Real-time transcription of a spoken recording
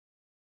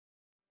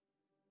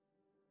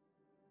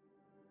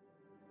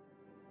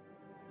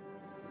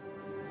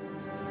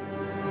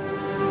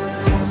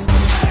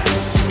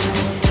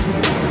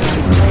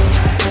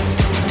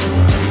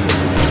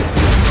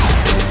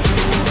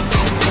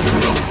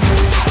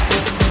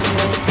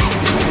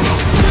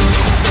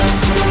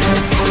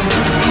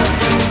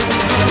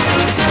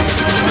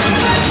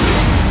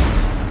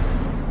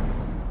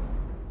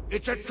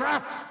a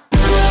trap!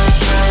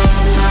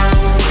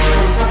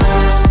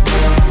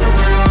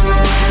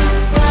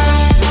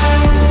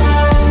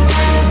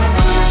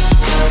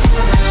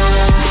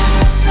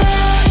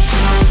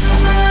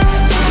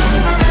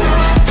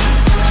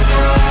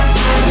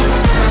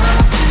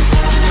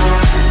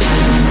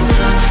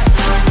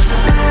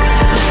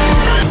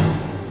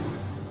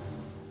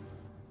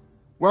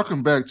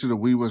 Welcome back to the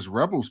We Was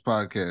Rebels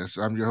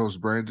podcast. I'm your host,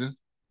 Brandon.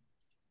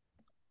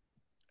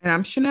 And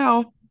I'm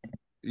Chanel.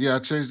 Yeah, I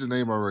changed the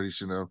name already,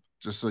 Chanel,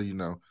 just so you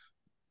know.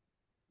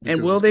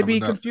 And will they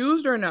be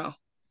confused or no?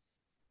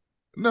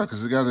 No,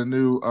 because it got a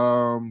new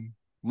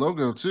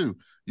logo too.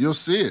 You'll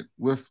see it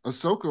with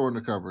Ahsoka on the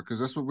cover because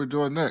that's what we're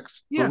doing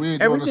next. Yeah, but we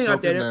ain't doing Ahsoka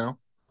updated now.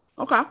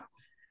 Okay.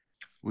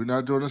 We're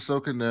not doing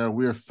Ahsoka now.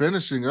 We are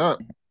finishing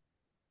up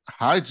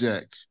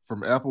Hijacked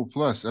from Apple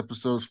Plus,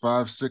 episodes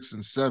 5, 6,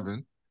 and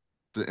 7.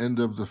 The end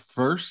of the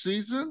first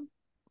season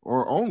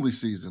or only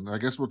season. I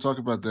guess we'll talk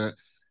about that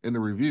in the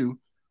review.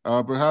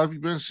 But how have you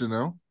been,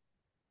 Chanel?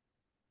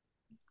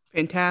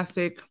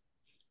 Fantastic.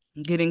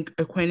 Getting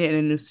acquainted in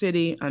a new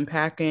city,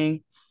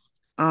 unpacking.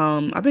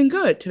 I've been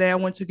good. Today I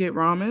went to get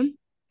ramen.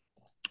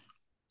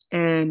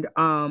 And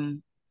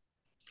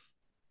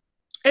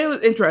it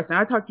was interesting.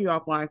 I talked to you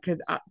offline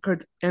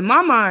because in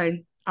my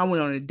mind, I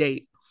went on a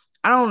date.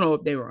 I don't know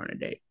if they were on a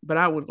date, but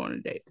I would go on a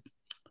date.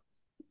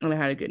 And I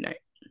had a good night.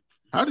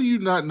 How do you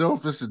not know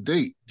if it's a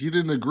date? You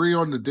didn't agree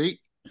on the date?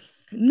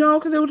 No,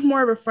 because it was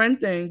more of a friend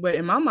thing, but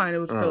in my mind, it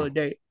was still a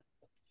date.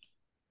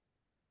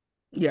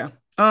 Yeah.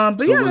 But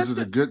so yeah, was it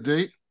a good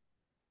date?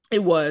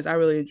 It was. I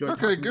really enjoyed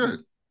it. Okay,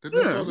 good.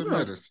 That's all that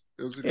matters.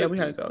 It was a good we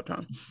date. had a good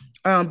time.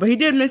 But he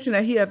did mention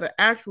that he has an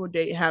actual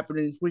date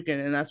happening this weekend,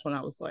 and that's when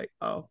I was like,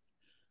 oh,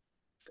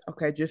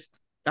 okay,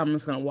 I'm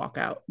just gonna walk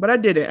out. But I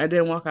didn't. I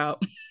didn't walk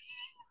out.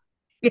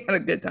 He had a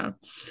good time.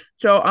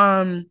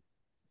 So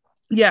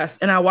yes,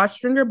 and I watched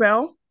Stringer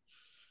Bell,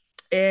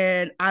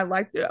 and I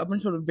liked it up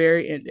until the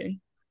very ending.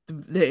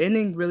 The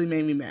ending really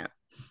made me mad,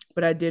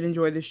 but I did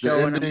enjoy the show.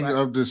 The ending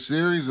of the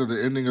series or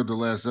the ending of the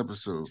last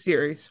episode?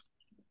 Series.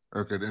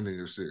 Okay, the ending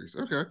of the series.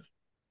 Okay.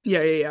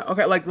 Yeah.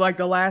 Okay, like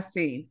the last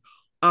scene.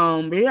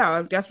 But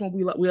yeah, that's when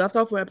we left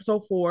off with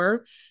episode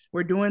 4.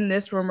 We're doing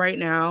this from right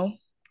now.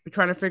 We're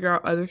trying to figure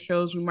out other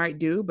shows we might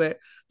do, but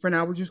for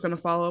now, we're just gonna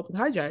follow up with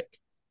Hijack.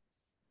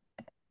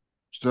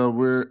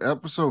 So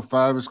episode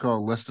 5 is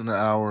called Less Than an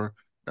Hour.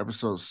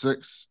 Episode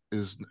 6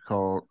 is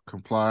called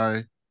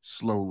Comply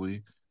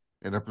Slowly.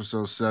 And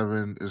episode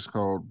 7 is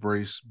called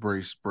Brace,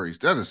 Brace, Brace.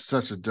 That is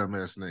such a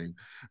dumbass name.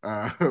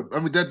 I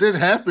mean, that did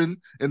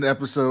happen in the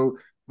episode,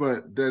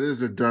 but that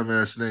is a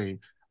dumbass name.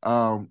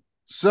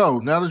 So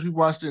now that you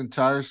watched the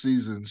entire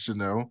season,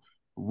 Chanel,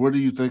 what do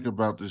you think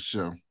about this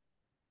show?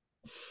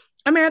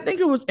 I mean, I think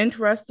it was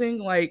interesting.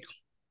 Like,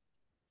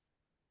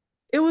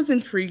 it was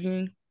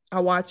intriguing.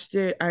 I watched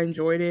it. I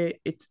enjoyed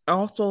it. It's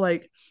also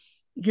like,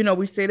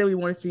 we say that we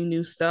want to see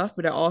new stuff,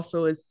 but it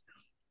also is,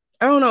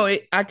 I don't know.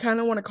 I kind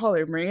of want to call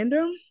it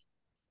random,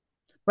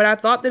 but I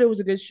thought that it was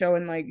a good show.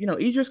 And like,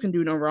 Idris can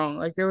do no wrong.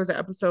 Like there was an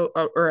episode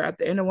or at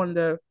the end of one of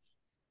the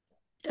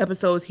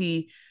episodes,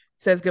 he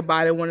says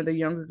goodbye to one of the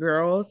younger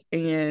girls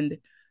and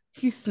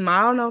he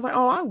smiled. And I was like,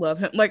 oh, I love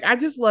him. Like, I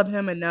just love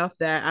him enough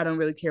that I don't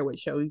really care what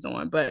show he's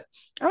on. But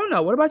I don't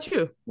know. What about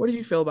you? What did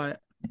you feel about it?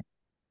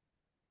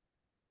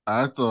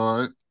 I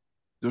thought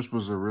this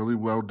was a really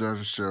well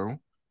done show.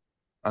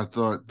 I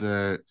thought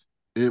that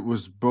it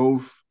was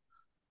both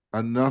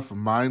enough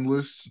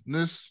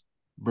mindlessness,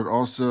 but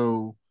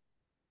also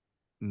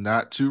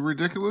not too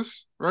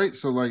ridiculous, right?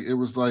 So like it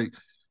was like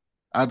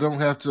I don't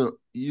have to.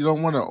 You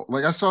don't want to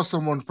like. I saw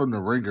someone from the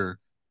Ringer,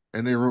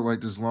 and they wrote like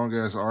this long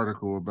ass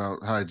article about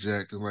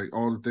Hijacked and like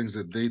all the things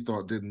that they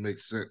thought didn't make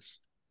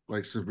sense,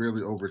 like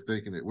severely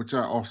overthinking it, which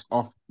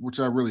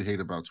I really hate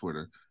about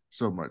Twitter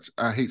so much.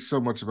 I hate so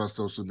much about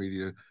social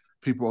media.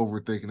 People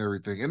overthinking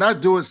everything, and I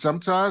do it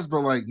sometimes, but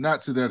like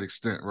not to that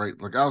extent, right?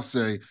 Like I'll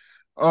say,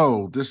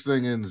 "Oh, this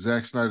thing in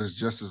Zack Snyder's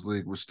Justice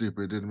League was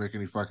stupid. It didn't make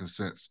any fucking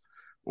sense,"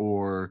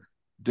 or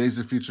Days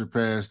of Future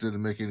Past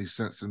didn't make any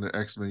sense in the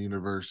X-Men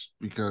universe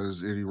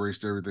because it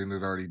erased everything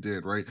that already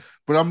did, right?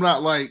 But I'm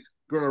not like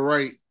gonna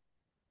write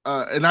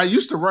and I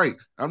used to write,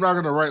 I'm not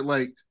gonna write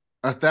like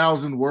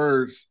 1,000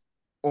 words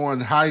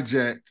on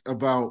Hijacked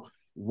about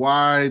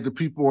why the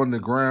people on the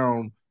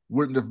ground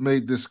wouldn't have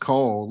made this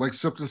call, like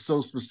something so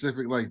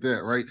specific like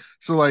that, right?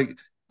 So like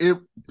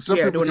some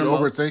people can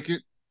overthink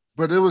it,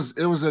 but it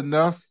was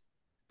enough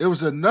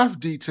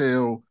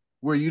detail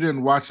where you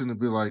didn't watch it and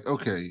be like,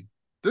 okay,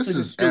 this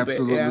is stupid,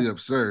 absolutely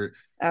absurd.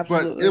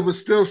 Absolutely. But it was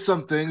still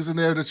some things in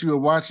there that you were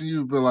watching,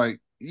 you'd be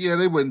like, yeah,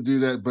 they wouldn't do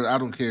that, but I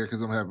don't care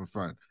because I'm having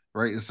fun,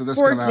 right? And so that's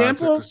kind of how I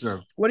took the show.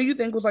 What do you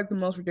think was like the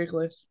most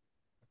ridiculous?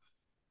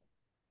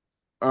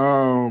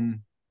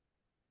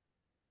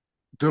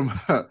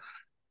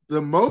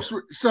 The most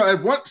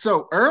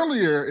so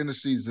earlier in the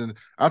season,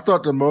 I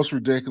thought the most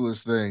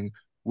ridiculous thing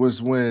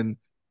was when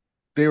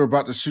they were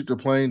about to shoot the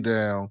plane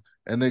down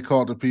and they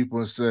called the people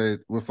and said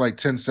with like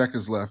 10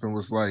 seconds left and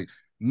was like,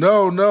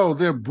 no,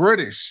 they're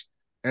British.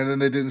 and then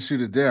they didn't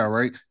shoot it down,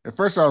 right? At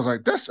first I was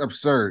like, that's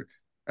absurd.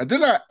 And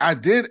then I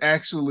did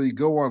actually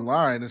go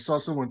online and saw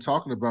someone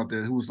talking about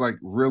that who was like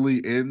really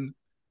in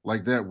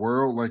like that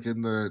world, like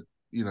in the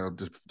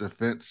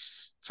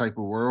defense type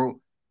of world.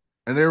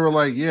 And they were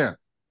like, yeah,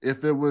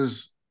 if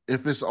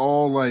it's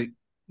all like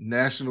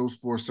nationals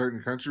for a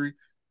certain country,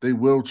 they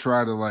will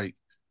try to like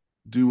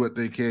do what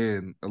they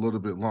can a little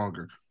bit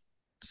longer.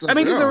 So I I was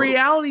mean, like, because the oh,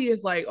 reality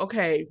is like,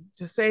 okay,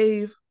 to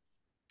save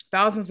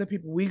thousands of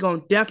people, we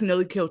gonna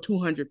definitely kill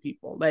 200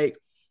 people, like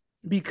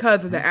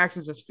because of the mhm.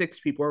 actions of 6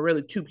 people or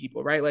really 2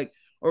 people, right? Like,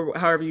 or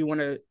however you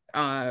want to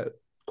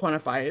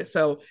quantify it.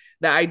 So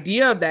the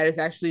idea of that is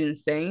actually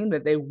insane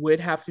that they would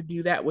have to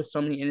do that with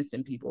so many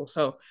innocent people.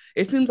 So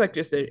it seems like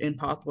just an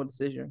impossible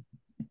decision.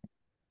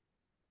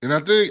 And I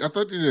thought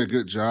they did a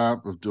good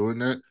job of doing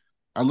that.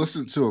 I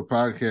listened to a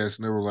podcast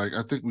and they were like,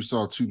 I think we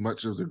saw too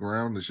much of the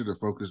ground. They should have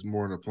focused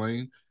more on the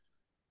plane.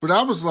 But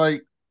I was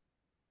like,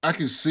 I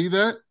can see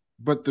that,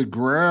 but the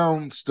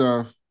ground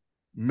stuff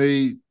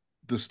made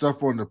the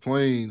stuff on the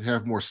plane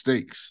have more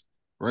stakes,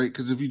 right?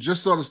 Because if you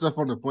just saw the stuff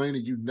on the plane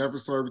and you never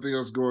saw everything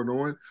else going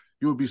on,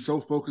 you would be so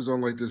focused on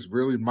like this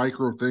really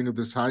micro thing of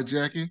this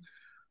hijacking.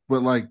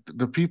 But like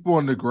the people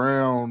on the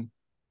ground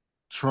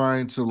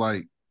trying to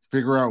like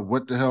figure out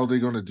what the hell they're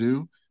gonna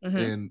do Mm-hmm.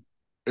 and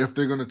if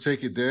they're gonna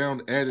take it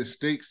down, added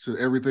stakes to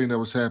everything that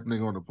was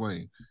happening on the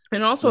plane.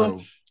 And also,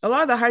 So a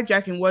lot of the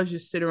hijacking was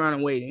just sit around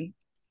and waiting,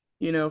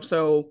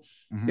 So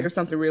mhm. there's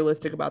something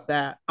realistic about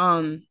that.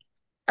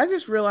 I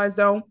just realized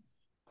though,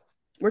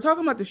 we're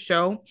talking about the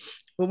show,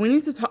 but we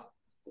need to talk.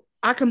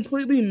 I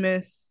completely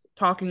missed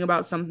talking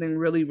about something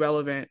really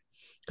relevant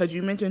because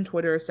you mentioned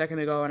Twitter a second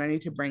ago, and I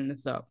need to bring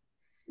this up.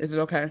 Is it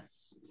okay?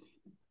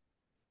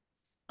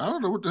 I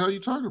don't know what the hell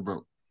you're talking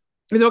about.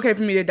 Is it okay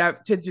for me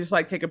to just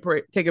like take a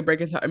break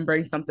and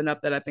bring something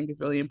up that I think is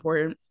really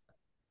important?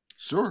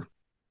 Sure.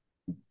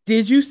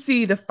 Did you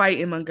see the fight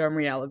in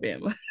Montgomery,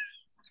 Alabama?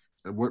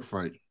 And what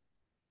fight?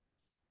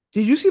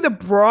 Did you see the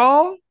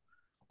brawl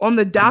on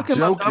the I'm dock in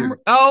Montgomery?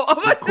 joking. Oh, I'm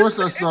Of about to course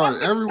I saw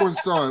it. Everyone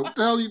saw it. What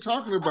the hell are you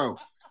talking about?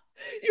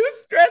 you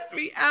stressed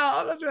me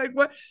out. I'm like,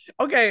 what?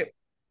 Okay,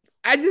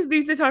 I just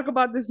need to talk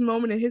about this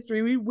moment in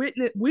history.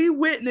 We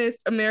witnessed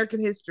American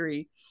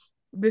history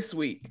this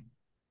week.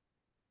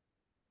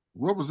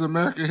 What was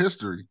American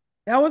history?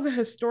 That was a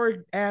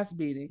historic ass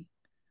beating.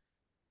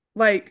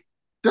 Like,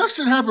 That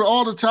shit happen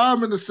all the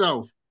time in the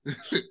South.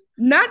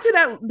 not to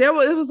that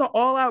it was an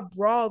all out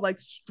brawl. Like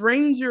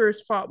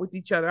strangers fought with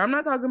each other. I'm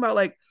not talking about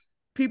like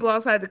people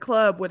outside the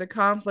club with a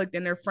conflict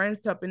and their friends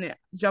jumping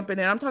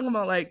in. I'm talking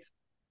about like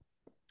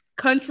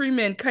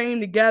countrymen came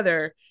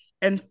together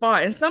and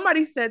fought. And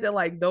somebody said that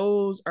like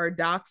those are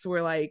docks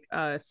where like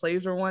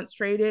slaves were once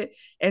traded.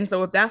 And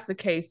so if that's the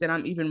case, then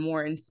I'm even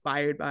more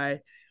inspired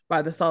by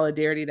the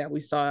solidarity that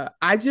we saw.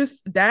 I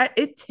just that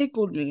it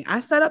tickled me.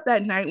 I sat up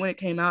that night when it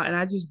came out and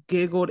I just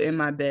giggled in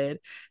my bed.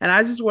 And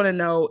I just want to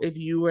know if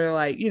you were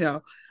like,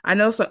 I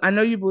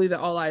know you believe that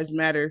all lives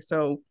matter.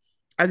 So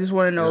I just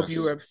want to know if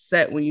you were Yes,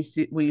 upset when you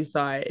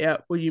saw it.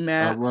 Yep. Were you I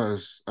mad?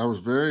 was. I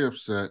was very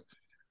upset.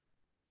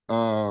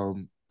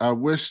 I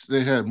wish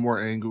they had more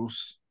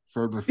angles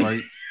from the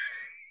fight.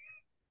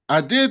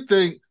 I did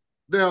think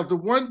now the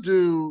one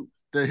dude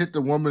that hit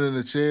the woman in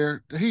the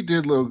chair, he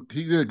did go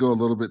a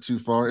little bit too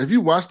far. If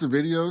you watch the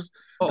videos,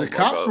 Oh the my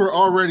cops god. were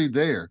already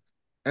there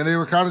and they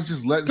were kind of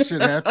just letting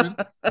shit happen.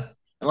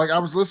 Like I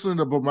was listening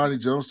to Bomani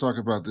Jones talk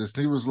about this,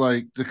 and he was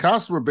like, he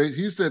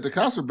said the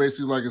cops were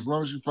basically like, as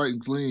long as you fighting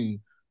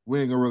clean, we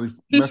ain't gonna really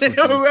mess with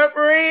you.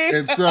 Referee.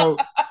 And so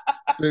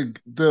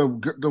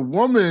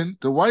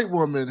the white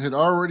woman had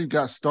already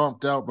got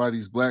stomped out by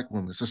these black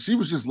women. So she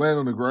was just laying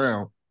on the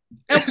ground.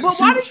 But she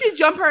why did she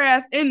jump her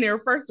ass in there,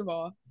 first of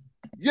all?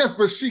 Yes,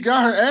 but she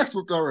got her ass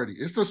whipped already.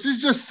 And so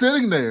she's just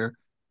sitting there,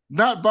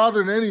 not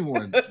bothering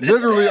anyone.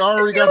 Literally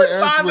already She got her was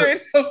ass bothering.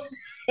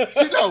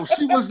 whipped.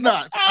 She was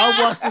not. I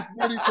watched this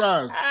many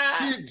times.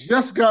 She had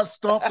just got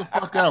stomped the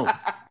fuck out.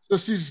 So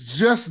she's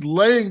just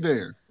laying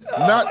there,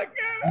 Oh not my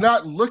god.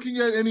 not looking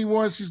at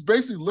anyone. She's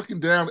basically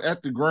looking down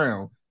at the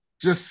ground,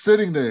 just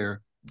sitting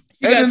there.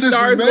 She And got then this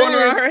stars going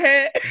around man her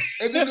head.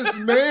 and then this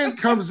man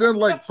comes in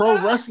like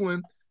pro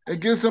wrestling and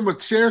gives him a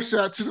chair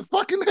shot to the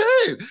fucking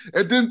head.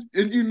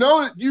 And you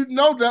know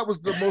that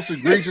was the most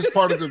egregious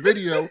part of the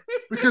video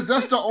because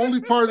that's the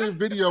only part of the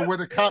video where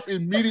the cop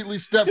immediately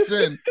steps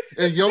in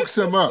and yokes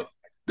him up.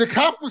 The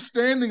cop was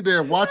standing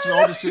there watching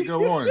all this shit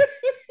go on.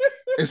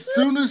 As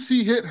soon as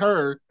he hit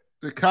her,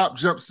 the cop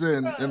jumps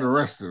in and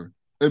arrests her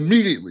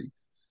immediately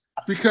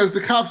because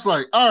the cop's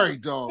like, all right,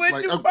 dog, Went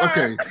like, too far.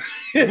 okay,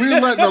 we're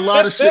letting a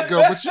lot of shit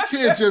go, but you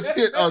can't just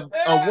hit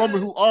a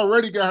woman who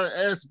already got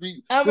her ass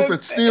beat I'm with a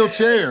a steel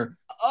chair.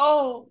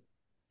 oh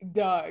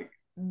dog.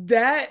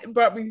 That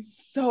brought me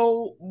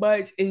so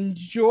much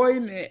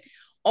enjoyment.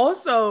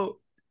 Also,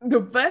 the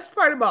best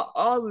part about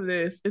all of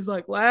this is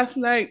like last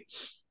night,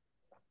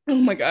 oh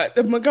my god,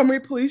 the Montgomery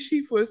police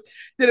chief was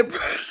did a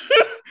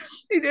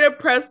He did a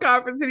press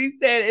conference and he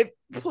said,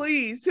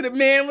 please, to the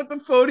man with the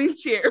folding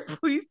chair,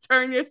 please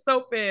turn your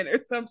soap in or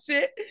some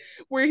shit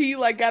where he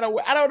like got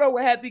away. I don't know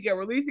what happened. He got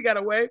released, he got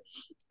away.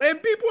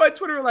 And people on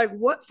Twitter were like,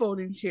 what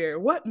folding chair?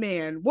 What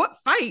man? What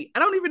fight? I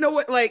don't even know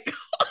what, like,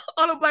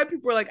 all the black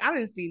people were like, I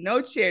didn't see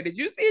no chair. Did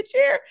you see a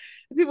chair?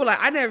 And people were like,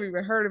 I never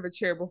even heard of a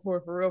chair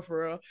before, for real,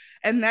 for real.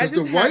 And that Because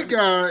the just had white me.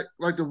 guy,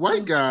 like the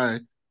white guy,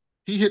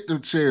 he hit the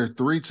chair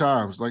 3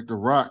 times, like The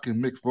Rock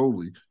and Mick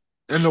Foley.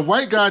 And the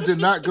white guy did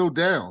not go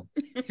down.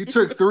 He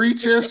took 3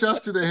 chair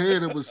shots to the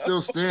head and was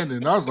still standing.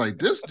 And I was like,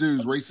 this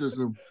dude's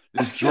racism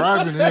is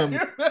driving him.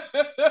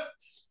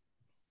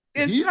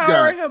 It's He's got,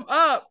 powering him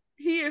up.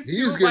 He is he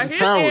is fueled by getting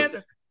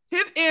powered.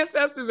 his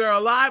ancestors are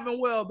alive and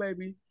well,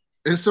 baby.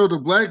 And so the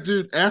black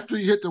dude, after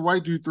he hit the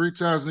white dude 3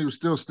 times and he was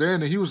still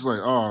standing, he was like,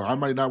 "Oh, I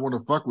might not want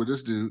to fuck with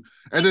this dude."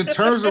 And then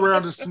turns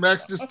around and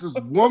smacks this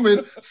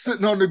woman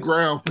sitting on the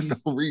ground for no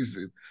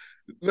reason,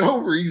 no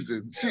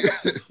reason.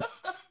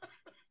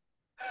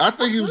 I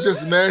think he was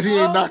just mad he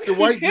ain't knocked the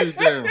white dude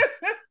down.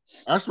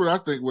 That's what I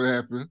think would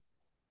happen.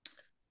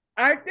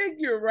 I think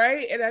you're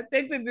right, and I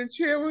think that the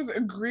chair was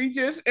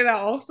egregious, and I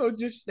also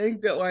just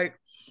think that like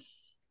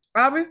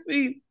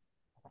obviously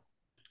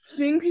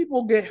seeing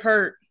people get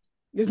hurt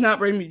does not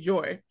bring me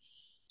joy.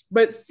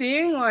 But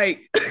seeing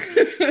like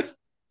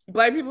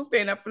black people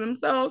stand up for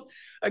themselves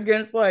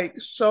against like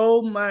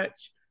so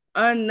much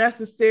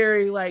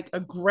unnecessary like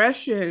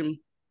aggression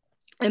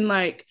and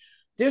like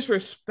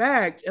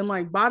disrespect and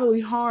like bodily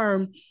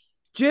harm,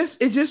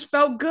 just it just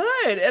felt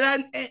good.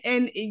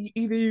 And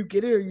either you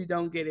get it or you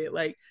don't get it.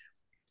 Like,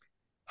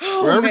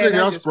 oh Well, man, everything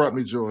that else just brought felt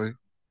me joy.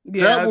 That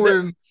yeah.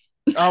 one,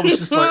 I was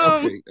just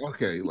like,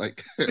 okay,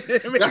 like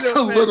It made that's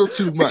no a sense. little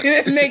too It much.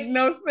 didn't make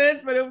no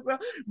sense, but it was.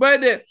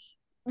 But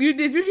you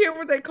did you hear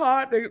what they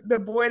called the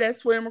boy that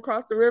swam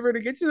across the river to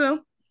get to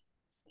them?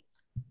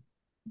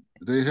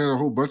 They had a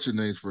whole bunch of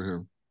names for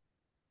him.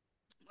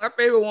 My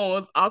favorite one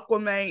was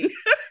Aquaman.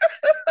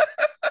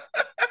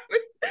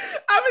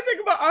 I've been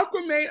thinking about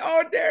Aquaman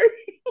all day.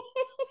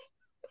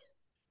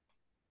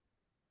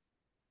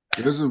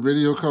 There's a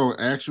video called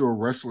Actual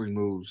Wrestling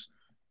Moves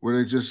where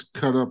they just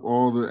cut up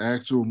all the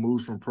actual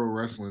moves from pro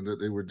wrestling that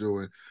they were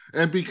doing.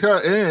 And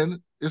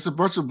it's a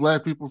bunch of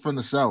black people from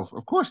the South.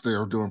 Of course they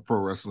are doing pro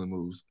wrestling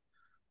moves.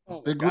 Oh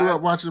my They grew god.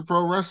 up watching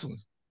pro wrestling.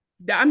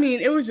 I mean,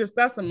 it was just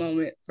that's a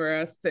moment for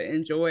us to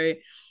enjoy.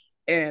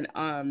 And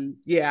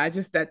yeah, I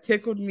just that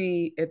tickled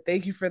me. And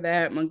thank you for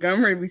that.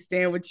 Montgomery, we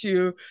stand with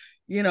you.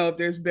 You know, if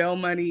there's bail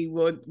money,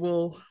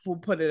 we'll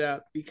put it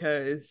up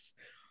because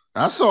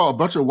I saw a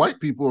bunch of white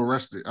people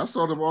arrested. I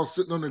saw them all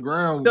sitting on the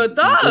ground the with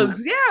their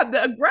thugs, yeah,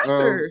 the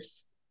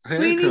aggressors.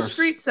 Clean these handcuffs.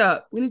 streets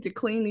up. We need to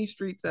clean these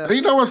streets And up.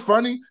 you know what's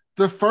funny?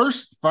 The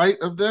first fight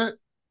of that,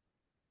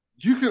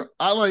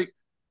 I like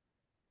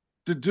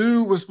the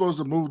dude was supposed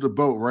to move the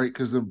boat, right?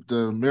 Because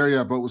the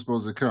Marriott boat was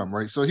supposed to come,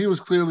 right? So he was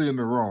clearly in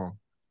the wrong.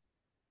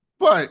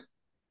 But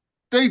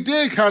they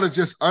did kind of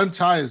just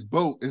untie his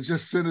boat and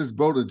just send his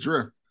boat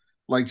adrift,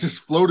 like just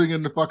floating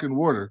in the fucking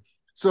water.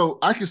 So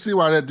I can see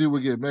why that dude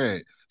would get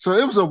mad. So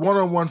it was a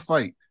one-on-one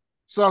fight.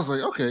 So I was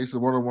like, okay, it's a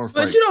one-on-one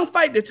But fight. you don't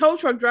fight the tow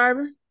truck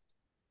driver.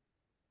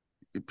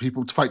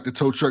 People fight the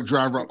tow truck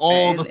driver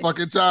all the And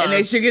fucking and they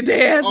time, should get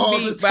their ass all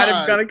the beat by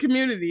time. the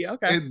community.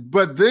 Okay. And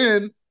but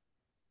then,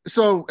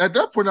 so at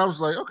that point, I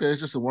was like, okay, it's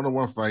just a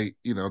one-on-one fight.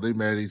 You know, they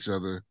mad at each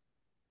other.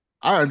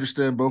 I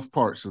understand both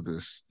parts of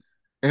this.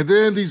 And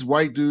then these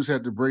white dudes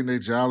had to bring their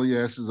jolly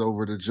asses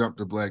over to jump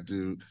the black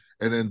dude.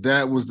 And then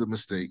that was the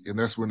mistake. And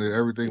that's when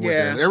everything went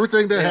down. Yeah.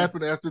 Everything that Yeah.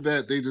 happened after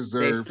that, they They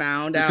deserved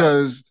found out.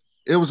 because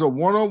it was a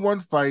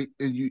one-on-one fight.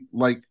 And you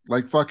like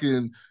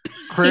fucking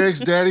Craig's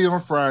daddy on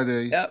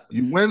Friday. Yep.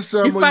 You win You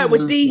some or you fight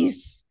with lose some.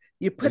 these.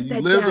 You And put you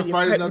that live to down. You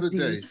fight fight another with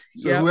day. these.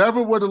 So Yep.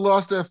 whoever would have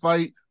lost that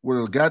fight would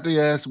have got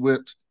their ass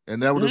whipped,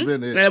 and that would have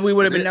Mm-hmm. been it. And we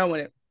would have And been it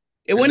knowing it.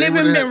 It and wouldn't they would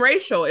even have had been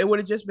racial. It would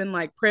have just been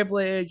like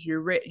privilege.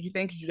 You're rich. You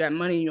think you got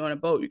money, you're on a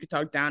boat, you could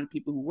talk down to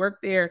people who work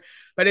there.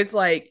 But it's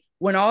like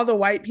when all the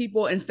white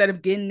people, instead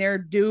of getting their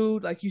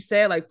dude, like you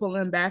said, like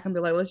pulling him back and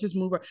be like, let's just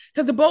move her.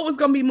 Because the boat was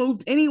gonna be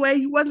moved anyway.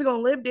 You wasn't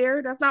gonna live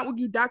there. That's not what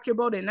you dock your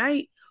boat at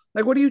night.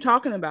 Like, what are you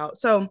talking about?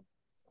 So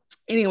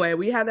anyway,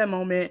 we had that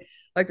moment.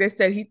 Like they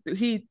said,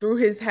 he threw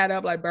his hat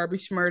up like Barbie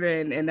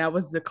Schmurda, and that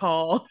was the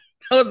call.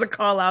 That was the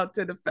call out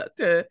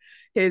to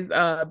his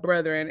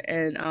brethren.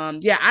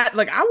 And yeah,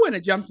 I wouldn't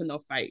have jumped in no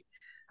fight.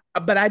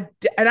 But I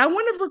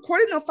wouldn't have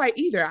recorded no fight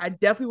either. I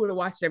definitely would have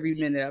watched every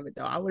minute of it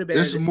though. I would have been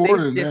it's at a more safe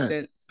than that.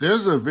 distance.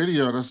 There's a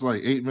video that's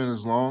like 8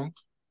 minutes long,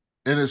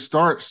 and it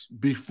starts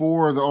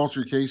before the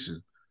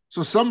altercation.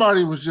 So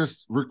somebody was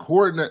just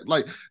recording it.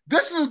 Like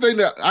this is the thing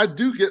that I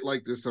do get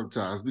like this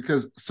sometimes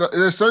because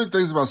there's certain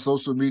things about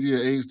social media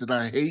age that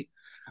I hate.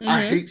 I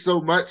Mm-hmm. hate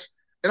so much,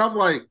 and I'm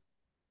like,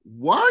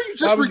 why are you Why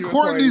just was you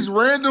recording recording? these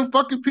random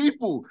fucking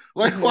people?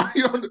 Like, why Mm-hmm. are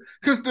you on?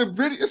 Because the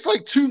video it's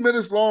like 2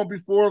 minutes long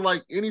before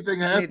like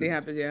anything Anything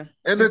happens, happens, yeah.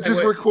 and they're It's like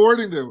just what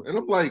recording them, and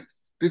I'm like,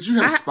 Did you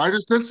have I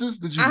spider senses?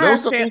 Did you I know have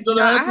something was going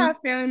no, to I happen? have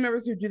family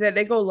members who do that.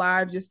 They go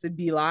live just to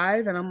be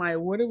live, and I'm like,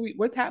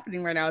 what's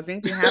happening right now? Is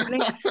anything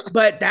happening?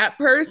 But that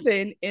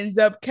person ends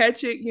up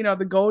catching,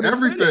 the golden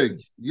Everything. footage.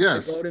 The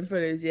Yes. golden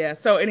footage, yeah.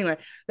 So anyway,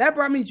 that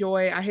brought me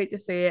joy. I hate to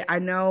say it. I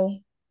know.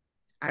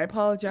 I People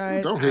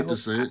apologize. don't I hate to hope.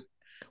 say it.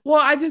 Well,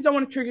 I just don't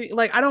want to trigger.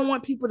 Like, I don't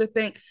want people to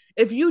think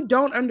if you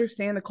don't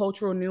understand the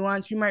cultural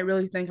nuance, you might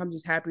really think I'm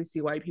just happy to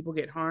see white people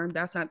get harmed.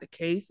 That's not the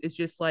case. It's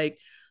just like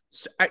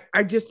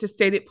I just to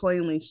state it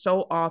plainly,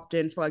 so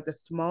often for like the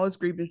smallest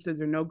grievances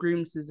or no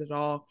grievances at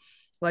all,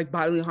 like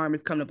bodily harm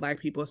has come to black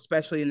people,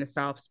 especially in the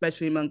South,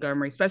 especially in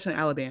Montgomery, especially in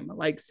Alabama.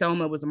 Like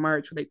Selma was a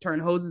march where they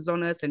turned hoses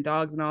on us and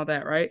dogs and all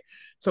that, right?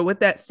 So with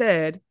that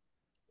said,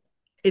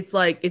 it's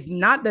like it's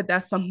not that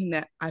that's something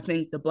that I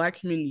think the black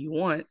community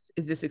wants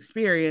is this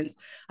experience.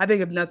 I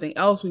think if nothing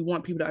else, we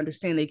want people to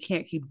understand they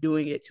can't keep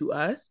doing it to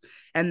us,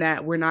 and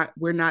that we're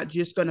not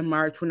just going to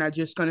march, we're not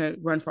just going to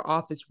run for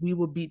office. We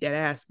will beat that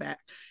ass back.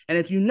 And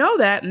if you know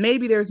that,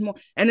 maybe there's more.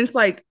 And it's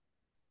like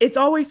it's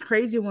always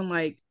crazy when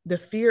like the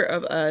fear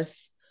of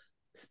us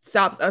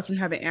stops us from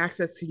having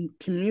access to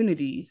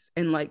communities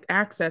and like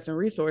access and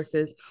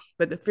resources,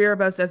 but the fear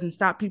of us doesn't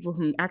stop people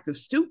from acting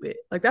stupid.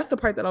 Like that's the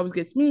part that always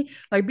gets me.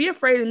 Like be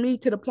afraid of me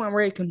to the point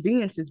where it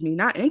conveniences me,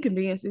 not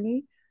inconveniences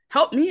me.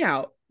 Help me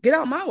out. Get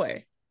out my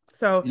way.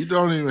 So You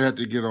don't even have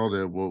to get all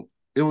that woke.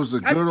 It was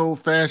a I good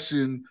old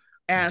fashioned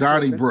ass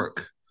Donnie whooping.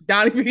 Brook,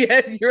 Donnie,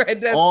 yes, you're right.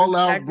 That's all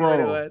out exactly what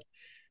it brawl, was.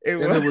 It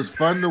and it was. was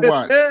fun to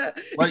watch.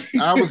 Like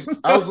I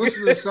So was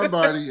listening to good.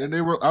 somebody, and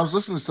I was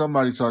listening to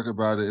somebody talk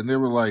about it, and they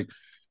were like,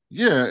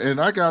 "Yeah," and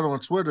I got on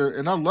Twitter,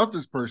 and I love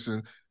this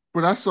person,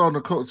 but I saw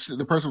Nicole.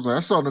 The person was like, "I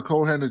saw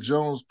Nicole Hannah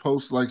Jones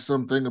post like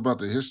something about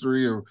the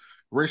history of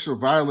racial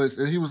violence,"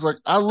 and he was like,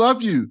 "I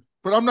love you,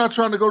 but I'm not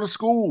trying to go to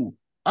school.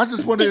 I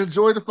just want to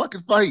enjoy the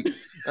fucking fight.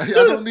 I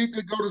don't need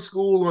to go to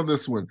school on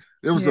this one."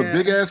 It was a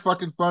big Yeah. ass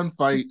fucking fun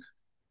fight.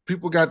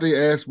 People got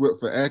their ass whipped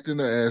for acting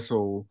the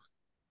asshole,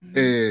 Mhm.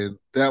 and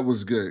that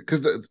was good because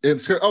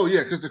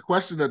because the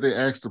question that they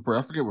asked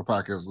I forget what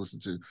podcast I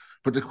listened to,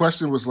 but the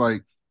question was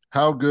like,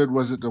 how good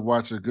was it to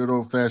watch a good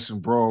old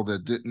fashioned brawl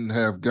that didn't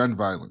have gun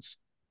violence,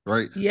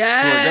 right? So like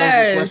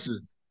that was the question.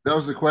 Yes. That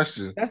was the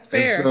question, That's and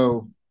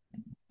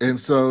fair.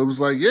 so it was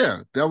like,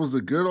 yeah, that was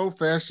a good old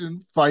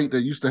fashioned fight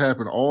that used to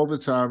happen all the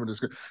time in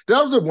this. That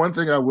was the one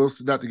thing I will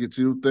say, not to get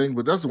too thing,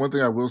 but that's the one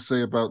thing I will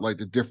say about like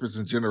the difference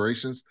in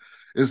generations.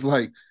 Is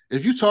like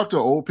if you talk to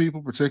old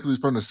people, particularly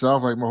from the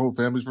South, like my whole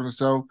family's from the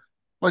South,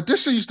 like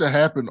this shit used to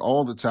happen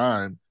all the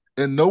time,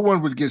 and no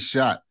one would get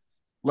shot.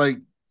 Like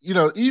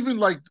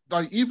even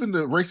even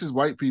the racist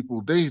white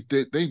people, they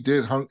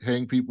did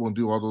hang people and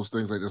do all those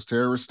things like this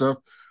terrorist stuff.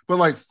 But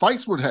like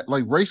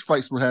like race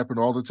fights would happen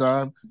all the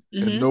time,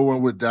 and Mm-hmm. no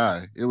one would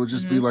die. It would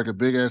just be Mm-hmm. like a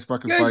big ass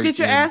fucking You guys fight, get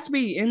your and ass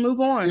beat and move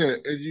on. yeah,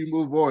 and you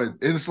move on.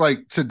 And it's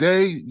like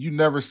today you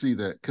never see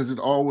that because it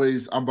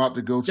always I'm about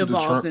to go to the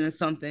Devolves trunk into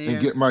something. and Yeah.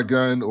 get my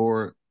gun,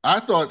 or I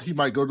thought he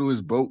might go to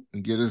his boat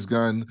and get his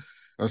gun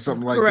or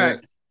something like that.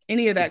 Correct.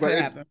 Any of that could But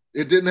happen.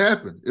 it didn't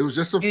happen. It was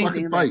just a Anything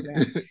fucking of that fight. could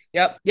happen.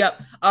 Yep.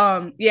 Yep.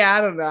 Yeah,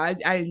 I don't know.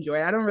 I enjoy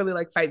it. I don't really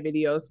like fight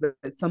videos, but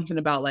it's something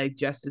about like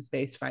justice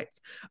based fights.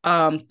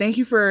 Thank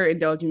you for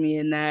indulging me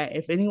in that.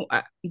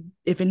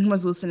 If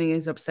anyone's listening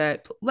is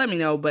upset, let me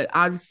know. But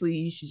obviously,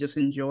 you should just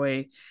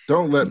enjoy.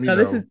 Don't let me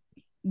This is know. Don't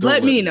let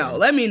let me me know. know.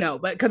 Let me know.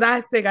 But because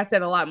I think I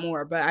said a lot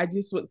more, but I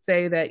just would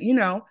say that,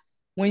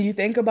 when you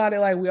think about it,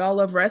 like we all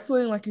love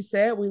wrestling, like you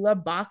said, we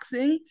love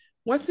boxing.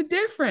 What's the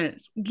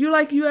difference? You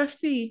like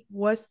UFC.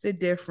 What's the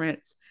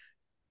difference?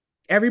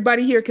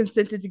 Everybody here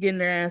consented to getting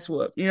their ass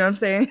whooped. You know what I'm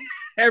saying?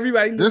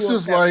 Everybody knew This what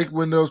was is like happening.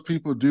 when those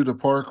people do the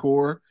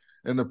parkour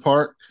in the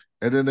park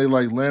and then they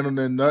like land on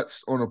their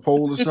nuts on a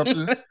pole or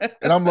something.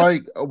 And I'm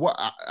like, what?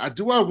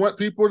 Do I want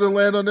people to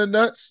land on their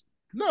nuts?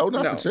 No,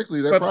 not No,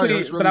 particularly. That but probably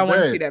hurts please, but really I want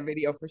to see bad. that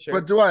video for But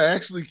sure. do I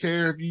actually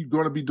care if you're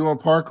going to be doing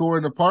parkour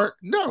in the park?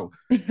 No.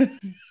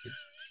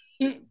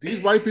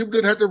 These white people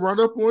didn't have to run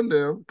up on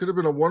them. Could have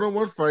been a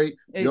one-on-one fight.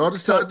 Y'all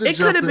So decided to it could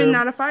jump have been him,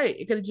 not a fight.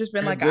 It could have just been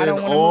and like, I then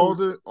don't want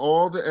to move.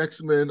 all the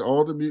X-Men,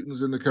 all the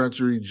mutants in the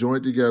country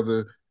joined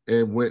together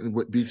and went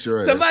and beat your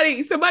ass.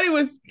 Somebody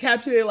was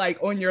captured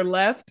like on your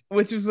left,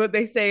 which is what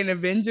they say in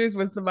Avengers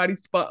when somebody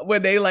spot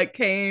when they like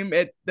came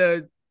at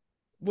the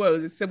what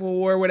was it, Civil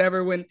War,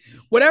 whatever,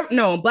 whatever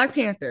no, Black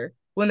Panther,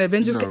 when the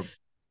Avengers came.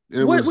 No,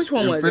 it was Which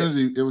one was it?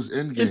 Infinity. It was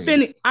Endgame.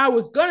 Infinity. I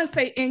was gonna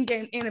say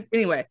Endgame, and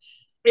anyway,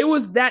 it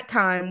was that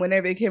time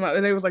whenever they came out,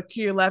 and they was like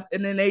to your left,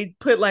 and then they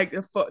put like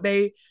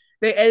they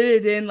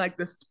edited in like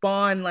the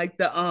spawn, like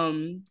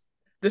the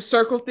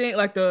circle thing,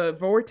 like the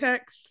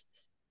vortex,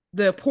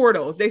 the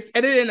portals. They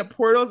edited in the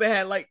portals. They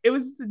had like it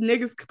was just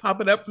niggas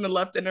popping up from the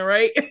left and the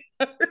right.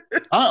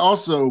 I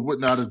also would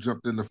not have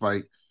jumped in the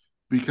fight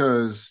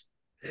because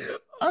I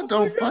Oh my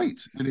don't god. fight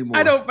I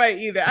anymore. don't fight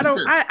either.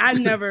 I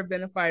never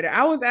been a fighter.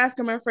 I was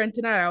asking my friend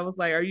tonight. I was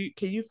like,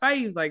 can you fight?"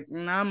 He was like,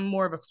 I'm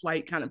more of a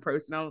flight kind of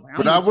person. I was like,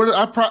 But I'm with you.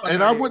 Fuck and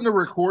out I of here. wouldn't have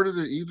recorded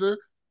it either.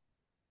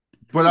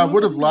 But Oh, I why would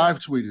would have you not? live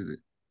tweeted it.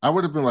 I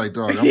would have been like,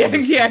 dog, I'm Yeah, gonna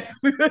yeah.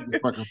 see the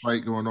fucking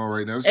fight going on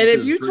right now. This And shit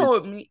if is you crazy.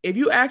 told me, if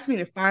you asked me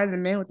to find the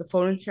man with the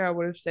folding chair, I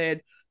would have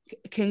said,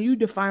 "Can you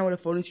define what a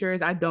folding chair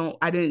is?" I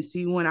didn't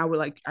see one. I would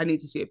like, I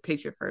need to see a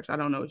picture first. I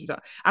don't know what you're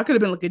talking. I could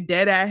have been looking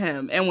dead at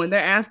him, and when they're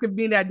asking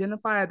me to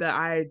identify that,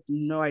 I had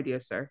no idea,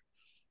 sir.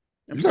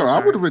 I'm No, so I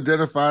would sorry. have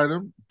identified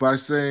him by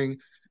saying,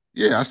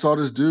 yeah, I saw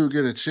this dude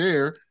get a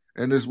chair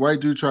and this white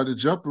dude tried to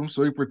jump him,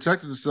 so he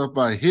protected himself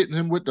by hitting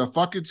him with the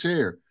fucking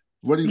chair.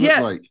 What he looked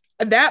Yeah, like.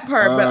 that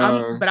part,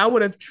 Uh but I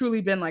would have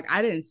truly been like,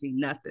 I didn't see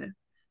nothing.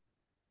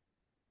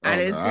 I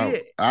oh no, didn't see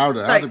it. I'd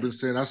Like, have been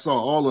saying I saw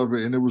all of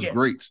it and it was yeah,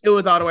 great. it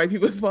was all the white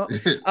people's fault.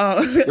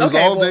 It was Okay,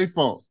 all well, their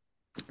fault.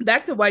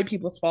 back to white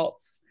people's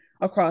faults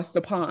across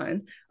the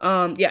pond.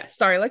 Yeah,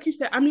 sorry, like you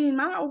said, I mean,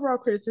 my overall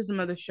criticism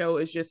of the show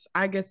is just,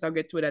 I guess I'll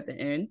get to it at the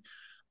end.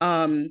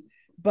 Um,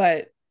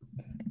 but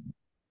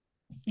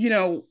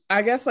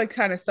I guess like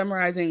kind of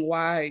summarizing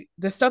why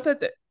the stuff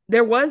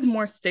there was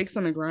more stakes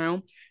on the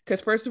ground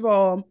because first of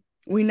all,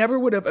 we never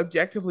would have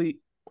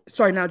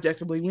sorry, not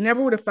objectively, we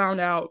never would have found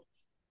out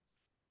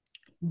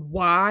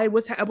why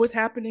was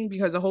happening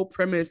because the whole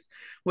premise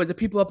was the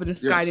people up in the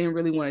sky Yes. didn't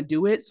really want to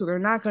do it, so they're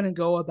not going to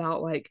go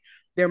about like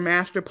their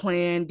master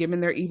plan,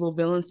 giving their evil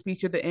villain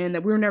speech at the end.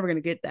 That we were never going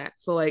to get that.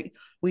 So like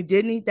we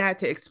did need that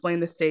to explain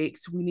the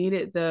stakes. We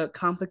needed the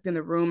conflict in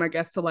the room, I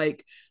guess, to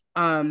like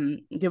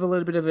give a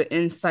little bit of an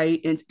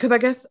insight, and because I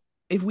guess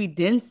if we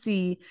didn't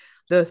see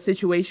the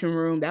situation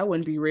room, that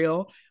wouldn't be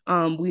real.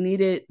 We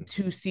needed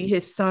to see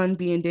his son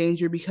be in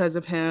danger because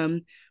of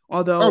him,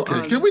 although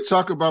Okay, can we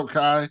talk about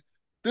Kai?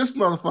 This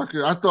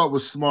motherfucker I thought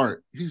was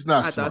smart. He's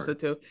not I thought smart. so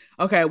too.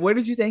 Okay, where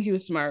did you think he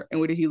was smart, and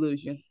where did he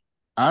lose you?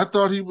 I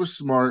thought he was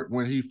smart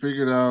when he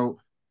figured out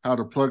how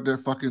to plug that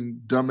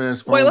fucking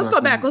dumbass Wait, phone let's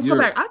go up back. in Let's go your.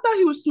 back. I thought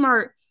he was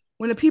smart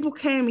when the people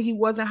came and he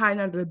wasn't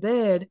hiding under the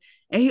bed,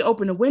 and he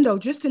opened the window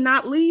just to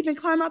not leave and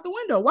climb out the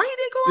window. Why he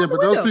didn't go Yeah, out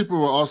but the those window? people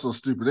were also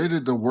stupid. They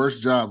did the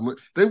worst job.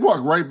 They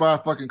walked right by a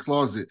fucking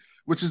closet,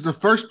 which is the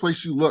first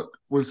place you look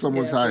when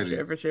someone's Yeah, for hiding.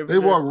 sure, for sure, for They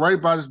sure. walk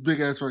right by this big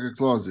ass fucking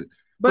closet.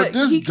 But But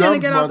this he couldn't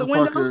dumb get out the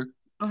window. motherfucker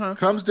Uh huh.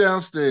 comes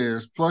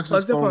downstairs, plugs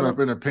his Plugs the phone phone up up.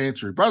 in a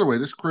pantry. By the way,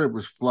 this crib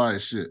was fly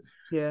as shit.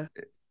 Yeah,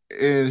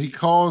 And he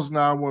calls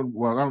 911.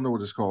 Well, I don't know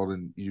what it's called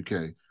in the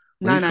UK,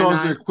 but he nine nine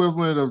calls the nine.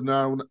 equivalent of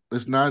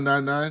it's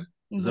 999.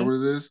 Is that Mm-hmm. what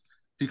it is?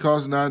 He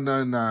calls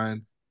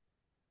 999.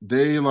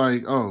 They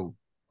like, oh,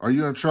 are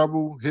you in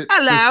trouble? Hit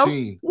Hello,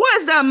 15.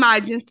 what's the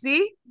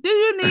emergency? Do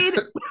you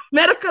need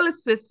medical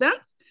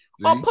assistance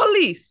or See?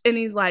 police? And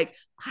he's like,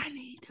 I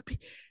need to be.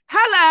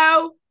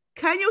 Hello,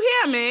 can you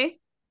hear me?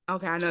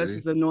 Okay, I know this See?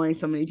 is annoying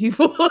so many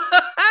people.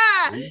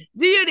 See?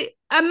 Do you need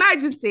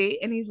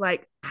emergency? And he's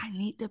like, I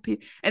need to be.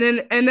 And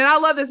then I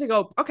love this. They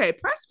go, okay,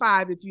 press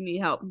 5 if you need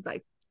help. He's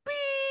like,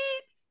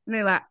 beep. And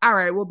they're like, all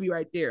right, we'll be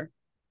right there.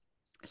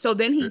 So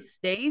then he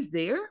stays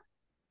there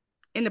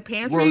in the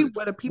pantry Well,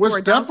 where the people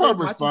are which that part downstairs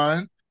was watching.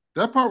 fine.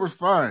 That part was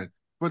fine.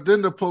 But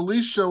then the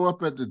police show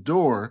up at the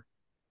door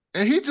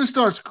and he just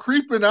starts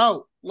creeping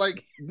out,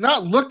 like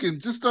not looking,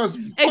 just starts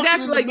fucking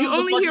Exactly. in the Like you middle of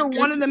the only hear fucking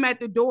one of kitchen. them at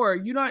the door.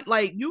 You don't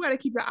like you gotta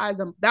keep your eyes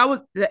on that was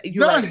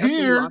you're Not right. That's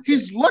where you here. lost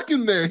it. He's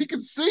looking there. He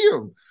can see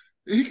him.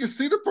 He can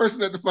see the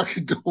person at the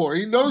fucking door.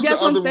 He knows the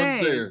That's what I'm other one's saying.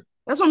 there.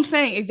 That's what I'm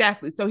saying.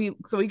 Exactly. So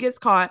he gets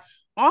caught.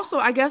 Also,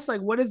 I guess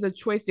like what is the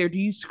choice there? Do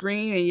you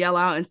scream and yell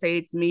out and say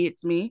it's me,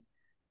 it's me?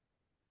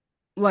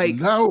 Like,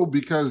 No,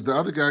 because the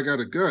other guy got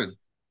a gun.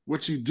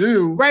 What you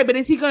do, right, but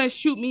is he gonna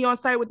shoot me on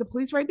sight with the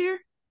police right there?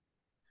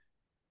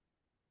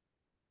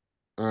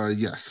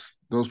 yes,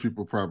 those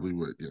people probably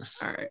would.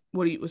 Yes, All right.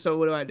 What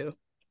do I do?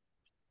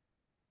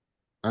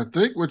 I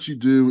think what you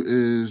do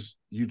is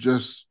you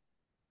just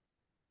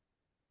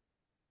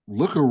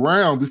look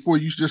around before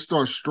you just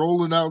start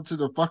strolling out to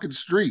the fucking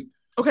street.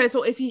 Okay,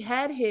 so if he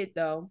had hid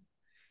though,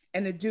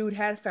 and the dude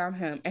had found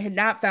him and had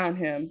not found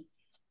him,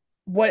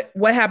 what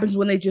happens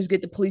when they just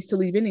get the police to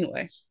leave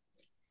anyway?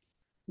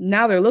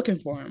 Now they're looking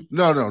for him.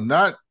 No, no,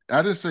 not.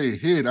 I didn't say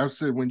hid. I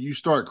said when you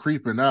start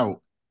creeping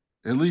out,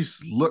 at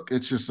least look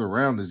at your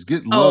surroundings.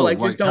 Get Oh, low, like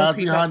just like don't hide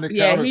creep out. behind the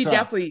Yeah, he countertop.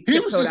 definitely He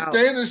was tiptoed just out.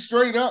 standing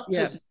straight up, Yeah.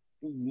 just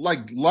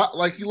like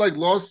he like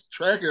lost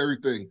track of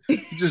everything.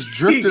 He just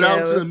drifted Yeah,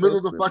 out it to the was so middle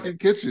of the stupid. fucking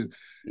kitchen,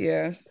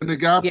 Yeah. and the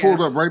guy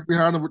pulled Yeah. up right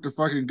behind him with the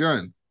fucking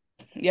gun,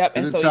 Yep.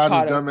 and And then so he tied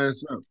his caught him. dumb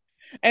ass up.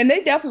 And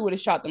they definitely would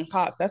have shot them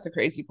cops. That's the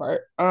crazy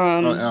part.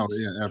 Oh,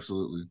 yeah,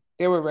 absolutely.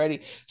 They were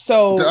ready.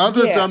 The So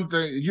other yeah. dumb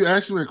thing you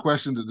asked me a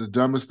question that the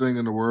dumbest thing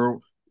in the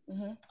world.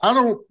 Mhm. I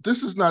don't.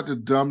 This is not the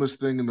dumbest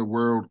thing in the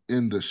world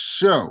in the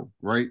show,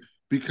 right?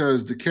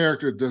 Because the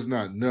character does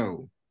not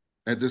know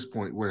at this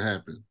point what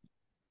happened.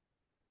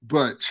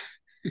 But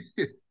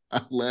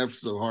I laughed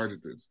so hard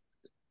at this.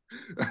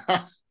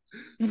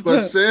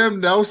 But Sam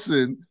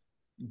Nelson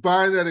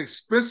buying that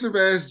expensive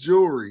ass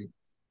jewelry,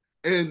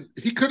 and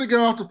he couldn't get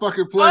off the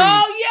fucking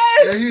plane, Oh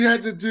yes. and he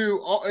had to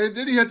do, and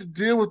then he had to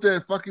deal with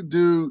that fucking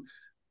dude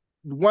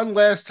one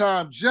last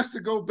time just to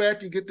go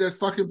back and get that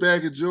fucking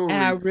bag of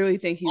And I jewelry, really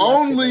think he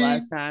left it the only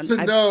last time. to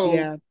I know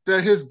Yeah.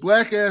 that his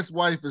black ass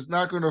wife is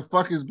not going to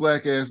fuck his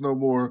black ass no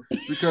more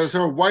because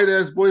her white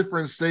ass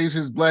boyfriend saved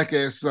his black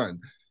ass son.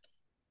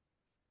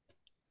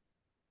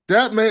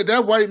 That man,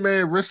 that white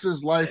man risked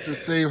his life to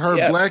save her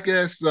Yep. black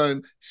ass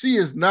son. She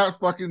is not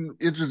fucking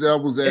Idris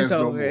Elba's It's ass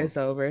no over. more. It's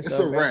over. It's It's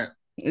a over. wrap.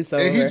 It's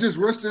And he over. just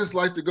risked his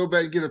life to go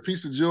back and get a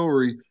piece of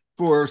jewelry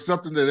for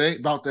something that ain't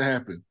about to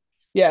happen.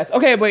 Yes.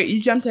 Okay, wait,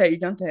 you jumped ahead. You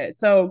jumped ahead.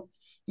 So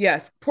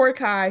yes, poor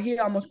Kai, he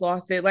almost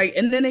lost it. Like,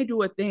 and then they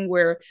do a thing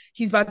where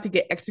he's about to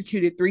get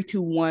executed 3,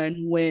 2, 1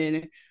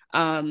 when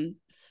um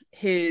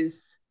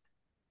his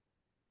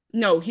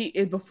no,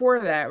 he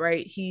before that,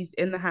 right? He's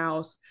in the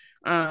house.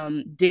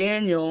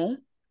 Daniel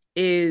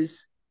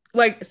is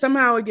like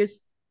somehow it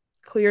gets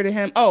clear to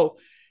him. Oh,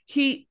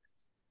 he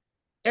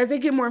as they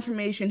get more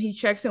information, he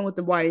checks in with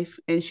the wife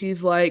and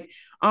she's like,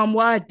 well,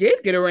 I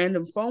did get a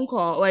random phone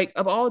call. Like,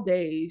 of all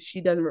days,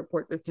 she doesn't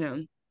report this to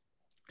him.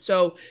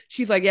 So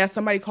she's like, yeah,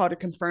 somebody called to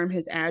confirm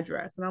his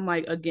address. And I'm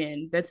like,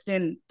 again, that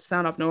didn't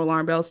sound off no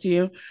alarm bells to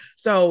you.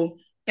 So,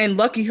 and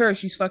lucky her,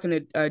 she's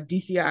fucking a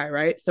DCI,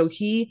 right? So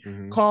he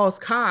Mm-hmm. calls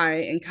Kai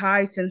and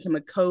Kai sends him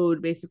a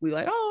code basically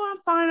like, oh,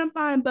 I'm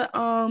fine. But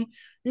I'm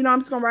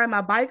just gonna ride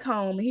my bike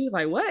home. And he was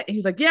like, what? And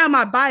he's like, yeah,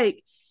 my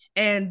bike.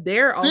 And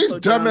they're These also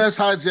dumb, dumbass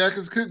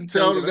hijackers couldn't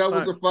don't tell give that a that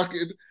was fuck. a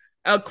fucking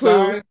A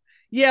clue. sign.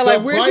 Yeah, The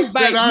like where's his bike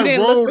that bike? You I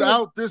didn't look rode for the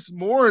out this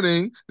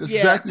morning, that's yeah.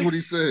 exactly what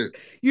he said.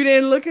 You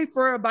didn't look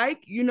for a bike.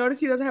 You notice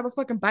he doesn't have a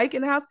fucking bike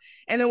in the house.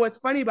 And then what's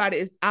funny about it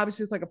is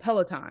obviously it's like a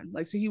Peloton.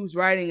 Like, so he was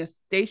riding a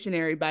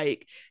stationary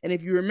bike. And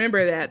if you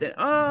remember that, then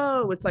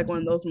oh, it's like one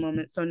of those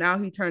moments. So now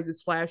he turns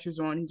his flashers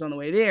on. He's on the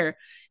way there.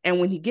 And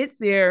when he gets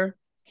there,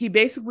 he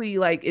basically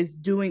like is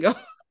doing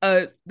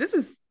a this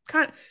is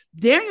kind of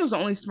Daniel's the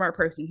only smart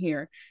person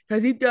here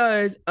because he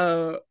does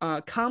a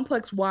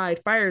complex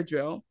wide fire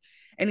drill.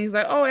 And he's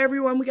like, oh,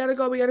 everyone, we gotta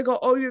go, we gotta go.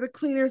 Oh, you're the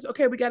cleaners.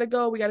 Okay, we gotta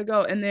go, we gotta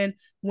go. And then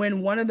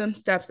when one of them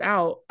steps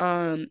out,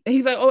 and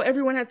he's like, oh,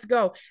 everyone has to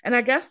go. And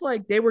I guess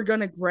like they were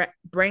gonna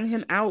bring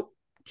him out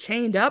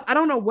chained up. I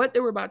don't know what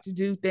they were about to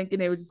do, thinking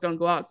they were just gonna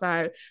go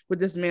outside with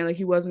this man, like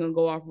he wasn't gonna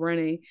go off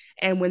running.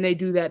 And when they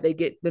do that, they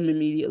get them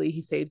immediately.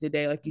 He saves the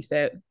day, like you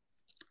said.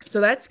 So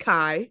that's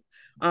Kai.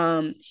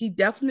 He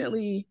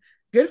definitely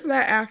good for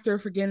that actor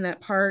for getting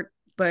that part,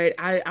 but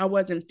I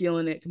wasn't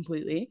feeling it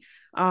completely.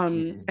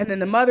 Mm-hmm. And then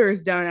the mother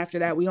is done after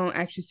that. We don't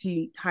actually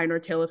see high nor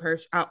tail of her.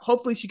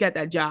 Hopefully she got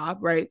that job,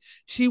 right?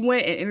 She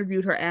went and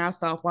interviewed her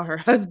ass off while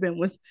her ex-husband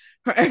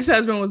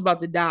was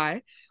about to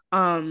die.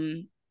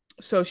 Um,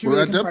 so she Well,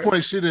 really at can that part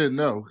point, she didn't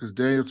know because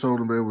Daniel told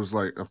him it was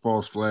like a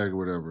false flag or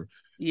whatever,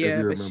 if Yeah,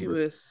 you but she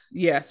remember. was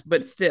yes,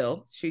 but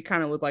still, she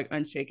kind of was like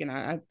unshaken.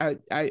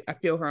 I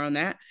feel her on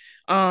that.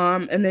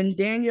 And then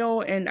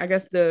Daniel and I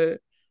guess the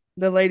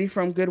lady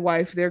from Good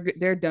Wife,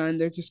 they're done.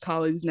 They're just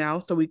colleagues now,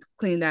 so we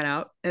clean that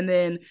out. And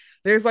then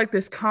there's like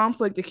this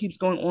conflict that keeps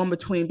going on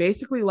between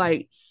basically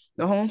like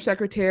the Home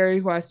Secretary,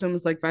 who I assume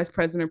is like Vice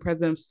President,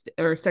 President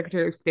or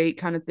Secretary of State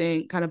kind of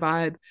thing, kind of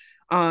vibe.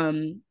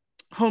 Um,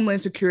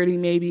 Homeland Security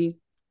maybe.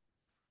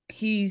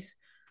 He's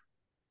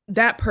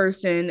that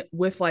person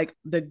with like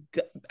the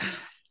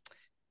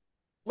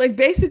like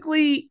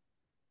basically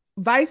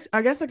vice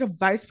I guess like a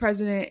vice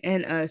president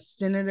and a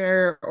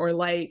senator or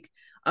like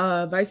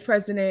a vice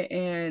president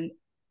and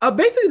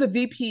basically the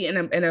VP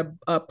and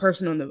a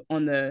person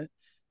on the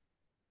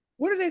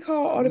what do they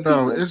call all the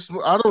No, people? it's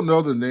I don't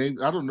know the name.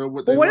 I don't know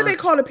what Well, they what do they were,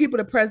 call the people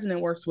the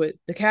president works with?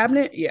 The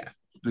cabinet? Yeah.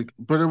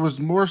 but it was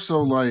more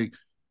so like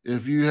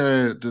if you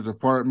had the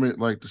department,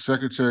 like the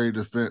Secretary of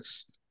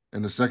Defense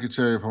and the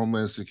Secretary of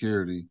Homeland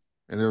Security,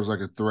 and there was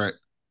like a threat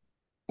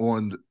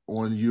on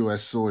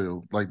U.S.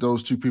 soil, like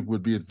those two people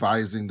would be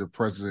advising the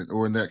president,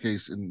 or in that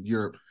case, in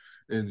Europe,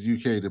 in the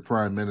UK, the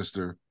prime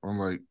minister, on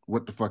like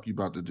what the fuck you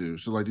about to do.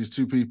 So like these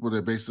two people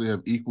that basically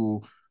have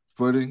equal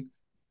footing.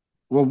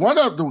 Well, one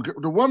of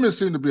the woman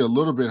seemed to be a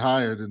little bit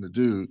higher than the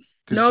dude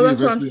because No, she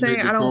that's what I'm eventually saying.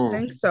 made the I don't call.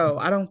 think so.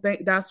 I don't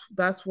think that's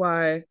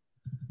why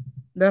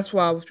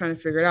I was trying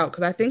to figure it out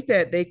because I think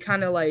that they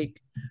kind of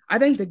like I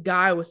think the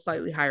guy was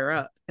slightly higher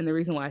up, and the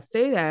reason why I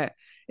say that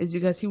is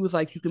because he was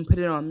like, "You can put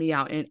it on me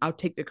out, and I'll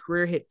take the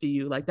career hit for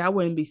you." Like that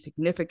wouldn't be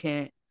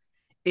significant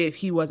if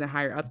he wasn't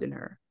higher up than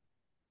her.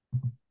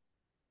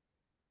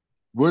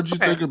 What did you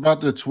Okay, think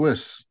about the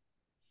twist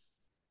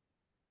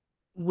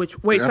which in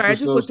wait, sorry, I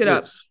just episode looked it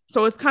up. 6?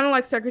 So it's kind of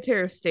like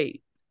Secretary of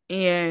State,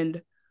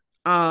 and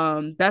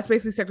that's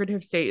basically Secretary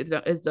of State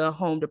is the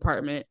Home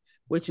Department,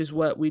 which is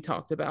what we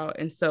talked about,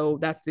 and so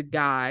that's the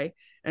guy,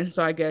 and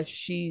so I guess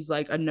she's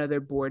like another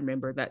board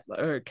member that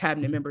or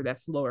cabinet member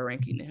that's lower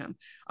ranking than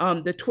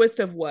him. The twist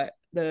of what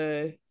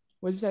did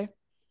you say?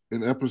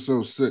 In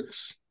episode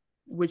 6,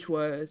 Which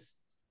was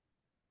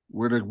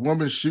where the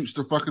woman shoots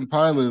the fucking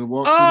pilot and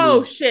walks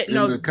oh shit, in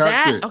no, the that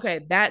cockpit.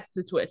 okay, that's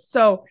the twist.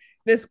 So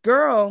this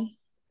girl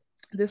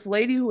this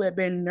lady who had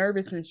been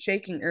nervous and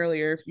shaking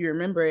earlier, if you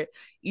remember it,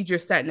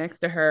 Idris sat next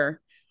to her.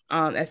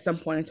 at some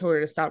point and told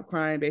her to stop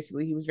crying.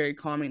 Basically, he was very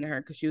calming to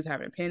her because she was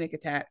having a panic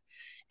attack.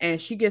 And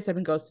she gets up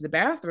and goes to the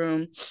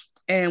bathroom.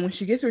 And when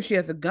she gets her, she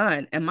has a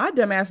gun. And my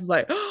dumb ass is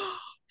like, oh,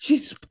 she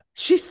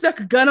stuck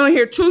a gun on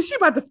here too. She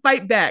about to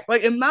fight back.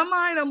 Like in my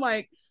mind, I'm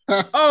like,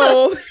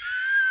 oh,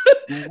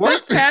 this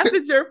What?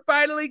 passenger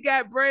finally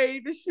got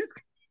brave. And she's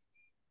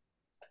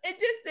it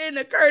just didn't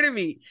occur to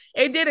me.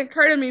 It did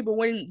occur to me, but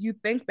when you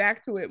think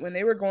back to it, when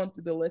they were going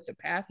through the list of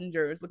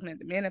passengers, looking at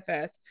the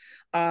manifest,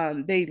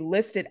 they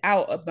listed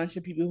out a bunch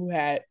of people who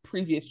had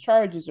previous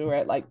charges or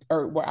had like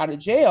or were out of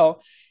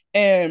jail,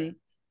 and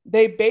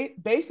they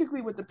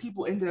basically what the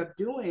people ended up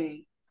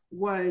doing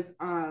was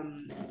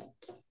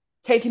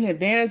taking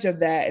advantage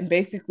of that and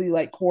basically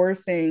like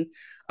coercing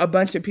a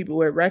bunch of people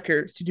with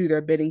records to do their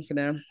bidding for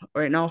them,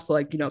 or and also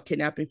like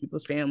kidnapping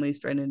people's families,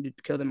 threatening to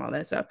kill them, all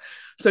that stuff.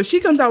 So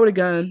she comes out with a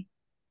gun.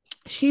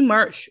 She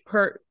marched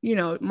her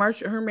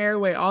merry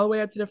way all the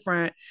way up to the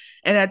front.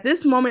 And at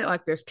this moment,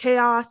 like there's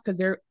chaos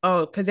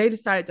because they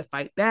decided to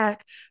fight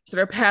back. So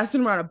they're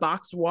passing around a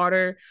boxed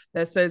water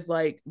that says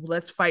like,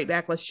 let's fight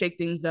back, let's shake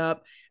things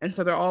up. And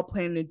so they're all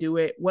planning to do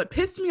it. What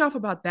pissed me off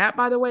about that,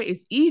 by the way,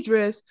 is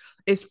Idris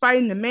is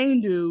fighting the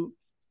main dude.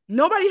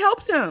 Nobody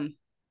helps him.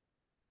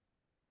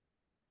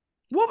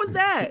 What was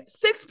that?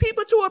 Six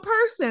people to a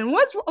person.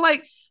 What's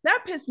like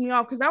that pissed me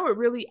off because I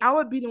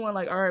would be the one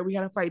like, all right, we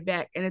gotta fight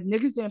back. And if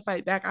niggas didn't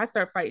fight back, I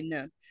start fighting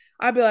them.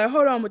 I'd be like,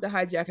 hold on with the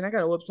hijack, and I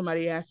gotta whoop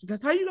somebody's ass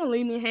because how you gonna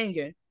leave me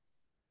hanging?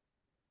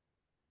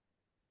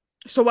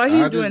 So while I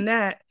he's doing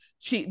didn't.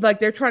 that,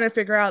 they're trying to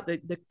figure out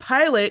the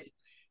pilot.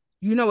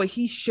 You know what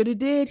he should have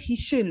did? He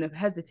shouldn't have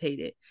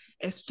hesitated.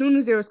 As soon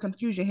as there was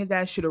confusion, his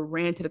ass should have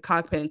ran to the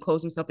cockpit and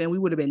closed himself in. We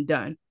would have been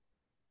done.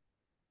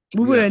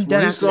 We would have Yes. been Well,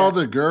 done after that.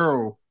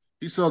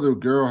 he saw the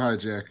girl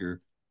hijacker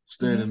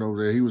standing Mm-hmm.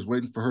 over there. He was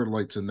waiting for her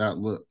like to not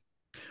look.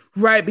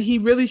 Right, but he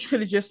really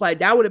could have just like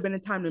that would have been a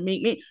time to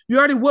meet me. You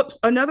already whooped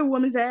another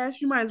woman's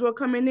ass. You might as well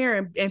come in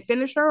there and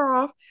finish her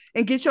off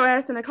and get your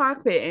ass in the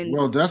cockpit. And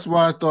Well, that's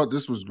why I thought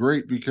this was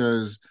great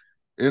because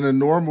in a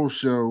normal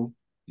show,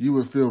 you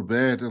would feel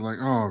bad. They're like,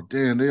 oh,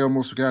 damn, they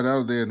almost got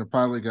out of there and the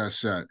pilot got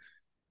shot.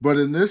 But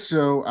in this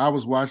show, I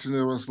was watching it,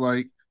 I was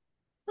like,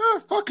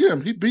 fuck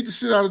him. He beat the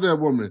shit out of that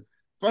woman.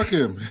 Fuck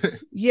him.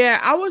 yeah,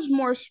 I was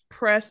more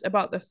pressed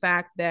about the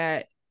fact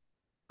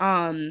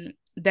um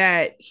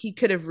that he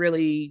could have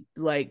really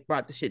like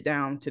brought the shit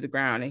down to the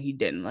ground and he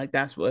didn't. Like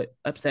that's what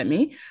upset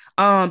me.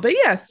 But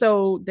yeah,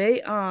 so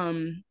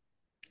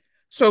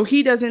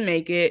he doesn't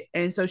make it,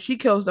 and so she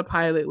kills the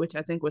pilot, which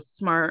I think was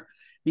smart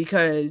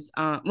because,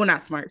 well,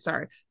 not smart.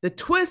 Sorry. The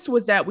twist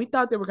was that we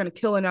thought they were going to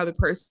kill another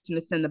person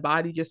to send the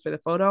body just for the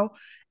photo,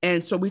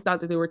 and so we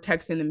thought that they were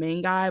texting the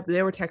main guy, but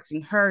they were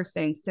texting her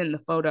saying send the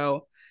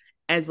photo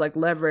as like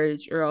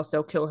leverage, or else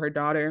they'll kill her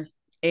daughter.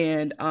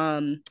 And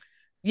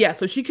yeah,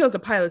 so she kills the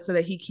pilot so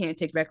that he can't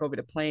take back over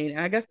the plane. And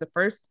I guess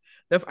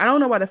I don't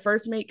know why the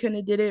first mate couldn't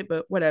have did it,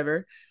 but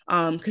whatever.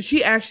 Because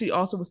she actually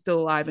also was still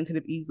alive and could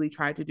have easily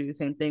tried to do the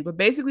same thing. But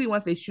basically,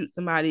 once they shoot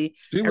somebody,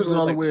 She was everyone's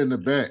all the like, way in the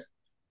back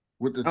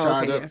with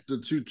 "Oh, okay, yeah, the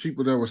two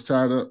people that was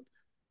tied up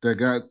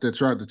that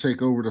tried to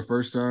take over the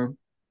first time.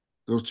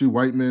 Those two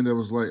white men that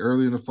was like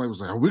early in the fight was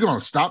like, are we gonna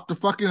stop the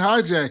fucking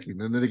hijacking?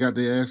 And then they got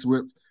their ass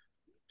whipped.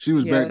 She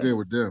was back yeah, there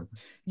with them.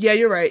 yeah,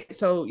 you're right."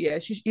 So yeah,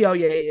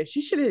 yeah.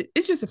 She should have.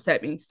 It just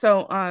upset me.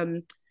 So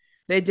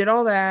they did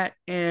all that,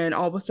 and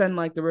all of a sudden,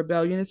 like the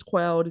rebellion is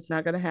quelled. It's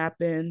not gonna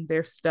happen.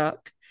 They're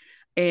stuck.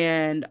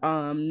 And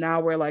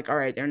now we're like, all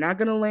right, they're not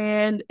gonna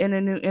land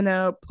in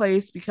a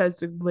place because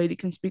the lady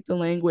can speak the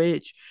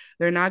language.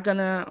 They're not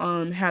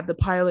gonna have the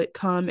pilot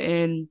come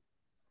and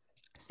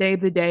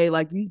save the day.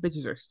 Like these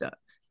bitches are stuck.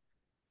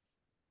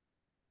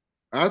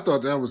 I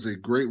thought that was a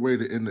great way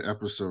to end the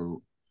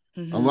episode.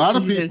 A lot Because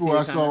of you didn't people see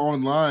I it saw coming.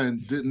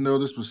 online didn't know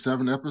this was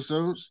 7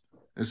 episodes,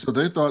 and so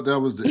they thought that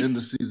was the end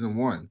of season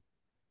one.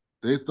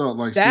 They thought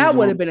like That season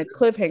would one have been a was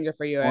cliffhanger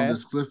for your on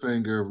this ass.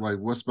 cliffhanger of like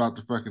what's about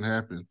to fucking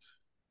happen.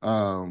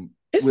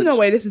 It's no Which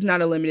way this is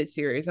not a limited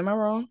series. Am I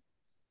wrong?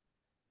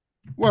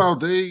 well,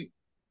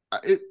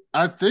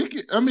 I think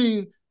I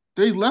mean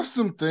they left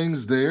some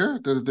things there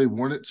that if they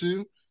wanted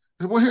to.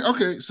 Well,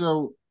 okay,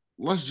 so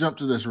let's jump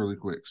to this really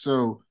quick.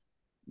 So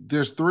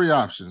there's three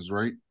options,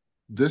 right?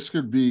 This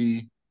could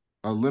be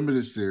a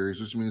limited series,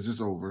 which means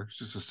it's over. It's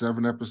just a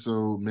 7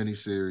 episode mini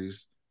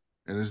series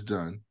and it's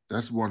done.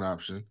 That's one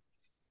option.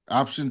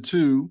 Option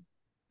two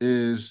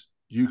is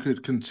you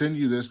could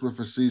continue this with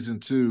a season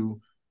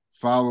two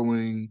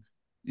following,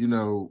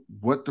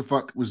 what the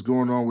fuck was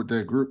going on with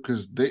that group.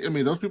 Cause I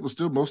mean, those people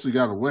still mostly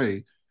got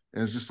away.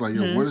 And it's just like,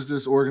 what Mm-hmm. is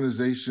this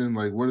organization?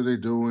 Like, what are they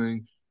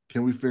doing?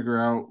 Can we figure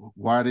out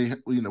why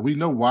we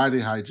know why they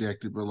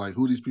hijacked it, but like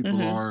who these people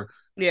Mm-hmm. are,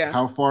 Yeah.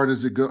 how far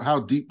does it go? How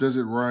deep does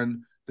it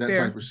run? That type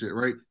Fair. of shit,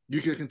 right?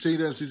 You can continue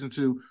that in season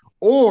two,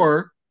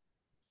 or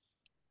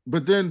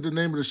but then the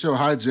name of the show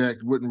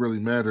hijacked wouldn't really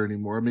matter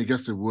anymore. I mean, I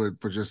guess it would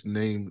for just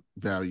name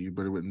value,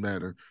 but it wouldn't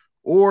matter.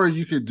 Or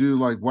you could do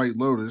like White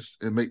Lotus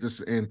and make this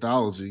an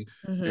anthology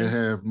and Mm-hmm.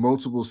 have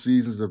multiple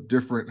seasons of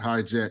different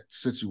hijacked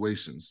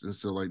situations. And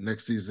so like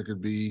next season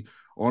could be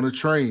on a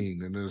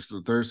train, and then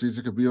the third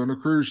season could be on a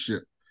cruise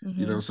ship,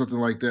 Mm-hmm. something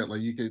like that.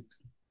 Like you could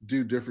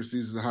do different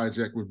seasons of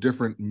Hijack with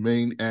different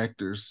main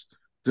actors,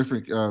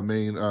 different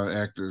main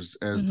actors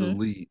as the Mm-hmm.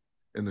 lead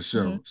in the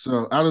Mm-hmm. show.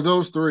 So out of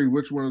those three,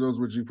 which one of those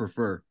would you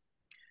prefer?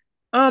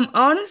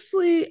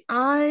 Honestly,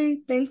 I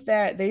think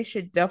that they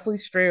should definitely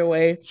stray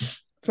away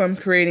from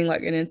creating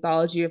like an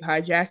anthology of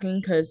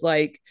hijacking because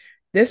like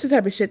this is the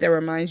type of shit that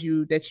reminds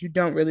you that you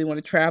don't really want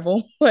to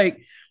travel. Like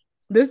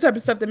this type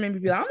of stuff that made me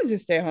be like, I'm gonna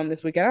just stay home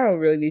this weekend. I don't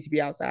really need to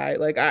be outside.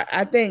 Like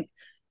I think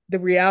the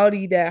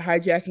reality that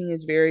hijacking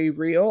is very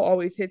real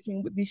always hits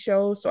me with these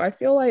shows. So I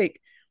feel like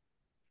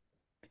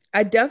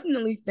I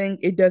definitely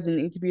think it doesn't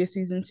need to be a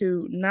season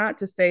two. Not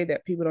to say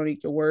that people don't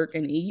need to work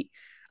and eat.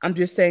 I'm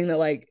just saying that,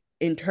 like,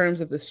 in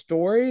terms of the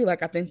story,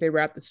 like, I think they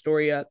wrap the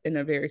story up in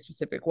a very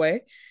specific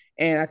way.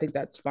 And I think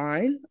that's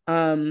fine.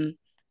 And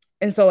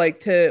so, like,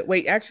 to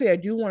wait, actually, I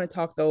do want to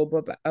talk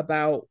though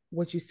about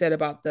what you said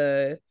about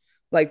the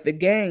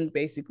gang,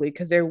 basically,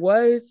 because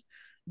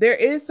there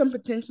is some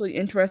potentially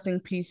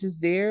interesting pieces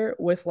there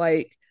with,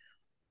 like,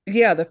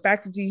 yeah, the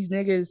fact that these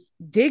niggas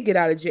did get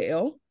out of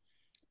jail,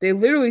 they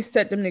literally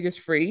set them niggas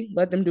free,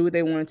 let them do what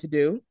they wanted to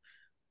do.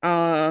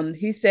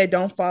 He said,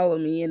 "Don't follow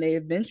me," and they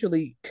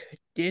eventually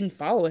didn't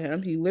follow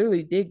him. He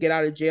literally did get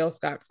out of jail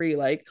scot free.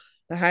 Like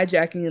the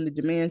hijacking and the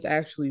demands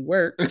actually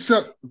worked.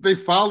 Except they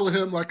follow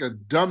him like a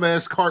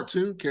dumbass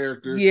cartoon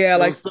character Yeah, that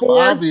like was so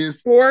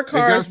obvious four and got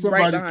cars right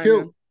somebody behind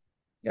killed them.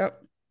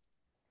 Yep,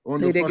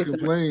 on the they did get fucking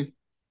some. plane.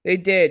 They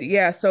did,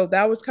 yeah. So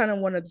that was kind of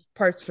one of the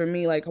parts for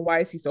me. Like, why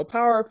is he so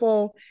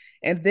powerful?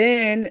 And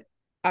then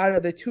out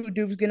of the two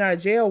dudes getting out of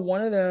jail,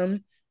 one of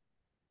them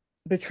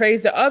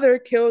betrays the other,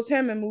 kills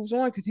him, and moves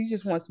on because he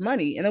just wants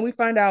money. And then we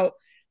find out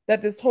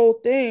that this whole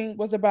thing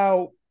was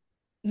about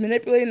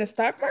manipulating the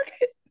stock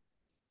market.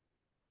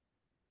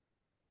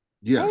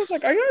 I was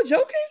like, Yes. are y'all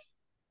joking?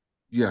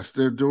 Yes,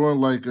 they're doing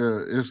like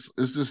it's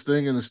this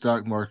thing in the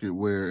stock market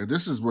where, and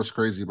this is what's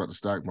crazy about the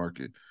stock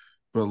market,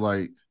 but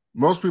like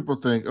most people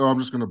think, oh, I'm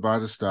just gonna buy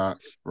the stock,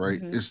 right?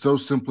 Mm-hmm. It's so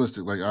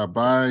simplistic. Like I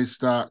buy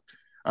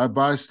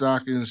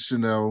stock in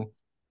Chanel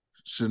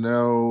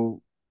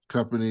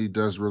company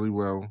does really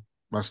well.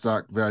 My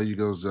stock value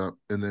goes up,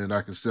 and then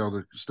I can sell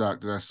the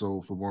stock that I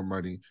sold for more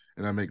money,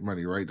 and I make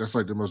money. Right? That's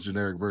like the most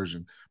generic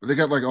version. But they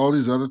got like all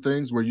these other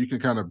things where you can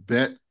kind of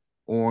bet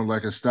on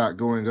like a stock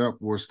going up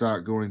or a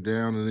stock going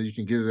down, and then you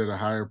can get it at a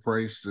higher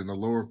price and a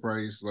lower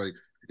price. Like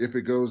if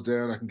it goes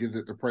down, I can get it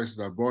at the price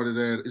that I bought it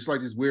at. It's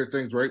like these weird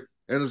things, right?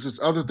 And there's this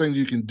other thing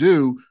you can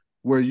do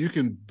where you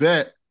can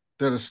bet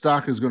that a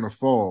stock is going to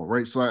fall,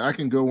 right? So I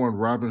can go on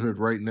Robinhood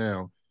right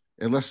now,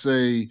 and let's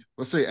say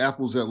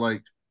Apple's at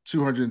like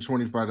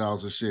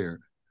 $225 a share.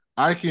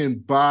 I can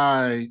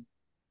buy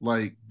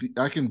like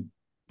I can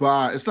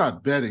buy, it's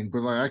not betting,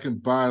 but like I can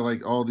buy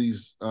like all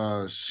these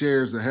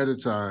shares ahead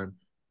of time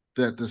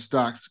that the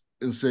stocks,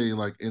 and say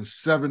like in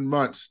 7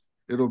 months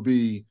it'll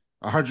be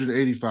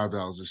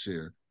 $185 a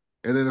share.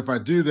 And then if I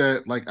do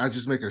that, like I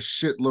just make a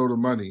shitload of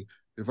money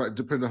if I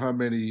depend on how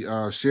many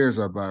shares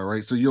I buy,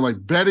 right? So you're like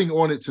betting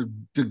on it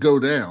to go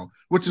down,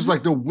 which is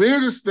like the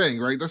weirdest thing,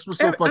 right? That's what's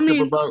so I fucked up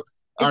mean, about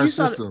if our you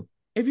saw system.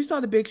 if you saw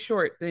The Big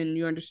Short, then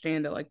you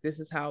understand that like this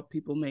is how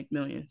people make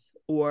millions,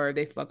 or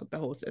they fuck up the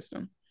whole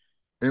system.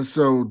 And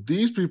so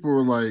these people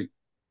were like,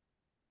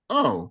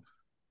 oh,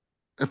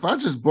 if I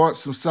just bought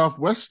some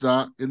Southwest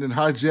stock and then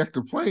hijacked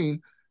the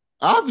plane,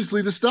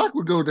 obviously the stock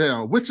would go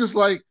down, which is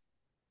like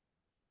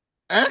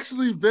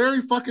actually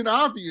very fucking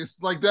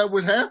obvious. Like that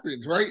would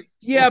happen, right?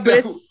 Yeah, Like but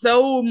that, it's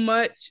so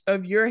much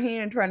of your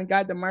hand trying to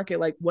guide the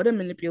market. Like, what a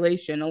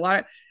manipulation! A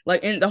lot,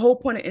 like, and the whole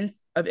point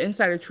of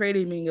insider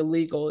trading being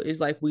illegal is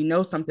like we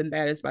know something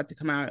bad is about to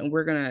come out, and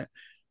we're gonna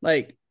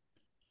like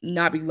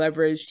not be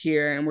leveraged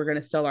here, and we're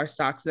gonna sell our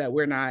stocks so that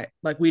we're not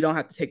like we don't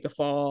have to take the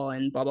fall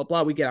and blah blah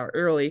blah. We get out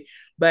early,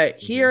 but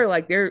mm-hmm. here,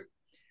 like,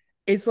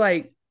 it's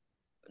like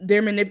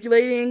they're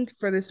manipulating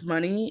for this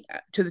money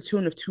to the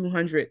tune of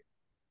 200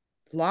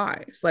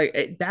 lives.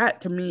 Like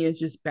that to me is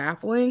just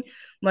baffling.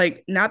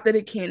 Like not that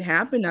it can't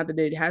happen, not that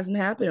it hasn't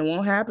happened, it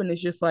won't happen.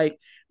 It's just like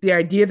the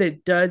idea that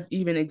it does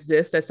even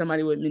exist that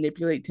somebody would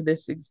manipulate to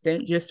this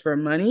extent just for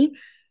money.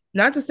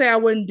 Not to say I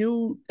wouldn't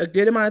do a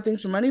good amount of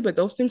things for money, but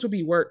those things would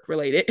be work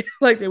related.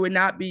 Like they would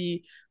not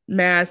be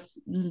mass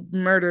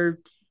murder,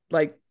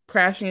 like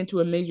crashing into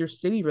a major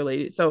city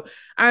related. So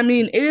I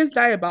mean, it is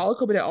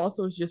diabolical, but it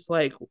also is just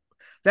like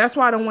that's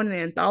why I don't want an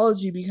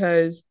anthology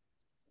because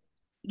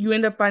you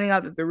end up finding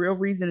out that the real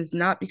reason is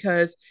not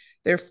because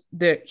they're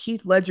the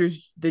Heath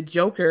Ledger's the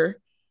Joker.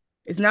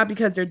 It's not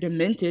because they're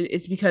demented.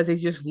 It's because they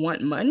just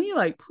want money.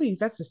 Like, please,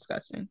 that's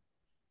disgusting.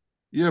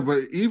 Yeah,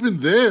 but even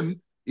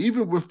then,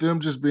 even with them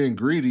just being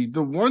greedy,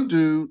 the one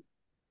dude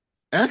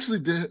actually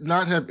did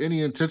not have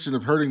any intention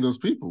of hurting those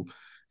people.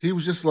 He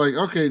was just like,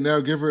 okay,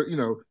 now give her,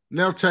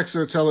 now text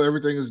her, tell her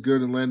everything is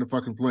good and land the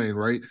fucking plane,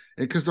 right?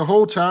 And because the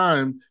whole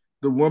time,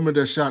 the woman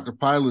that shot the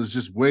pilot is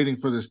just waiting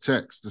for this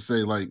text to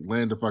say, like,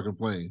 land the fucking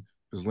plane,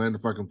 just land the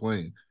fucking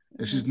plane.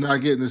 and Mm-hmm. she's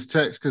not getting his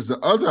text because the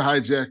other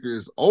hijacker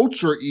is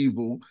ultra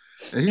evil,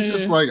 and he's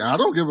just Mm-hmm. like, I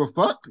don't give a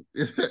fuck.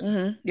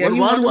 Mm-hmm. Yeah, What? he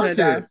Why wants do him I to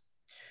die. care?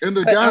 And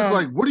the But guy's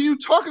like, "What are you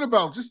talking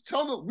about? Just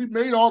tell them we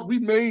made.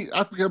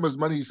 I forget how much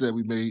money he said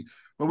we made,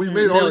 but we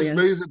made all these millions.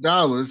 millions of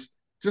dollars.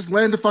 Just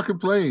land the fucking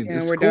plane. Yeah,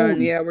 It's we're cool."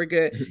 done. Yeah, we're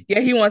good. Yeah,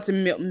 he wants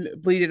to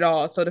bleed it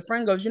all. So the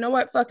friend goes, you know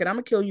what? Fuck it. I'm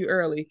gonna kill you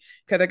early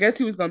because I guess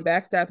he was gonna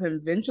backstab him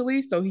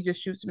eventually. So he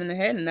just shoots him in the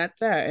head, and that's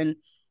that. And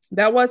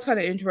that was kind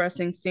of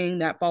interesting seeing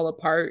that fall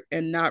apart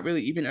and not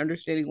really even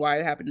understanding why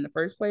it happened in the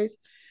first place.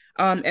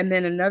 And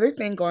then another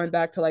thing going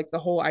back to like the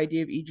whole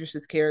idea of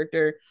Idris's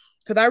character,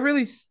 because I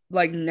really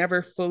like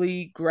never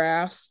fully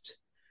grasped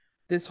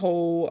this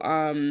whole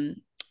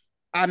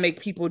I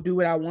make people do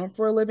what I want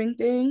for a living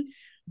thing.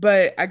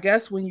 But I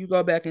guess when you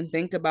go back and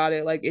think about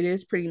it, like it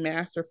is pretty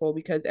masterful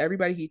because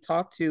everybody he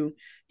talked to,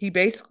 he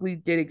basically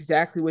did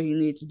exactly what he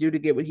needed to do to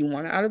get what he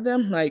wanted out of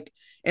them. Like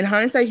in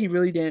hindsight, he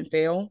really didn't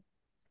fail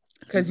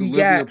because He's he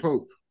Olivia got,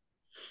 Pope.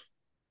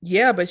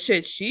 yeah, but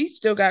shit, she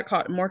still got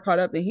caught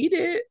up than he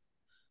did.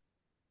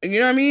 You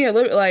know what I mean?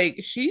 Like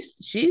she's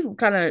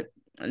kind of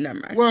never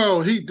mind.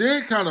 Well, he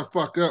did kind of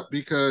fuck up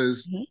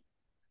because Mm-hmm,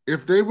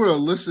 if they would have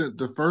listened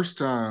the first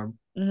time,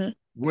 mm-hmm,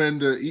 when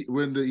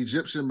the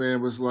Egyptian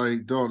man was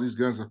like, "Dog, these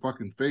guns are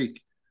fucking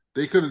fake,"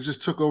 they could have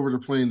just took over the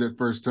plane that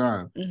first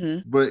time.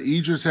 mm-hmm, But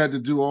Idris had to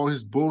do all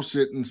his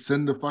bullshit and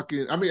send the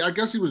fucking. I mean, I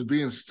guess he was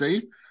being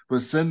safe,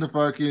 but send the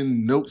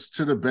fucking notes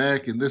to the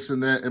back and this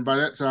and that. And by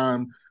that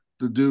time,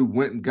 the dude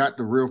went and got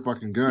the real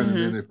fucking gun,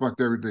 and then mm-hmm, they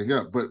fucked everything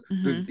up. But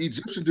the mm-hmm.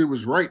 Egyptian dude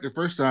was right the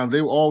first time.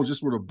 They all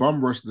just would have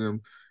bum rushed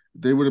them.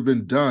 They would have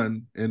been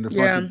done, and the fucking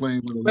Yeah.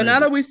 plane would have But now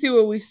landed. that we see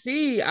what we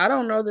see, I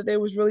don't know that they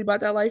was really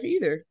about that life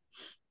either.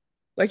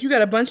 Like you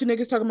got a bunch of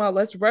niggas talking about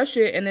let's rush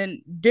it, and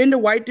then didn't the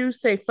white dude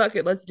say fuck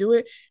it, let's do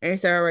it? And he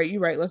said, all right, you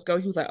right, let's go.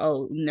 He was like,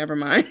 oh, never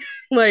mind.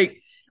 Like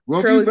Well,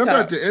 if you curly remember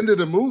at top. the end of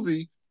the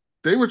movie,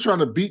 they were trying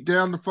to beat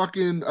down the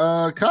fucking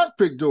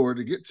cockpit door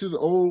to get to the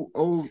old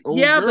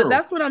Yeah, but girl.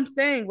 that's what I'm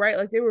saying, right?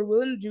 Like they were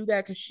willing to do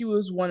that because she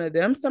was one of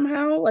them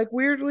somehow, like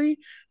weirdly,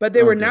 but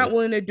they were not Okay.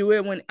 willing to do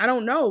it when I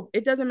don't know.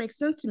 It doesn't make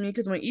sense to me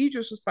because when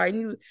Idris was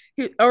fighting,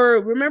 or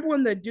remember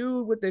when the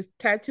dude with the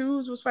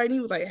tattoos was fighting,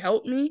 he was like,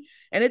 "Help me,"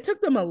 and it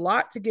took them a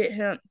lot to get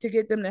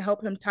them to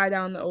help him tie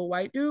down the old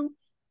white dude.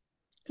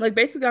 Like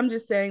basically, I'm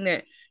just saying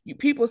that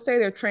people say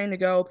they're trained to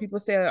go. People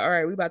say, all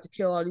right, we about to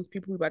kill all these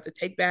people. We about to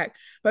take back,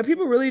 but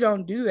people really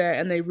don't do that,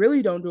 and they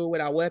really don't do it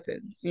without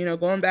weapons. You know,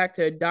 going back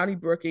to Donnie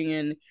Brooking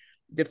and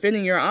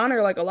defending your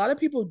honor, like a lot of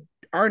people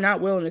are not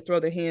willing to throw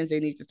the hands they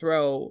need to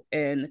throw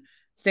and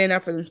stand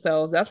up for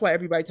themselves. That's why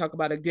everybody talk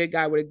about a good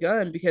guy with a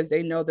gun because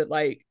they know that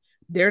like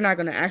they're not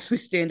going to actually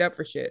stand up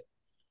for shit.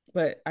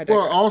 But I Well,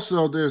 digress.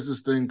 also there's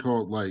this thing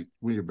called like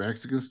when your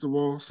back's against the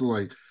wall. So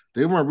like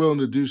they weren't willing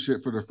to do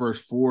shit for the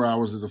first 4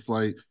 hours of the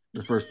flight,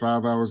 the first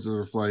 5 hours of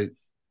the flight.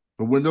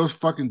 But when those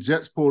fucking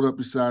jets pulled up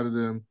beside of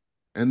them,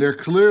 and they're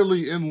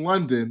clearly in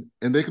London,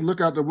 and they can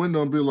look out the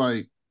window and be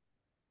like,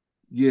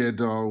 yeah,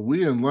 dog,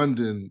 we in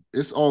London.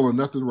 It's all or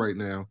nothing right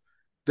now.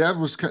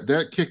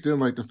 That kicked in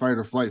like the fight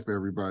or flight for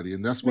everybody,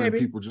 and that's when Maybe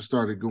people just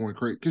started going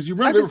crazy. Because you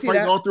I remember they can were see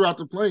fighting that. all throughout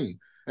the plane.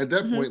 At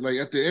that Mm-hmm. point, like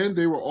at the end,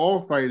 they were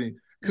all fighting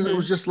because it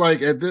was Mm-hmm. just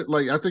like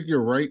like I think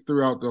you're right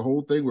throughout the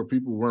whole thing where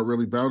people weren't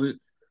really about it.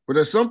 But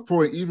at some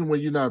point, even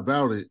when you're not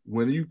about it,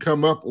 when you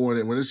come up on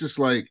it, when it's just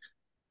like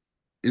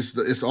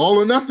it's all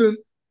or nothing,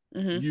 I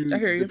you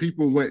hear the you.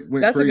 people went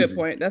That's a good crazy.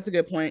 point. That's a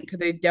good point because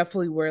they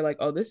definitely were like,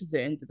 "Oh, this is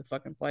the end of the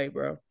fucking play,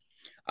 bro."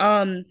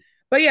 Um,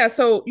 but yeah,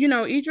 so you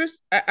know, Idris.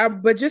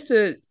 But just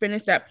to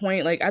finish that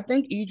point, like I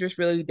think Idris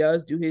really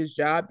does do his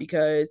job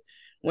because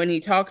when he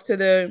talks to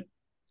the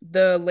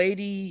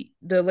lady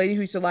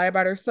who used to lie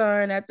about her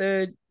son at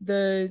the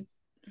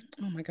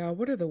oh my god,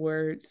 what are the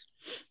words?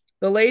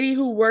 The lady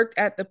who worked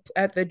at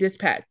the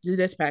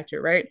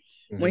dispatcher, right?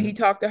 When he Mm-hmm.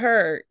 talked to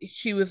her,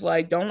 she was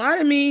like, "Don't lie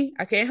to me.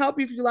 I can't help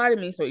you if you lie to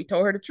me." So he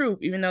told her the truth,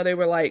 even though they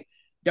were like,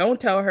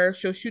 "Don't tell her.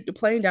 She'll shoot the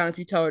plane down if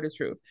you tell her the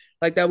truth."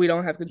 Like that, we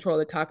don't have control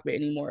of the cockpit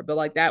anymore. But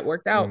like that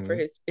worked out for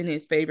Mm-hmm. his in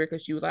his favor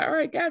because she was like, "All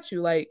right, got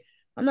you." Like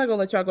I'm not gonna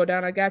let y'all go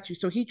down. I got you.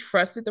 So he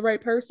trusted the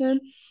right person,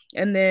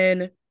 and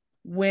then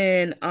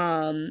when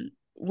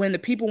the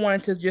people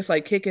wanted to just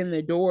like kick in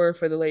the door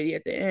for the lady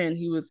at the end,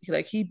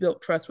 he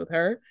built trust with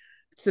her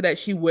so that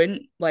she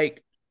wouldn't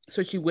like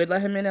so she would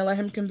let him in and let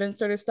him convince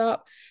her to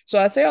stop. So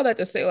I say all that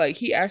to say like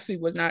he actually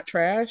was not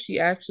trash. He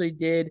actually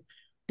did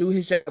do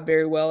his job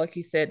very well. Like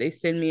he said, they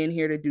send me in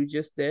here to do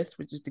just this,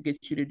 which is to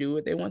get you to do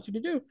what they want you to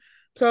do.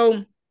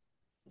 So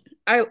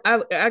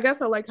I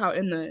guess I like how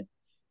in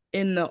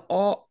the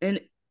all in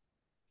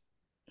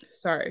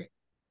sorry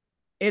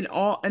in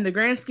the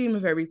grand scheme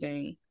of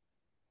everything,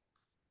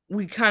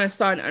 we kind of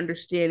saw an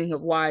understanding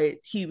of why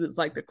he was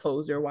like the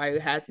closer, why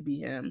it had to be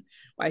him,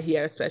 why he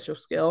had a special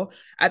skill.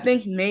 I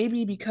think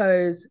maybe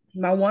because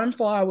my one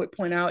flaw I would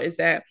point out is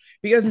that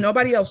because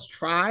nobody else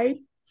tried,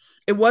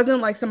 it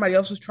wasn't like somebody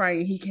else was trying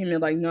and he came in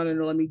like, no, no,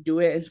 no, let me do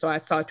it. And so I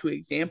saw two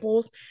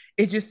examples.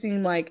 It just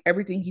seemed like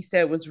everything he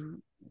said was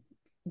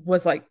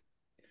like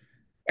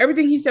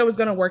everything he said was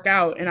going to work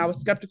out, and I was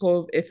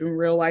skeptical of if in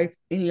real life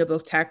any of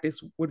those tactics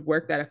would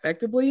work that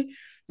effectively.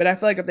 But I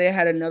feel like if they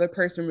had another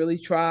person really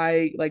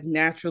try like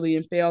naturally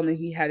and fail, and then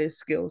he had his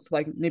skills to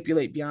like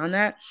manipulate beyond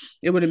that,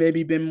 it would have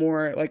maybe been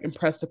more like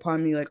impressed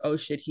upon me, like, oh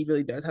shit, he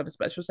really does have a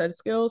special set of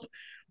skills.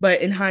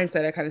 But in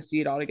hindsight, I kind of see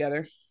it all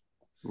together.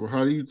 Well,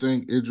 how do you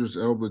think Idris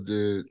Elba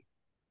did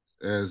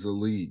as a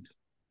lead?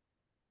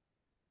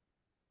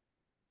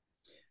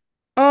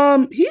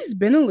 He's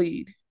been a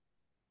lead.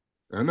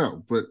 I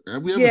know, but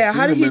we haven't Yeah,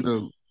 how seen did him in he?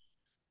 a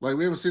like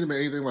we haven't seen him in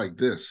anything like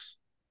this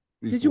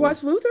Did you before.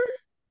 watch Luther?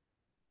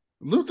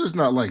 Luther's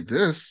not like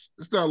this.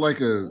 It's not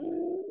like a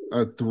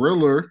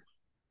thriller.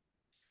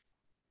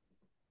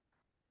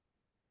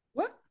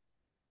 What?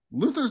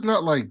 Luther's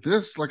not like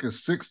this, like a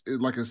six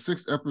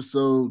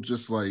episode,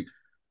 just like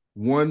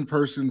one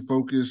person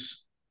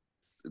focus.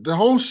 The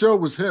whole show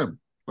was him.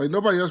 Like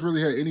nobody else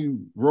really had any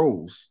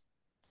roles.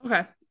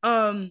 Okay.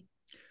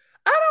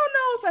 I don't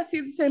know if I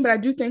see the same, but I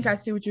do think I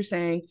see what you're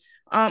saying.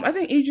 I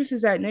think Idris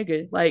is that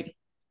nigga. Like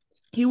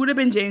he would have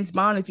been James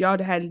Bond if y'all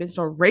hadn't been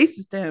so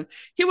racist to him.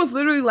 He was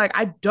literally like,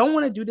 I don't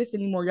want to do this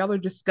anymore. Y'all are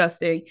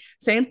disgusting.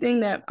 Same thing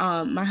that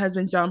my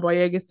husband John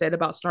Boyega said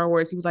about Star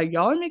Wars. He was like,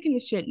 y'all are making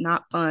this shit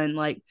not fun.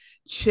 Like,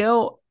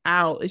 chill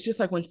out. It's just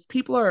like when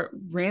people are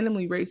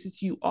randomly racist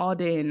to you all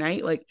day and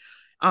night, like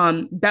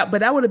that, but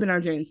that would have been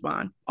our James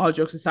Bond, all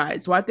jokes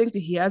aside. So I think that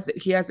he has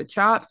the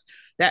chops.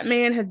 That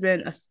man has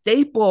been a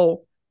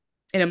staple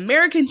in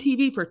American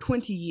TV for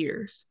 20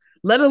 years,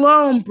 let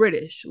alone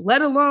British,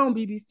 let alone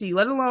BBC,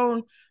 let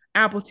alone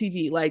Apple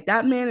TV. Like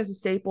that man is a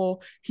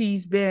staple.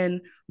 He's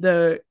been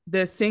the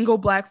single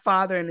black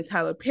father in the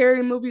Tyler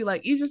Perry movie.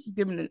 Like he's just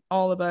given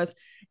all of us.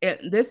 And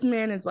this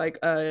man is like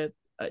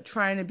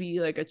trying to be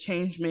like a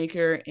change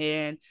maker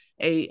and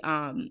a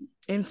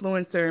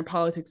influencer in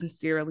politics in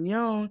Sierra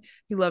Leone.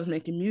 He loves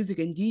making music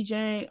and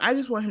DJing. I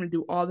just want him to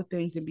do all the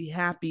things and be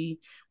happy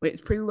with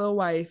his pretty little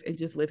wife and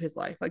just live his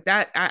life like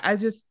that.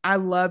 I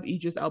love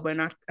Idris Elba,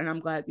 and I'm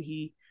glad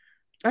that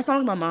I sound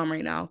like my mom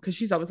right now because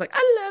she's always like,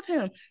 I love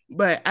him.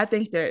 But I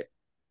think that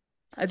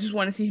I just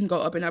want to see him go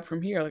up and up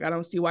from here. Like I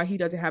don't see why he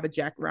doesn't have a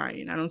Jack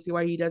Ryan. I don't see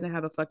why he doesn't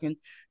have a fucking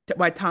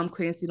why Tom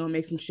Clancy don't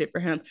make some shit for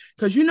him.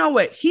 Because you know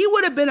what? He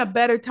would have been a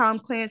better Tom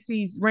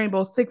Clancy's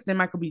Rainbow Six than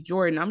Michael B.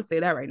 Jordan. I'm gonna say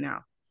that right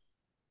now.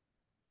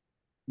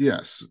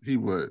 Yes, he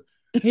would.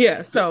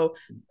 Yeah. So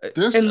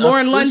This and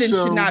Lauren this London should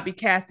show, not be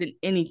cast in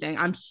anything.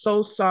 I'm so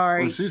well,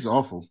 sorry. she's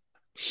awful.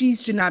 She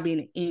should not be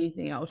in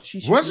anything else. She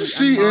should Wasn't be a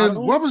she in?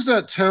 model. What was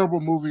that terrible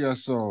movie I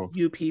saw?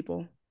 You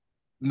people.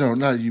 No,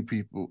 not you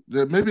people.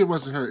 Maybe it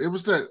wasn't her. It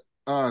was that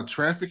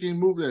trafficking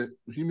movie, that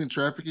human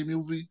trafficking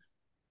movie.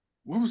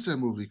 What was that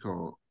movie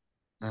called?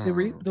 Uh,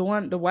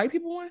 The white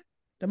people one,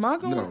 the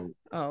manga one. no,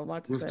 Oh,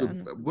 about to was say the I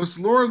know. was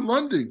Lauren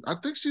London? I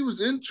think she was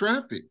in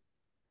Traffic.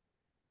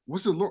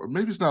 Was it Lauren?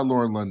 Maybe it's not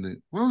Lauren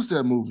London. What was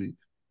that movie?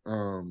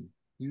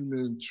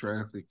 Human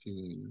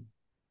trafficking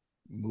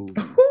movie.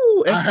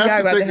 Ooh, I have FBI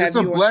to about to think it's have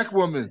a you on. black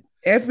woman.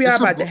 FBI It's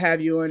a about to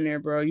have you on there,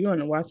 bro. You on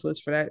the watch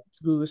list for that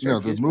Google no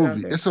search you the just put out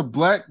movie. there. It's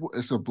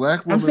a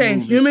black I'm woman saying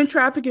movie. human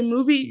trafficking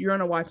movie. You're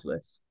on a watch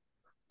list.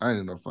 I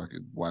didn't know if I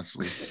could watch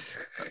list.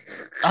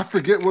 I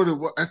forget what it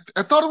was.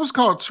 I thought it was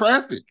called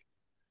Traffic.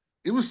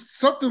 It was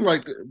something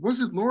like that.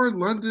 Was it Lauren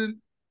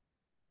London?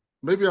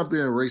 Maybe I'm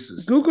being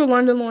racist. Google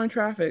London Lauren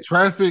traffic.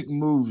 Traffic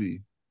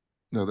movie.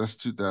 No, that's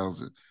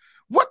 2000.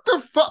 What the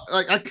fuck?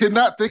 Like I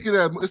cannot think of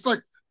that. It's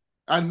like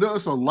I know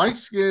it's a light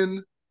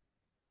skinned,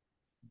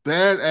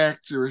 bad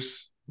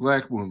actress,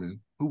 black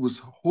woman who was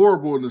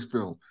horrible in this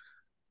film.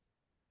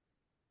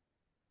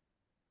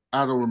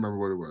 I don't remember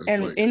what it was.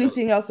 And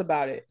anything else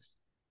about it?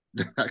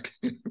 I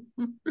can't.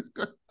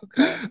 Okay.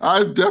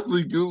 I'm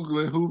definitely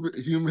googling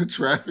human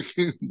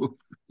trafficking movie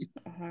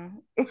Uh-huh.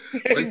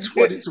 like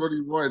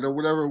 2021 or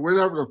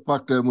whatever the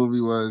fuck that movie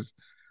was.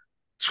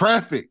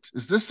 Trafficked.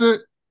 Is this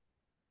it?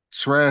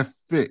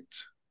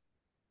 Trafficked.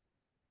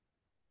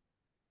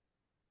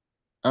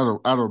 I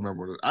don't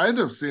remember what it. I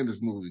ended up seeing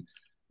this movie.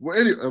 Well,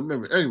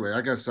 anyway,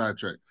 I got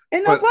sidetracked.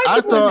 And no But black I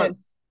people in thought,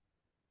 this.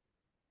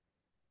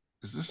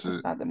 is this That's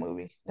it? not the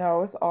movie.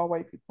 No, it's all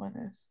white people in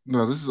this.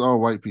 No, this is all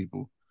white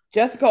people.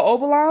 Jessica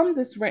Obalam,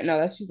 this right no,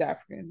 that's she's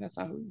African. That's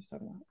not who you're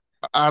talking about.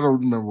 I don't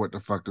remember what the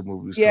fuck the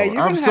movie is Yeah, called.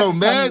 you're I'm gonna have so to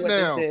tell me mad what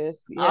this now.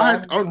 is.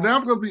 Yeah. Now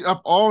I'm gonna be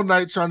up all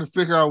night trying to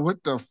figure out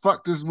what the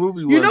fuck this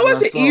movie You know was that I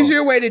what's an saw.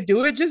 easier way to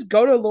do it? Just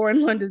go to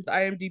Lauren London's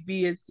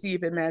IMDb and see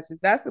if it matches.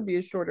 That's gonna be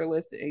a shorter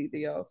list than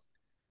anything else.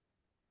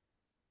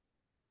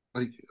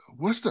 Like,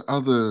 what's the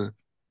other?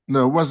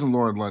 No, it wasn't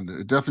Lauren London.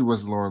 It definitely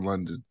wasn't Lauren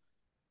London.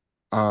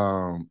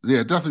 Yeah,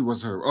 it definitely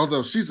was her.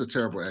 Although she's a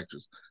terrible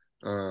actress.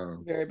 Uh,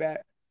 Very bad.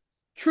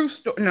 True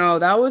story. No,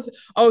 that was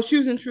she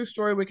was in True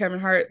Story with Kevin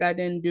Hart. That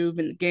didn't do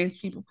the games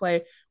people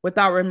play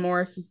without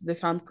remorse. This is the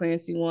Tom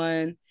Clancy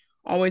one.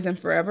 Always and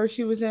Forever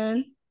she was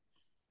in.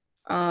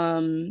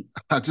 Um,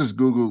 I just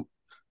googled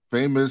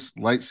famous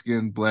light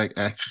skinned black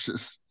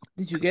actresses.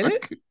 did you get I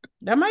it? can't,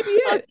 That might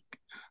be I, it.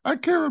 I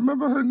can't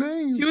remember her She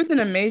name. was in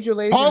a major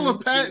laser Paula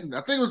movie. Patton.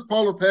 I think it was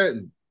Paula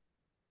Patton.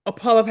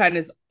 Apollo Patton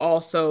is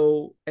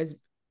also as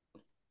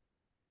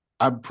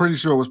I'm pretty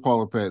sure it was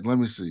Paula Patton. Let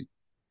me see.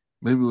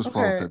 Maybe it was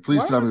Paula Okay, Patton. why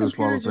Please did tell my me it was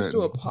computer Paula just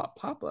do a Patton.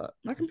 pop up?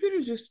 My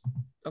computer just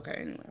okay.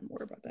 Anyway, I'm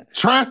worried about that.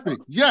 Traffic.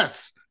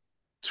 Yes.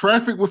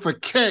 Traffic with a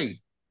K,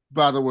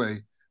 by the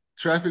way.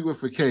 Traffic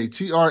with a K.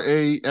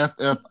 Traffic.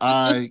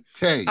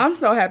 I'm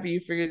so happy you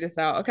figured this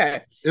out.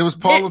 Okay. It was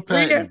Paula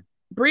Patton.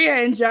 Bria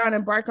and John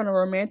embark on a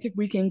romantic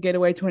weekend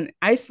getaway to an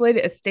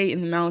isolated estate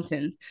in the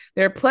mountains.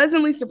 They're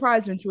pleasantly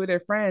surprised when two of their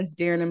friends,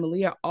 Darren and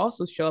Malia,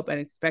 also show up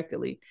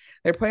unexpectedly.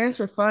 Their plans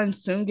for fun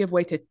soon give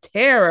way to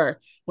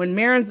terror when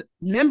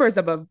members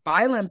of a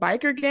violent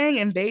biker gang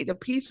invade the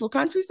peaceful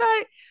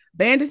countryside.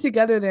 Banded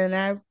together,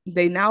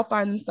 they now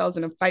find themselves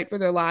in a fight for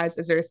their lives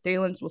as their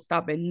assailants will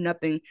stop at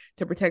nothing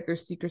to protect their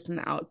secrets from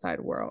the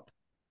outside world.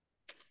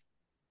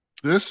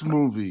 This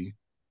movie,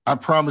 I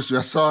promise you,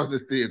 I saw it in the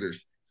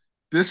theaters.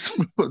 This,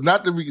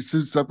 not that we can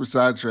suit up a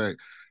sidetrack,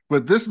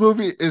 but this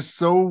movie is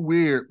so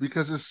weird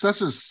because it's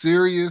such a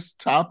serious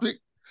topic,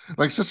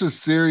 like such a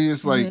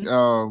serious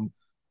Mm-hmm.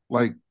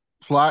 like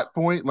plot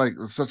point, like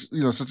such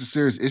such a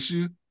serious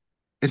issue,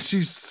 and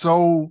she's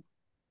so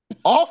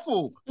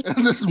awful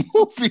in this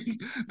movie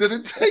that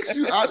it takes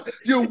you out.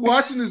 You're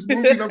watching this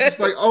movie, and I'm just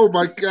like, oh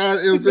my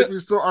god, it would make me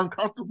so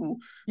uncomfortable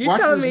You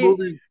watching telling this me?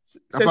 movie So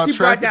about she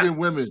brought down. trafficking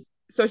women.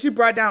 So she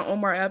brought down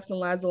Omar Epps and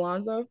Laz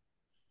Alonso.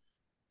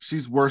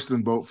 She's worse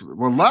than both.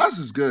 Well, Laz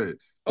is good,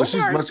 but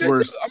she's Omar is much good too.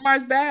 worse.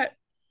 Omar's bad.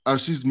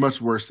 She's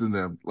much worse than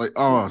them. Like,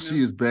 Yeah, oh, she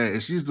no. is bad,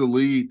 and she's the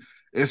lead.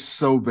 It's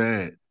so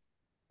bad.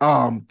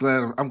 Oh, I'm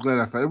glad. I'm glad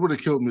I found it. Would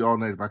have killed me all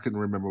night if I couldn't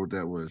remember what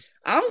that was.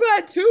 I'm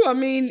glad too. I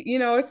mean,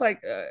 it's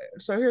like.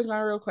 So here's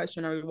my real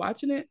question: are we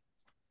watching it?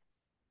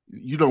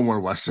 You don't want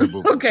to watch that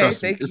movie. Okay,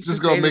 Trust me. thank It's you for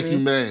just gonna saving make you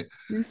me. mad.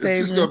 You It's saved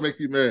just gonna me. make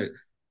you mad.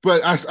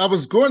 But I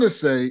was going to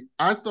say,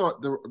 I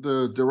thought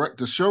the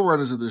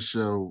showrunners of this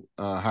show,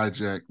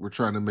 Hijack, were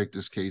trying to make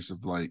this case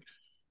of like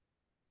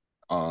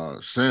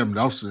Sam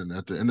Nelson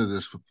at the end of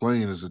this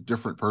plane is a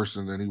different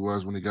person than he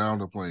was when he got on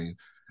the plane.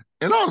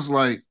 And I was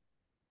like,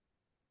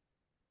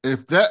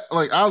 if that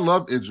like I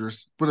love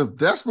Idris, but if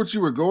that's what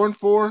you were going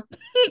for,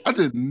 I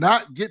did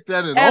not get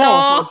that at At all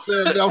all. from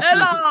Sam At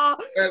Nelson all.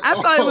 at I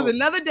thought it was all.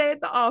 another day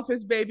at the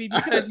office, baby,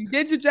 because you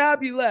did your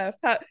job, you left.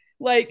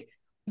 Like,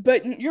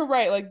 but you're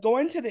right. Like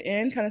going to the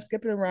end, kind of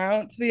skipping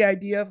around to the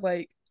idea of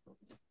like,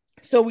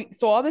 so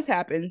all this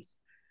happens.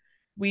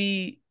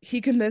 He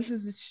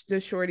convinces the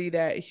shorty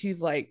that he's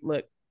like,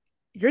 look,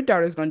 your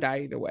daughter's gonna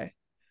die either way,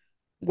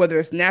 whether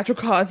it's natural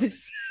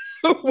causes,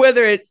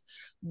 whether it's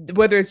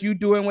whether it's you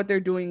doing what they're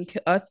doing,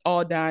 us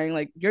all dying.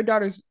 Like your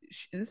daughter's,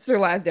 this is her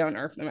last day on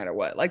earth, no matter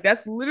what. Like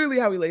that's literally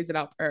how he lays it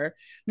out for her.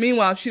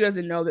 Meanwhile, she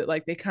doesn't know that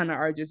like they kind of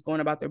are just going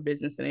about their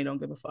business and they don't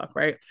give a fuck,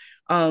 right?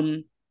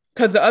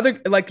 Because the other,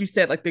 like you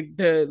said, like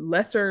the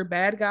lesser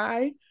bad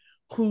guy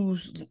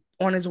who's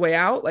on his way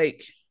out,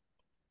 like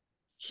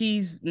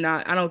he's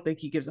not, I don't think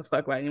he gives a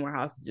fuck about any more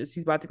hostages.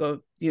 He's about to go,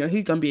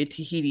 he's gonna be a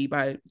Tahiti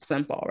by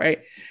sunfall, right?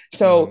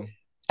 So Mhm.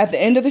 at the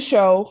end of the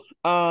show,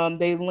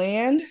 they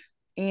land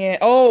and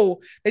oh,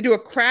 they do a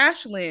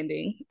crash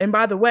landing. And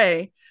by the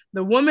way,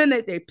 the woman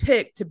that they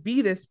picked to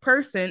be this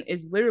person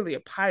is literally a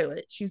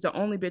pilot. She's the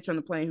only bitch on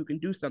the plane who can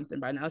do something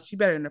by now. She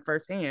better than the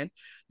first hand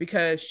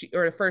because she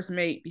or the first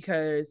mate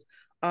because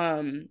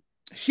um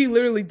she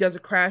literally does a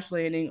crash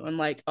landing on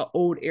like an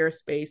old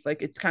airspace.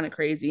 Like it's kind of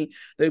crazy.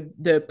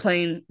 The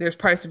plane, there's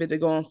parts of it that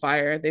go on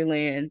fire. They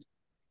land,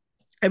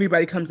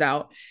 everybody comes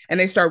out, and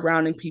they start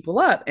rounding people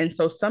up. And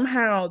so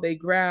somehow they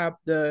grab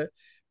the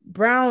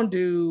brown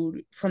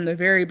dude from the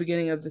very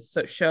beginning of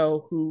the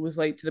show who was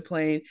late to the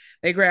plane.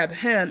 They grab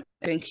him.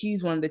 I think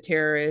he's one of the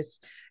terrorists,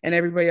 and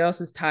everybody else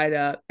is tied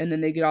up. And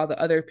then they get all the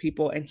other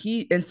people,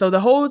 and so the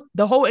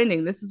whole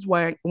ending. This is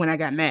why when I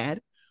got mad,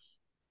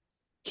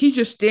 he's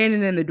just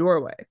standing in the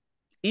doorway.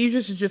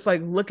 Idris is just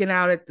like looking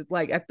out at the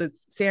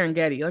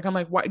Serengeti. Like I'm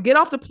like, why, get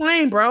off the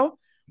plane, bro.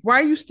 Why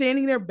are you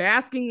standing there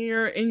basking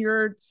in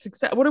your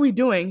success? What are we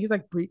doing? He's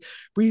like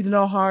breathing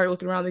all hard,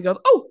 looking around. He goes,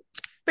 oh,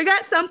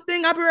 forgot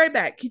something. I'll be right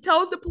back. He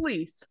tells the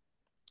police,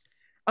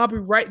 I'll be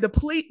right.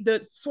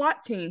 The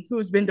SWAT team who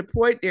has been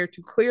deployed there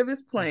to clear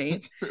this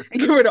plane and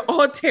get rid of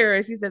all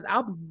terrorists. He says,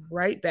 I'll be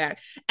right back.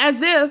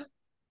 As if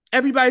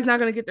everybody's not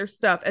going to get their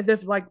stuff, as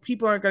if like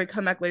people aren't going to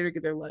come back later to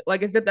get their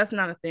like as if that's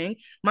not a thing.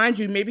 Mind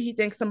you, maybe he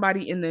thinks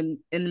somebody in the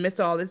midst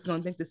of all this is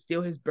going to think to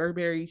steal his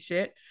Burberry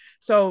shit.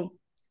 So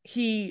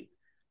he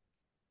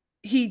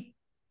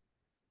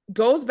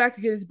goes back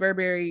to get his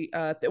Burberry,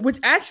 which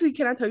actually,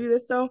 can I tell you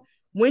this though?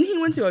 When he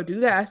went to go do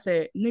that, I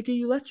said, "Nigga,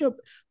 you left your."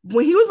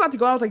 When he was about to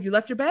go, I was like, "You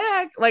left your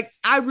bag." Like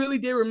I really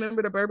did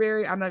remember the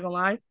Burberry. I'm not gonna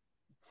lie,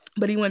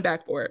 but he went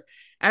back for it.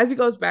 As he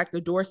goes back,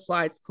 the door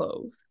slides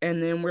closed,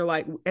 and then we're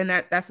like, and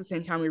that's the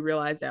same time we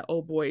realize that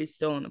oh boy is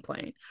still on the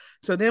plane.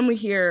 So then we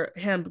hear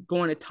him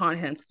going to taunt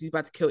him because he's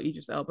about to kill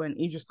Idris Elba, and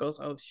Idris goes,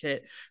 "Oh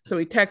shit!" So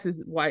he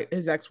texts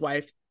his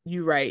ex-wife,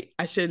 "You right,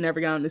 I should have never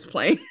got on this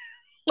plane."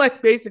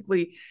 Like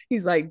basically,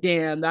 he's like,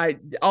 "Damn,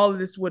 all of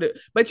this would have."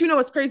 But you know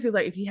what's crazy?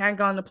 Like if he hadn't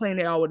gone on the plane,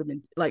 they all would have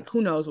been like,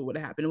 who knows what would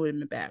have happened? It would have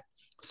been bad.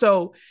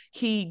 So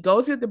he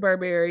goes with the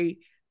Burberry.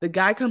 The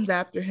guy comes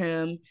after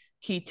him.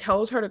 He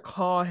tells her to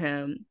call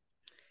him,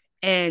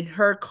 and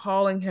her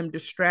calling him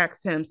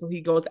distracts him, so he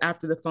goes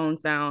after the phone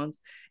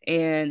sounds,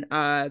 and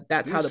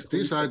that's how the These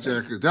police get there.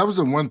 hijackers. That was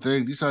the one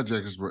thing. These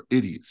hijackers were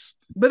idiots.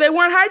 But they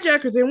weren't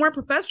hijackers. They weren't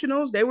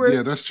professionals. They were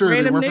Yeah, that's true. They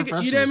random weren't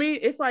niggas. You know what I professionals. mean?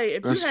 It's like if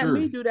you That's had me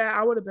true. do that,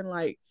 I would have been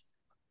like,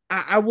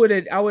 I would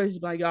have been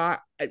like, y'all,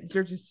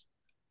 they're just.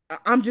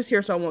 I'm just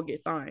here so I won't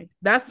get fined.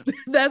 That's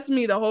that's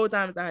me the whole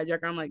time as a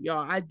hijacker. I'm like,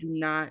 y'all, I do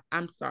not.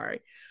 I'm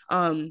sorry.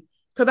 Because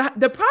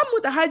the problem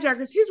with the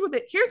hijackers, here's what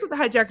the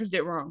hijackers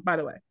did wrong. By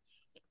the way,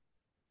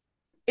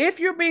 if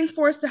you're being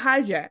forced to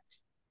hijack,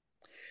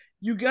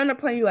 you're gonna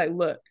play. You like,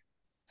 look,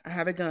 I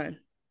have a gun.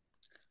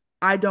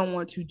 I don't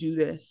want to do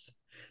this.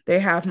 They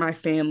have my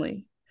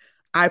family.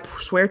 I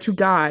swear to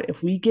God,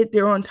 if we get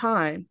there on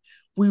time,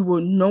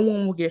 no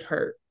one will get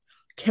hurt.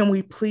 Can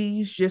we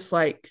please just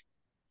like,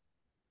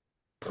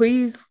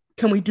 please,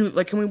 can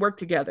we work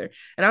together?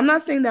 And I'm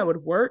not saying that would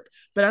work,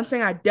 but I'm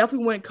saying I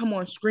definitely wouldn't come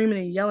on screaming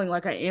and yelling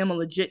like I am a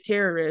legit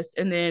terrorist.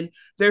 And then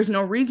there's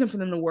no reason for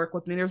them to work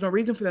with me. There's no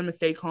reason for them to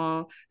stay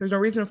calm. There's no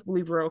reason to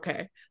believe we're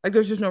okay. Like,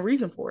 there's just no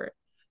reason for it.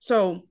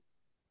 So,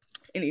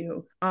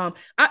 anywho, I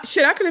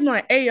could have been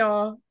like, hey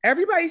y'all,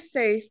 everybody's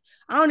safe.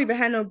 I don't even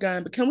have no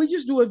gun, but can we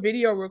just do a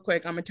video real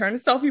quick? I'm gonna turn the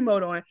selfie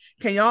mode on.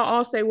 Can y'all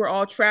all say we're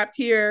all trapped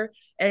here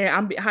and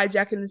I'm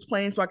hijacking this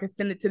plane so I can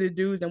send it to the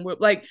dudes? And we're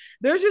like,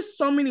 there's just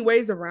so many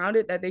ways around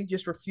it that they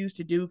just refuse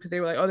to do because they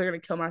were like, oh, they're gonna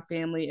kill my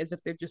family, as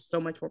if they're just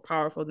so much more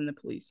powerful than the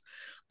police.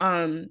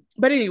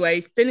 But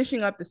anyway,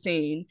 finishing up the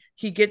scene,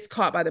 he gets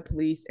caught by the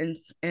police,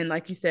 and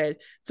like you said,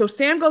 so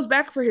Sam goes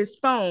back for his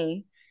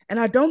phone, and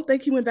I don't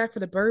think he went back for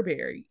the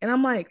Burberry. And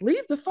I'm like,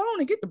 leave the phone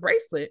and get the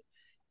bracelet.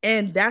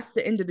 And that's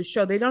the end of the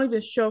show. They don't even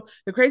show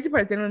the crazy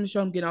part is they don't even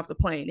show him getting off the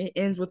plane. It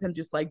ends with him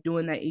just like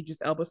doing that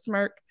Idris Elba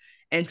smirk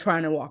and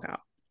trying to walk out.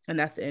 And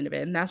that's the end of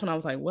it. And that's when I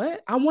was like, what?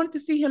 I wanted to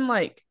see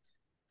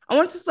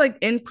like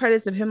end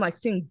credits of him like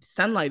seeing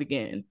sunlight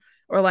again.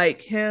 Or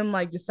like him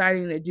like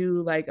deciding to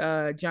do like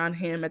John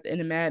Hamm at the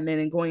end of Mad Men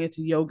and going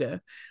into yoga,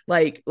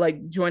 like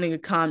joining a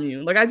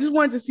commune. Like I just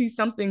wanted to see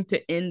something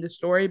to end the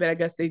story, but I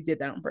guess they did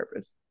that on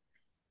purpose.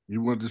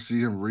 You want to see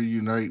him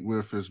reunite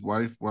with his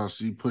wife while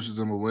she pushes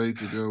him away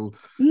to go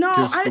No,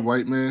 kiss the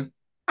white man.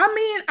 I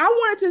mean, I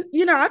wanted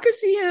to, I could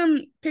see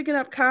him picking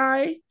up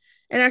Kai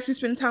and actually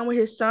spending time with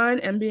his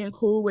son and being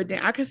cool with them.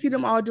 I could see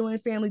them all doing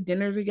family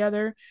dinner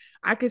together.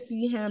 I could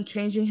see him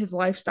changing his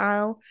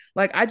lifestyle.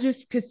 Like, I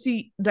just could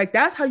see, like,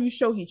 that's how you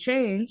show he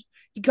changed.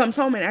 He comes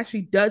home and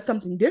actually does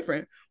something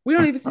different. We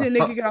don't even see the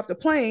nigga get off the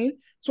plane.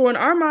 So in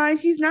our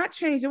mind, he's not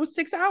changed. It was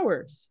 6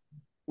 hours.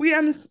 We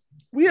haven't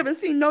we haven't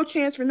seen no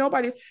chance for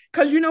nobody.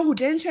 Cause you know who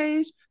didn't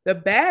change? The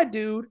bad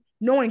dude,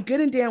 knowing good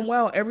and damn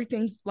well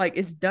everything's like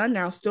it's done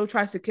now, still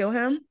tries to kill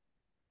him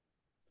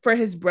for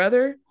his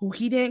brother who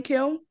he didn't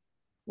kill.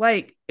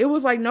 Like it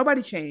was like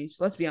nobody changed.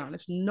 Let's be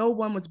honest. No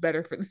one was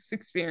better for this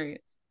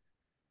experience.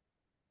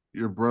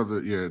 Your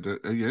brother, yeah,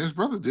 yeah, his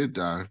brother did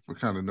die for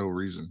kind of no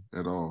reason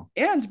at all.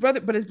 And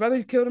his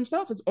brother killed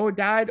himself or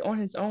died on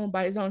his own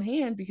by his own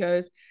hand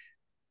because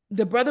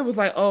the brother was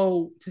like,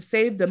 oh, to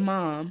save the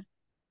mom,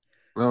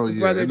 Oh the yeah,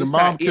 brother and the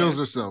mom decided, yeah. kills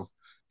herself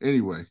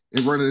anyway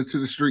and running into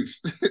the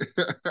streets.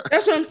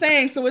 That's what I'm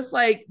saying. So it's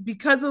like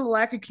because of the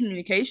lack of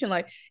communication,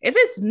 like if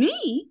it's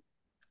me,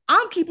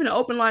 I'm keeping an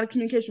open line of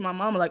communication with my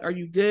mama. Like, are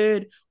you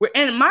good?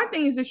 And my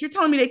thing is this: you're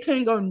telling me they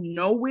couldn't go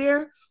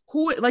nowhere.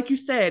 Who, like you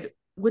said,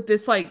 with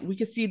this, like we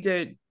could see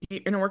the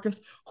inner workings.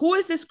 Who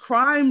is this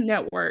crime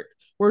network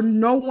where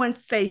no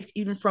one's safe,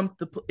 even from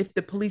if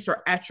the police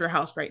are at your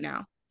house right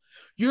now?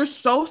 You're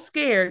so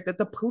scared that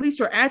the police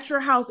are at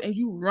your house and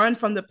you run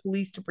from the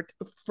police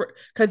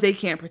because they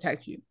can't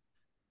protect you.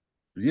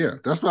 Yeah,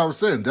 that's what I was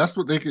saying. That's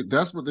what they could.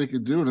 That's what they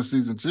could do in a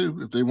season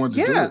two if they wanted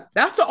to do Yeah, it.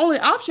 that's the only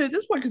option at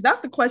this point because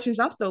that's the questions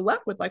I'm still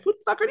left with. Like, who the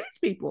fuck are these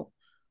people?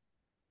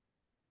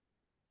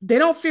 They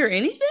don't fear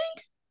anything?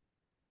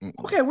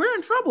 Mm-mm. Okay, we're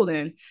in trouble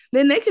then.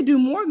 Then they could do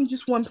more than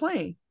just one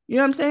plane. You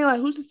know what I'm saying? Like,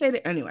 who's to say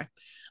that? Anyway,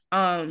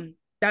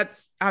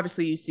 that's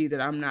obviously you see that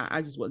I'm not.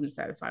 I just wasn't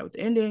satisfied with the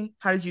ending.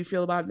 How did you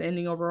feel about the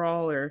ending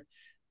overall, or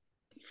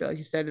you feel like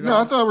you said it No, I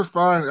all? thought it was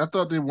fine. I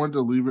thought they wanted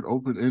to leave it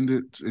open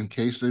ended in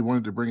case they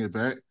wanted to bring it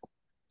back.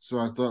 So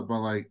I thought by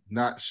like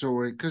not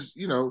showing, because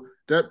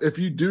that if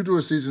you do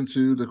a season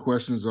two, the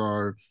questions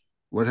are,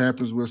 what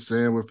happens with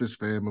Sam with his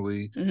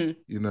family?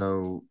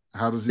 Mm-hmm.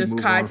 How does he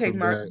move on from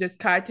that? Does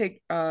Kai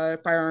take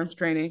firearms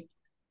training?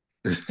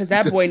 Because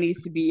that boy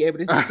needs to be able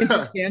to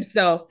defend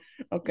himself.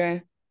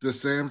 Okay. Does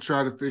Sam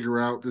try to figure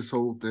out this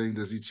whole thing?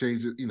 Does he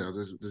change it?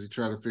 Does he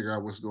try to figure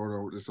out what's going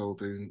on with this whole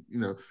thing?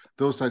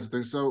 Those types of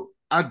things. So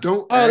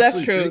Oh,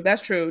 that's true.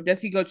 That's true.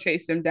 Does he go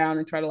chase them down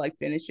and try to like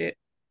finish it?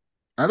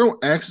 I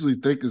don't actually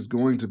think it's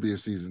going to be a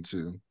season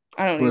two,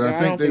 I don't but I either. I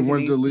think don't they think it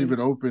wanted to needs leave to. it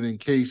open in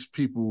case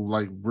people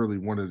like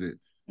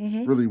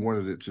Mm-hmm. really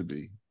wanted it to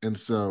be. And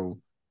so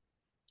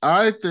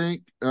I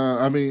think,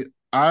 I mean,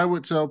 I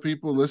would tell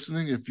people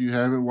listening, if you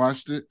haven't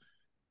watched it,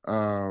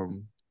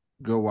 um,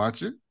 go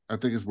watch it. I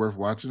think it's worth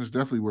watching. It's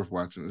definitely worth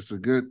watching. It's a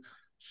good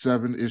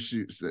 7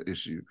 issue.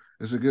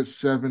 It's a good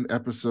 7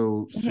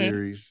 episode Mm-hmm.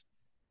 series.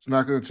 It's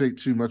not going to take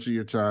too much of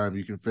your time.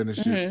 You can finish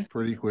it Mm-hmm.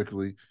 pretty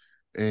quickly,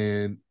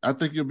 and I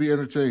think you'll be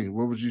entertained.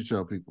 What would you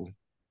tell people?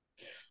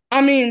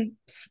 I mean,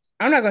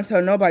 I'm not gonna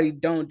tell nobody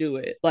don't do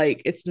it.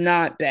 Like it's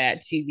not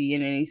bad TV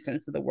in any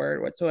sense of the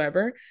word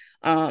whatsoever.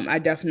 I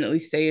definitely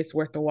say it's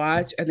worth the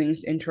watch. I think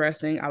it's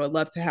interesting. I would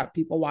love to have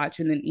people watch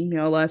and then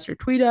email us or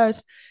tweet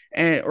us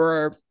and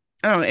or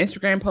I don't know,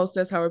 Instagram post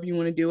us, however you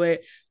want to do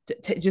it.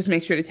 Just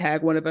make sure to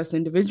tag one of us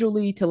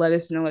individually to let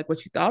us know like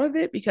what you thought of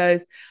it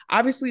because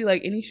obviously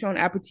like any show on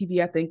Apple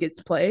TV I think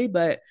gets played,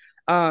 but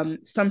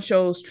some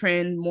shows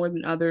trend more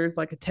than others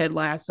like a Ted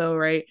Lasso,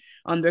 right?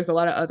 There's a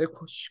lot of other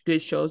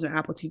good shows on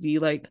Apple TV.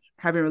 Like,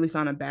 haven't really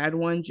found a bad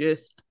one.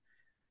 Just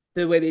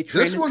the way they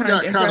trend This is one kind of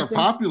got kind of interesting.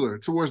 popular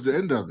towards the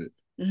end of it,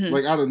 Mm-hmm.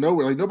 like out of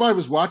nowhere. Like nobody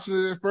was watching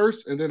it at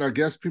first, and then I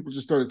guess people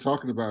just started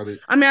talking about it.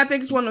 I mean, I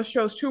think it's one of those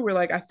shows too where,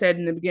 like I said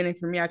in the beginning,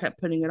 for me, I kept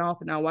putting it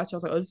off, and I watched. I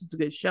was like, "Oh, this is a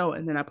good show,"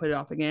 and then I put it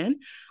off again.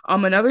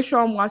 Another show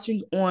I'm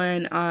watching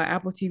on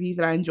Apple TV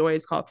that I enjoy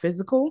is called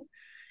Physical,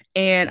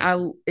 and I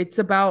it's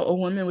about a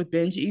woman with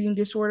binge eating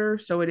disorder,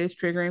 so it is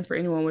triggering for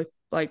anyone with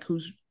like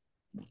who's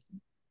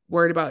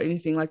worried about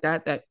anything like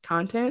that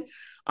content.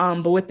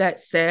 But with that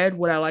said,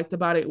 what I liked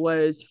about it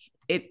was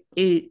it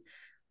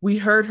we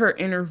heard her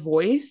inner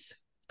voice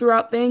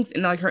throughout things,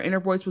 and like her inner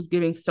voice was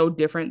giving so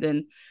different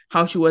than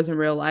how she was in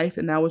real life,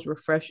 and that was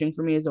refreshing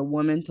for me as a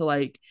woman to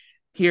like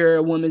hear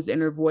a woman's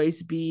inner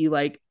voice be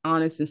like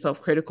honest and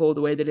self-critical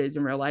the way that it is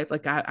in real life.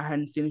 Like I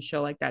hadn't seen a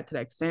show like that to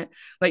that extent.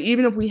 Like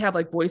even if we have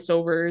like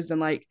voiceovers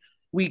and like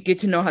we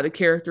get to know how the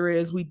character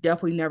is, we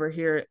definitely never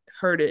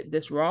heard it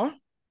this raw.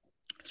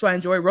 So I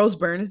enjoy Rose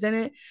Byrne is in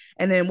it.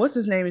 And then what's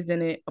his name is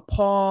in it?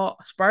 Paul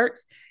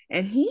Sparks.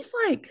 And he's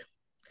like,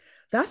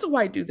 that's a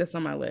white dude that's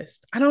on my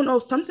list. I don't know,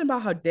 something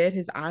about how dead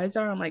his eyes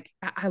are. I'm like,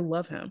 I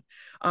love him.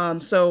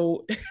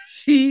 So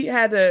she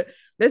had a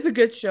that's a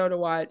good show to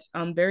watch.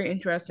 Very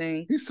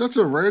interesting. He's such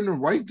a random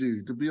white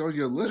dude to be on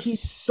your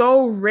He's list.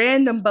 so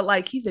random, but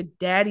like he's a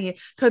daddy.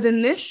 Cause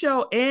in this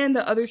show and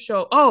the other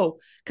show, oh,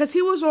 cause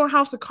he was on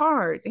House of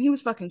Cards and he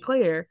was fucking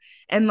Claire.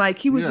 And like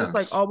he was just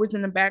like Yes, always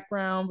in the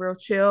background, real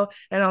chill.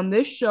 And on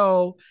this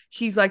show,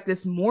 he's like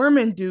this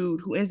Mormon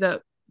dude who ends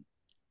up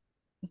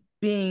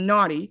being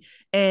naughty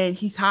and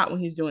he's hot when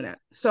he's doing that.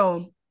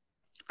 So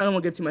I don't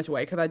want to give too much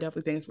away because I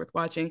definitely think it's worth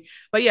watching.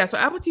 But yeah, so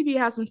Apple TV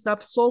has some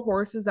stuff. Soul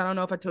Horses. I don't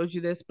know if I told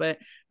you this, but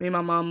me and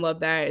my mom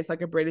love that. It's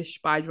like a British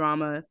spy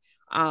drama.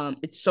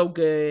 It's so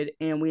good,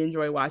 and we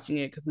enjoy watching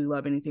it because we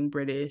love anything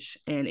British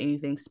and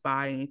anything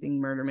spy, anything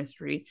murder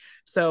mystery.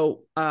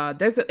 So and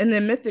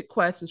then Mythic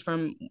Quest is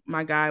from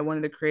my guy, one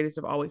of the creators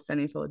of Always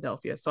Sunny in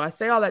Philadelphia. So I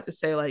say all that to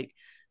say like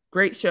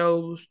great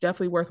shows,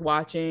 definitely worth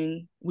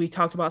watching. We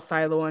talked about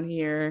Silo on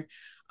here.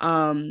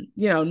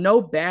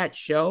 No bad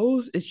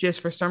shows. It's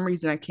just for some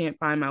reason I can't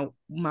find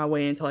my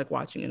way into like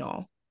watching it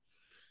all.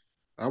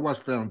 I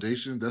watched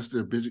Foundation. That's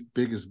their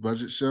biggest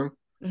budget show.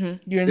 You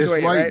It's enjoyed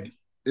it, like right?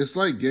 it's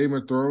like Game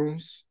of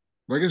Thrones.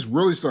 Like it's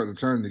really starting to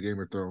turn to Game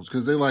of Thrones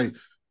because they like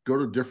go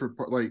to different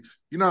part. Like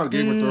you know, how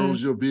Game of Thrones,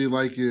 Mm, you'll be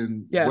like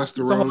in yeah, it's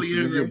a whole Westeros, and then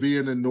you'll universe. be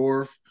in the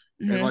North,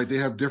 and Mm-hmm. like they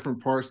have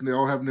different parts, and they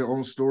all have their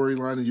own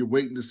storyline, and you're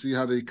waiting to see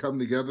how they come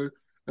together.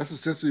 That's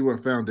essentially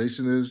what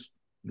Foundation is.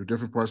 The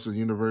different parts of the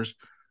universe.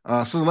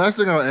 So the last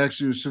thing I'll ask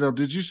you is, Chanel,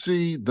 did you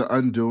see The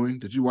Undoing?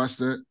 Did you watch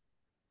that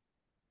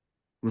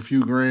with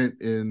Hugh Grant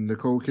and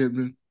Nicole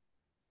Kidman?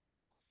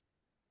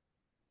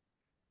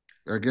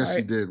 I guess you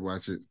Why did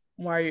watch it.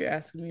 why are you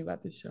asking me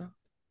about this show?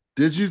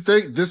 Did you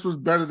think this was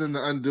better than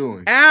The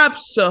Undoing?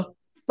 Absolutely.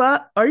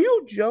 Are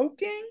you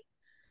joking?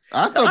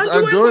 I The thought The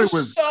Undoing Undoing was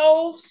was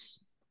so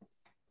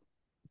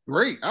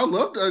great. I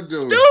loved The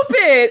Undoing.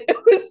 stupid. It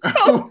was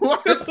so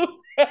What? stupid.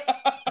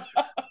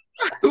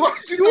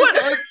 What you You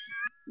think? want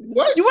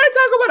What? you want to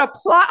talk about a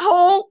plot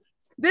hole?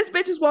 This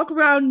bitch is walking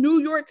around New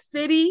York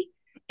City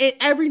and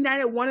every night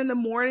at 1 in the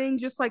morning,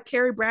 just like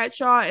Carrie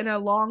Bradshaw in a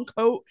long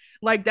coat.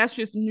 Like that's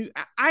just new.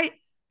 I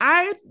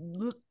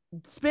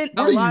spent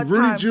a What are you, lot of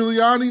Rudy time.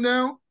 Giuliani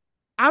now?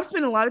 I've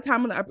spent a lot of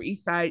time on the Upper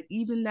East Side.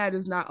 Even that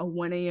is not a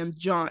 1 a.m.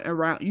 jaunt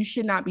around. You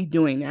should not be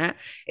doing that.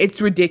 It's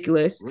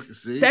ridiculous. Look,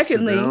 see,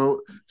 Secondly,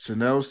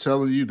 Chanel's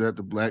telling you that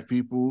the black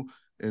people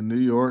in New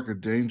York are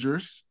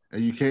dangerous,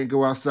 and you can't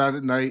go outside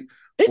at night,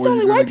 it's or you're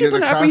only gonna white get people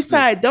on the Upper East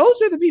accosted. Side.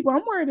 Those are the people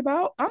I'm worried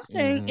about. I'm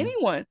saying Mm-hmm.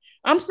 anyone.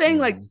 I'm saying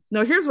like Mm-hmm.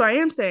 no. Here's what I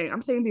am saying.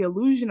 I'm saying the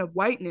illusion of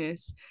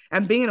whiteness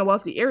and being in a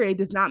wealthy area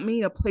does not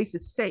mean a place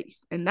is safe,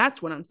 and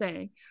that's what I'm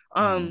saying.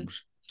 Mm-hmm. Um.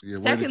 Yeah,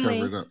 way to cover it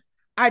Secondly, up.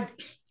 I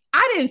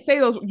I didn't say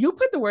those. You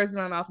put the words in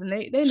my mouth, and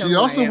they know She who I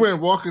also am.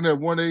 went walking at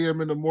 1 a.m.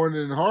 in the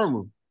morning in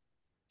Harlem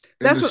in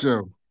That's the what.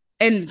 show.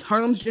 And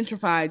Harlem's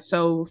gentrified,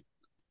 so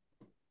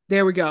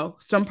there we go.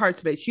 Some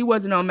parts of it. She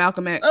wasn't on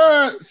Malcolm X,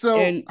 So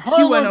and she wasn't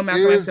Harlem on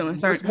Malcolm X is on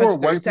it's more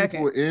white 132nd.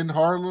 people in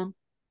Harlem,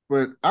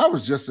 but I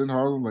was just in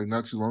Harlem like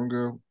not too long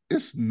ago.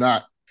 It's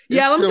not. It's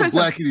Yeah, let me still tell you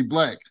something. blackity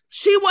black.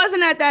 She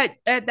wasn't at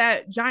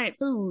that Giant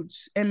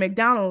Foods and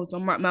McDonald's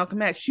on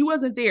Malcolm X. She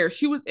wasn't there.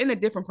 She was in a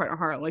different part of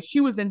Harlem. Like she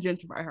was in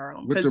gentrified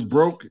Harlem. with the Because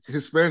broke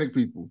Hispanic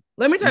people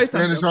let me in tell you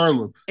Spanish something.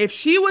 Harlem. If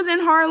she was in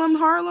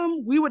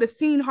Harlem, we would have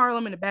seen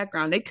Harlem in the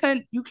background. They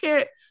couldn't. You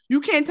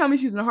can't tell me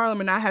she's in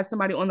Harlem and I have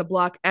somebody on the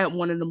block at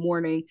 1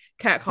 a.m.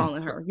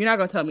 catcalling her. You're not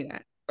gonna tell me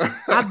that.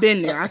 I've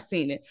been there. I've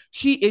seen it.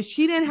 She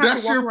didn't have to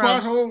That's walk your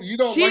around. pothole. You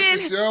don't She like the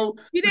didn't. show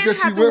She didn't because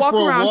she have to went walk for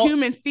a around walk.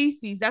 human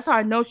feces. That's how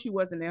I know she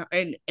wasn't there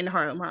in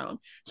Harlem.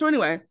 So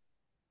anyway,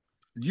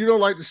 You don't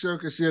like the show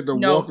because she had to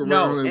walk no,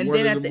 no. around at And one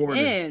then in the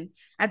morning.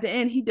 at the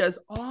end, he does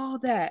all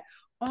that.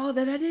 I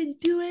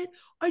didn't do it.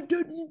 I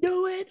didn't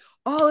do it.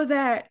 All of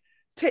that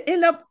to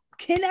end up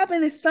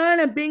kidnapping his son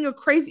and being a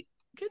crazy.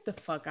 Get the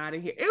fuck out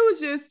of here. It was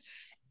just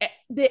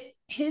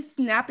his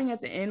snapping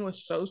at the end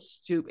was so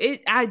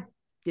stupid. I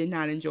did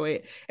not enjoy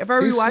it. If I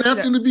He rewatched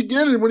snapped it, in the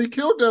beginning when he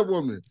killed that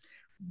woman.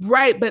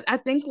 right, but I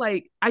think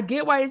like I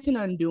get why it's an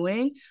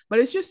undoing, but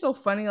it's just so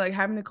funny like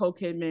having Nicole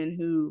Kidman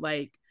who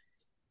like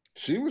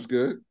She was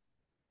good.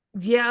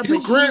 yeah, Hugh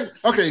but she Grant.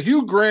 Okay,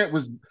 Hugh Grant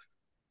was.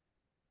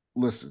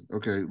 Listen,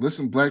 okay,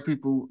 listen, black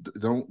people,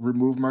 don't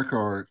remove my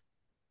card.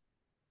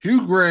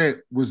 Hugh Grant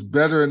was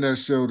better in that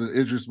show than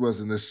Idris was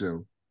in this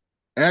show.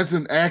 As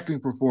an acting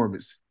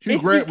performance, Hugh it's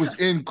Grant because was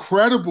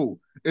incredible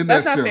in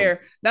that's that not show.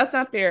 fair. That's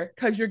not fair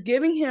because you're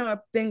giving him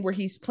a thing where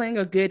he's playing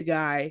a good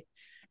guy,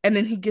 and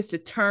then he gets to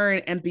turn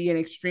and be an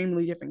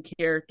extremely different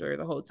character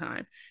the whole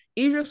time.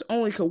 Idris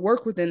only could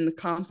work within the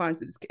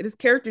confines of this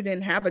character.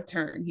 Didn't have a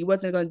turn. He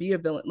wasn't going to be a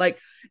villain. Like,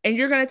 and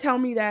you're going to tell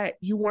me that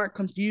you weren't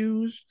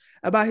confused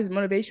about his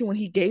motivation when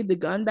he gave the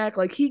gun back.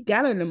 Like, he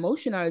got an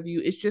emotion out of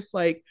you. It's just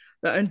like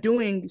the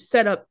undoing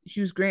set up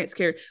Hugh Grant's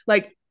character.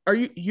 Like, are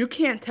you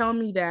can't tell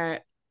me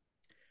that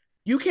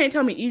you can't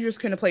tell me Idris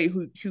couldn't play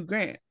Hugh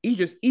Grant.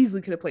 Idris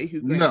easily could have played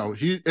Hugh Grant. No,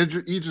 he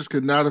just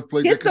could not have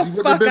played that Get because the he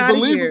wouldn't have fuck been out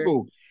of here.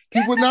 believable. He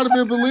Get would the not have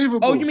been fuck.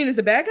 Oh, you believable. mean as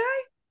a bad guy?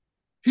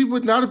 He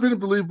would not have been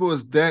believable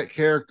as that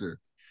character.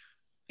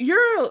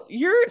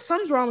 You're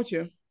something's wrong with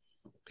you.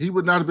 He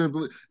would not have been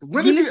believable.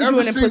 When You have need you to do ever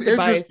an seen implicit Idris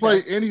bias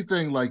play test.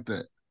 anything like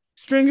that?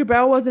 Stringer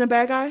Bell wasn't a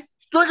bad guy.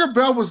 Stringer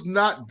Bell was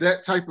not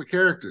that type of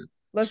character.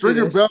 Let's do Stringer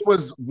this. Bell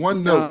was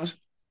one No, note.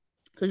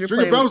 because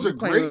Stringer Bell was a you're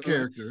playing great with me.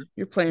 character,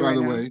 You're playing by right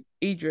the now. way.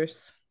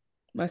 Idris,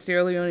 my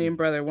Sierra Leonean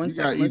brother. One You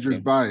got second. Let's Idris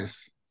see.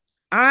 bias.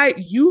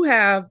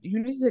 You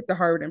need to take the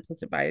Harvard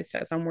implicit bias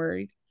test. I'm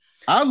worried.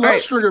 I All love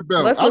right, Stringer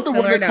Bell. let's I'm the listen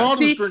one right that now. called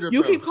him See, Stringer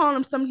you keep Bell. calling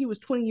him something he was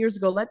 20 years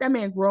ago. Let that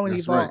man grow and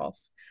That's right. evolve.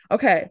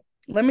 Okay,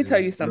 let me Yeah, tell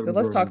you let something. him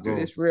Let's grow and talk through evolve.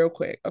 this real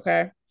quick.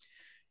 Okay,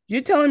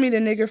 you telling me the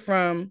nigga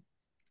from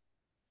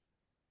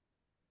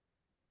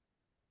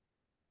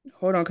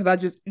hold on,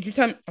 because you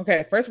tell me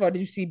okay, first of all, did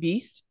you see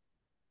Beast?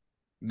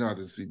 No, I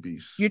didn't see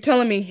Beast. You're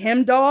telling me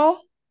him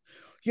doll?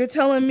 You're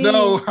telling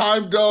No, me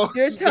Heimdall.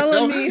 you're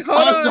telling me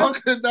hold Heimdall on.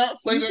 could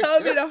not play You that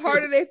telling me the character.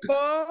 harder they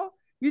fall?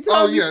 You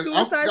Oh telling me yeah,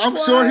 Suicide I'm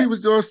sure he Squad?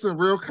 was doing some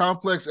real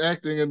complex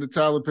acting in the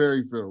Tyler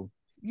Perry film.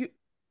 You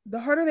the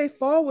harder they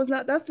fall was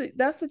not that's the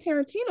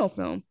Tarantino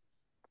film.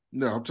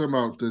 No, I'm talking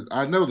about the.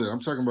 I know that I'm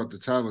talking about the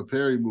Tyler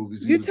Perry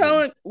movies he You was in.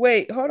 telling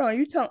wait, hold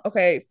on.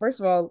 Okay, first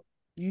of all,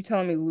 you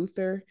telling me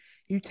Luther?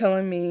 You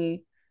telling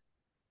me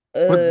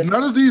But uh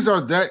none of these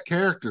are that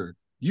character.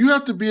 You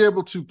have to be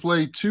able to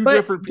play two but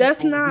different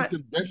that's people and be not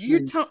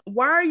convincing.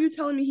 why are you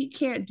telling me he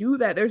can't do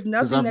that? There's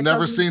Because nothing I've that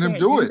never tells me he seen him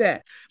can't do do it.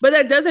 that. But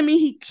that doesn't mean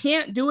he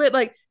can't do it.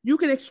 Like you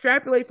can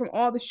extrapolate from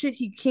all the shit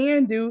he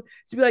can do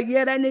to be like,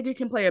 yeah, that nigga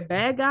can play a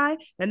bad guy.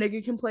 That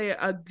nigga can play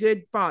a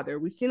good father.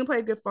 We've seen him play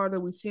a good father.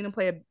 We've seen him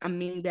play a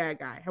mean bad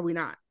guy. Have we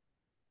not?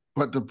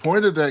 But the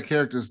point of that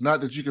character is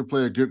not that you can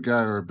play a good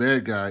guy or a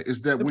bad guy.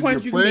 It's that The when point you're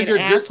is you can be playing an a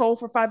good asshole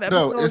for five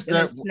no, episodes and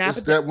then snap it's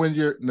at the that when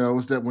you're no,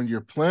 it's that when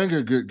you're playing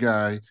a good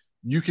guy,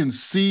 you can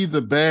see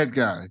the bad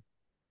guy.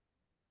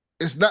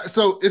 It's not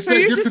so it's so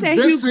that you're you're just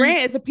saying Hugh convincing.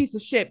 Grant is a piece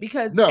of shit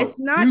because No, it's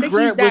not Hugh that he's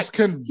Grant was that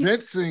he,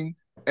 convincing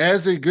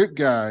as a good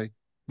guy,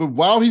 but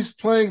while he's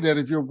playing that,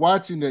 if you're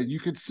watching that, you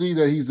could see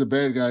that he's a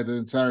bad guy the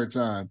entire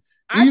time.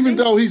 I Even think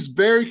though he's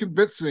very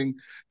convincing,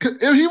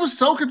 he was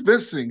so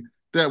convincing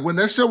that when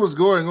that show was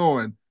going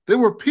on, there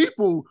were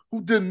people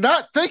who did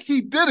not think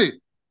he did it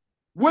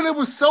when it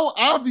was so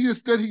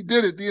obvious that he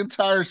did it the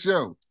entire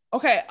show.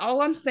 okay,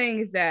 all I'm saying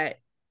is that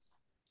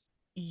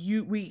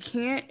we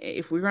can't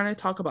if we're gonna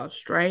talk about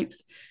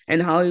stripes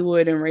and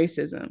Hollywood and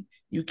racism,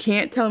 you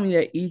can't tell me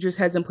that Idris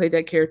hasn't played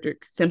that character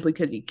simply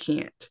because he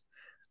can't.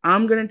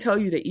 I'm gonna tell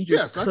you that Idris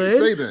Yes, I can could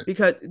say that.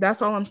 because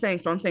that's all I'm saying.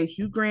 So I'm saying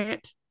Hugh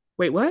Grant.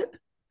 Wait, what?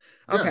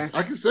 Yes, Okay.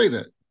 I can say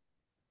that.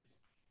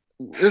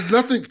 It's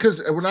nothing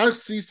because when I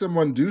see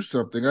someone do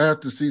something, I have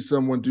to see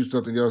someone do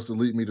something else to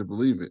lead me to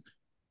believe it.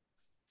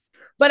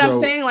 But I'm So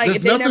saying like there's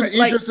if they nothing never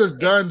like Idris has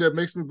done that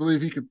makes me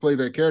believe he could play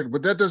that character.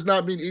 But that does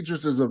not mean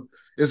Idris is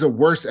a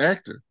worse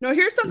actor. no,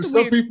 here's There's something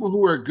some weird. people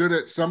who are good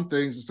at some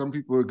things, and some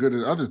people are good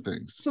at other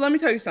things. So let me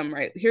tell you something,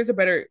 right? Here's a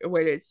better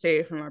way to say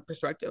it from my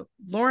perspective.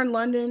 Lauren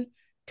London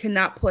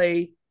cannot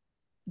play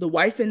the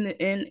wife in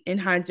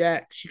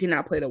Hijack. She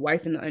cannot play the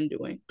wife in The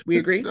Undoing. We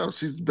agree? No,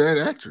 she's a bad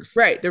actress.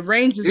 Right. The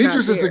range is not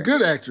Idris is a there.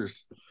 good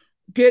actress.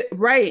 get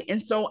right.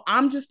 And so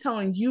I'm just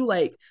telling you,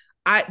 like,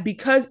 I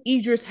because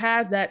Idris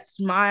has that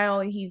smile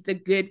and he's a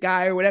good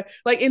guy or whatever.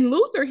 Like in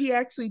Luther, he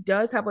actually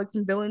does have like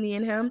some villainy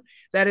in him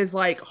that is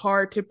like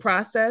hard to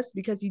process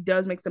because he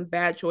does make some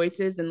bad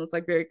choices and it's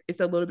like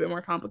it's a little bit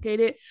more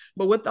complicated.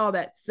 But with all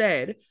that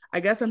said, I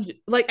guess I'm just,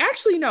 like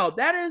actually no,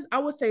 that is I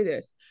would say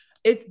this.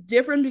 It's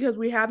different because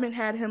we haven't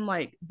had him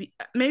like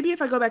maybe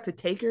if I go back to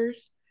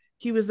Takers,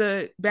 he was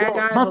a bad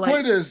Well, guy, my but like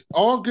point is,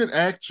 all good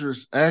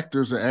actors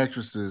or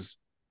actresses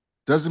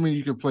doesn't mean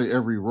you can play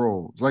every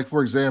role. Like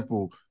for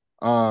example,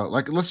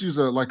 like let's use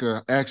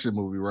a action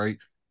movie, right?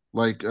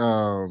 Like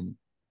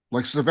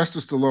like Sylvester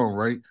Stallone,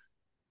 right?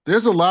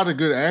 There's a lot of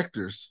good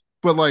actors,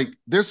 but like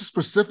there's a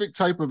specific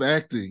type of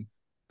acting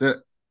that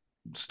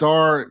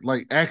star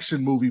like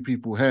action movie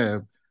people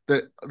have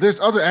that there's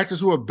other actors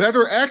who are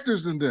better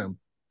actors than them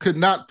could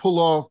not pull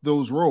off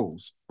those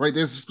roles, right?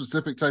 There's a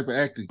specific type of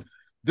acting.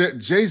 That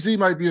Jay-Z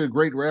might be a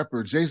great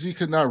rapper. Jay-Z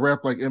could not rap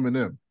like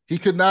Eminem. He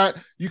could not,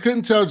 you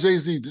couldn't tell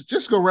Jay-Z,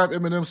 just go rap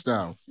Eminem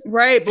style.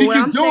 right. But He what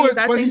can I'm do saying is it,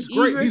 I but think he's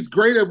great. He's Idris,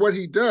 great at what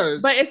he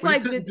does, but it's but he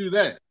like couldn't do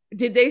that.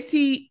 did they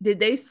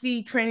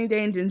see Training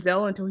Day and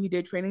Denzel until he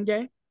did Training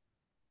Day?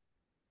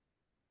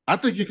 I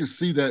think you can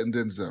see that in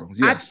Denzel.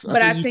 Yes, I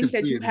I think you can think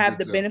that see you it in have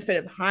the Denzel.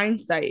 benefit of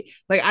hindsight.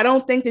 Like I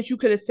don't think that you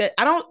could have said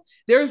I don't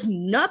there's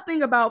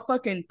nothing about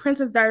fucking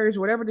Princess Diaries,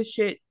 whatever the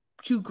shit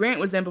Hugh Grant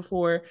was in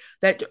before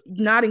that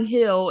Notting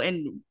Hill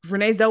and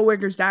Renee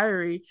Zellweger's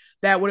diary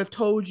that would have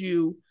told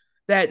you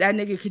that that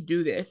nigga could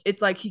do this.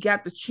 It's like he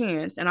got the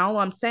chance. And all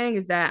I'm saying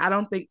is that I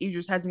don't think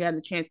Idris hasn't gotten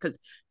the chance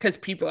because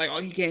people are like,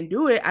 oh, he can't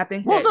do it. I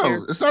think Well, that no,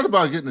 there's it's not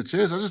about getting a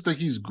chance. I just think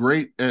he's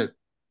great at.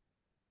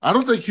 I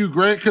don't think Hugh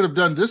Grant could have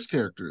done this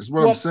character. Is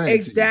what I'm well, saying to you.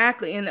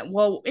 exactly. And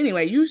well,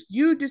 anyway,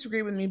 you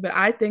disagree with me, but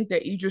I think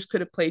that Idris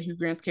could have played Hugh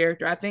Grant's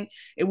character. I think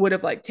it would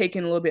have like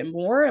taken a little bit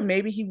more, and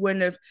maybe he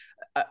wouldn't have.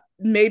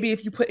 Maybe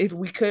if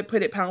we could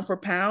put it pound for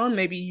pound,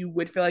 maybe you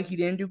would feel like he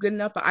didn't do good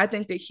enough. But I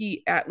think that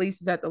he at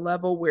least is at the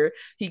level where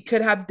he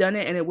could have done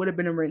it, and it would have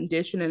been a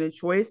rendition and a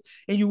choice,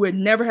 and you would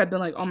never have been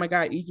like, oh my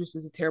god, Idris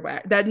is a terrible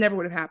actor. That never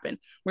would have happened.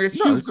 Whereas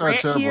No, Hugh he's not a Grant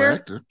terrible here,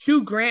 actor.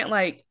 Hugh Grant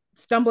like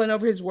stumbling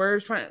over his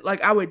words, trying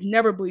like I would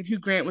never believe Hugh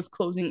Grant was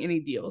closing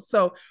any deals.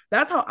 So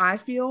that's how I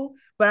feel.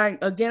 But I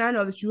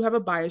know that you have a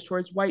bias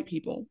towards white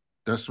people.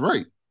 That's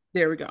right.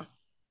 There we go.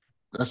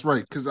 That's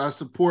right. Because I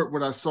support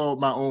what I saw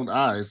with my own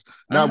eyes,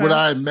 Uh not what huh.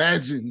 I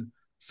imagine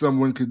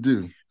someone could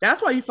do.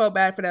 That's why you felt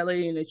bad for that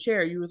lady in the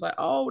chair. You was like,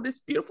 "Oh, this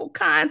beautiful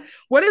kind."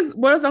 What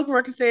does Uncle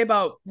Rucker say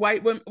about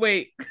white women?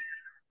 Wait,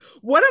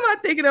 what am I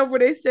thinking of? Where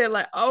they said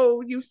like,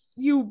 "Oh,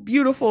 you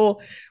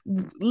beautiful,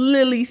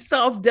 lily,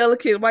 soft,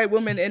 delicate white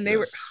woman," and they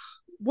were, Yes.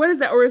 what is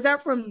that? Or is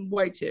that from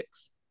White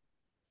Chicks?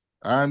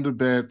 I'm the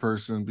bad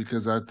person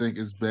because I think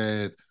it's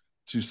bad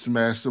to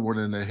smash someone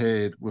in the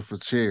head with a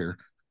chair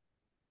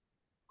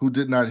who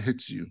did not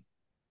hit you.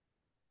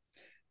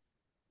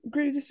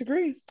 Agree to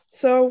disagree.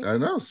 So I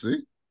know.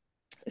 See,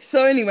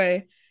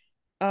 anyway,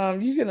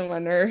 you get on my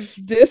nerves.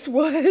 This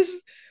was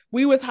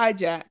We Was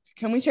Hijacked.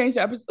 Can we change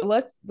the episode?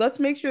 Let's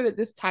make sure that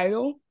this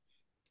title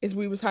is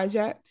We Was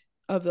Hijacked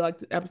of the like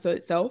the episode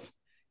itself,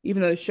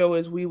 even though the show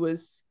is We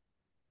Was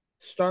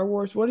Star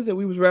Wars. What is it?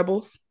 We Was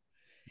Rebels.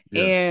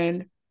 yes.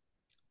 And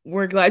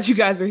we're glad you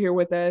guys are here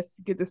with us.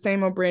 Get the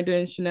same on Brandon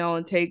and Chanel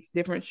and takes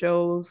different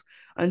shows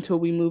until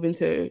we move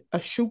into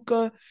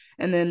Ashuka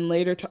and then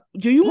later.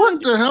 Do you What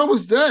want to the hell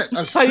was that?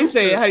 how do you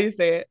say it? Ashoka, How do you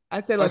say it?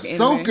 I say like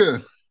anime.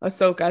 Ahsoka.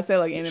 Ahsoka. I say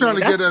like You trying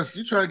anime. to get That's us?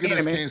 You trying to get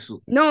us anime.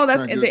 canceled? No, that's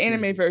Trying to in get the us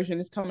anime canceled? version.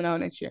 It's coming out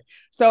next year.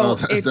 Oh,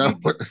 So is that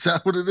what is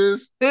that what it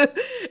is?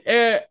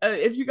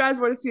 if you guys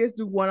want to see us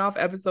do one-off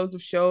episodes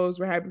of shows,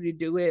 we're happy to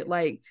do it.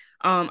 Like,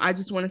 I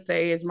just want to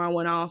say as my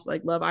one-off,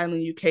 like Love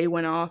Island UK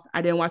went off.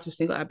 I didn't watch a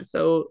single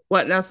episode.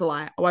 What? That's a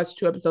lie. I watched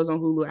 2 episodes on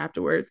Hulu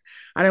afterwards.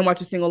 I didn't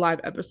watch a single live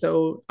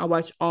episode. I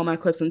watched all my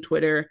clips on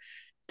Twitter.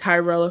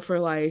 Tyrella for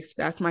life.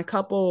 That's my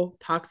couple.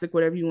 Toxic,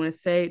 whatever you want to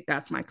say.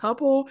 That's my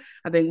couple.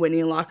 I think Whitney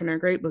and Locken are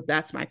great, but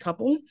that's my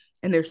couple.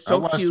 And they're I so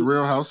watched cute.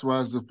 Real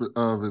Housewives of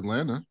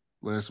Atlanta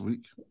last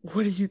week.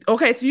 What did you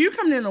okay? So you're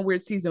coming in a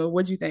weird season.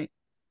 What do you think?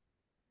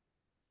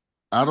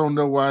 I don't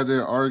know why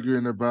they're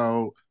arguing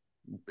about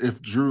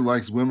if Drew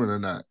likes women or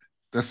not.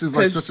 That seems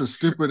like Because such a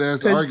stupid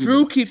ass Drew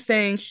argument. keeps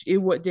saying it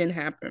what didn't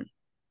happen.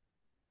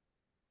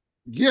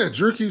 Yeah,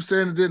 Drew keeps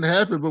saying it didn't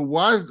happen, but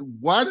why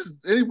does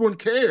anyone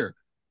care?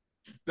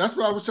 That's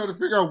what I was trying to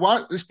figure out.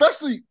 Why,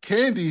 especially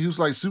Candy, who's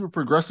like super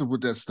progressive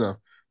with that stuff.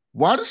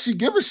 Why does she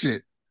give a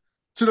shit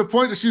to the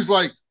point that she's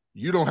like,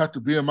 "You don't have to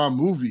be in my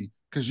movie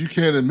because you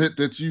can't admit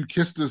that you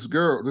kissed this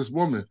girl, this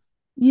woman."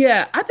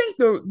 Yeah, I think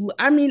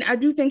I mean, I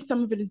do think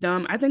some of it is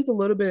dumb. I think the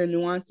little bit of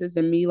nuances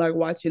and me like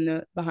watching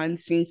the behind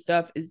the scenes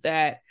stuff is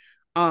that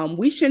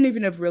we shouldn't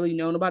even have really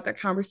known about that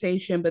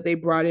conversation, but they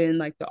brought in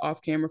like the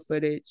off-camera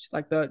footage,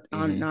 like the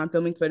Mm-hmm.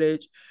 non-filming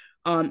footage.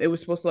 It was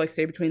supposed to like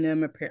stay between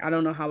them. I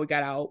don't know how it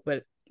got out,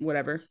 but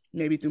whatever.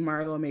 Maybe through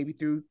Marlo, maybe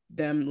through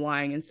them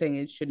lying and saying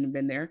it shouldn't have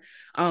been there.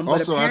 But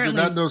Also, I did not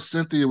apparently know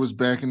Cynthia was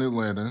back in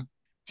Atlanta.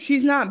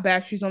 She's not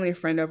back. She's only a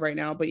friend of right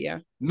now, but yeah.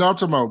 No, I'm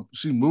talking about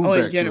she Oh, moved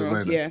in back to general,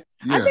 Atlanta. yeah.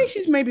 I Yeah. think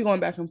she's maybe going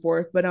back and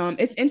forth, but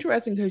it's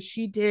interesting because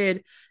she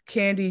did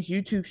Candy's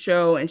YouTube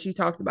show and she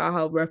talked about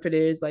how rough it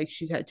is. Like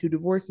she's had two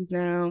divorces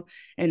now,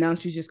 and now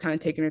she's just kind of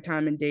taking her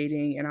time and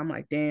dating. And I'm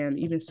like, damn,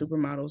 even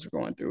supermodels are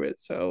going through it.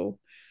 So,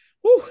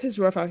 whew, it's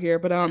rough out here.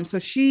 But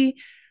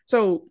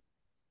so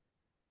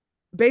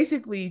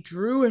basically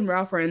Drew and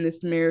Ralph are in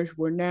this marriage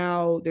where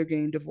now they're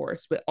getting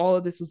divorced, but all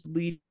of this was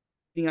leading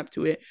up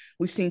to it.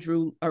 We've seen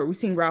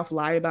Ralph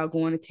lie about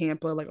going to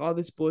Tampa, like all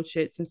this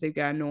bullshit since they've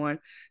gotten on.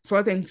 So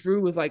I think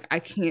Drew was like, I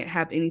can't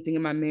have anything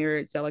in my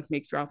marriage that like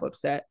makes Ralph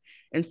upset.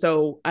 And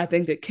so I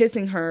think that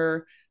kissing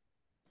her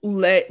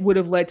would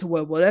have led to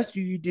what else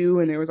do you do?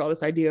 And there was all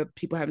this idea of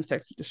people having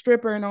sex with the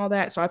stripper and all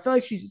that. So I feel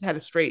like she just had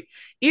a straight,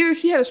 either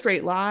she had a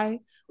straight lie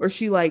or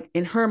she like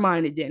in her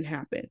mind it didn't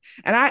happen.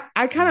 And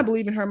I kind of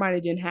believe in her mind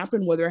it didn't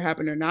happen, whether it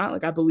happened or not.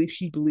 Like I believe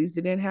she believes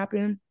it didn't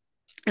happen.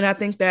 And I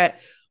think that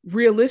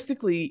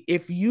realistically,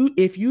 if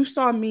you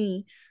saw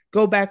me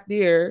go back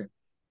there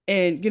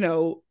and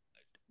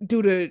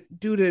do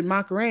the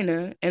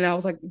Macarena, and I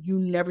was like, you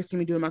never see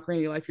me do the Macarena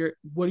in your life.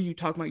 What are you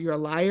talking about? You're a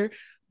liar.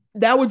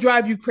 That would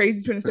drive you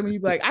crazy to an extent where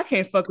you'd be like, I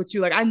can't fuck with you.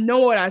 Like, I know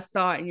what I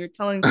saw, and you're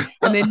telling,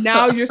 and then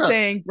now you're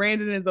saying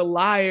Brandon is a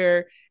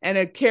liar and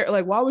a care.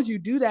 Like, why would you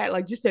do that?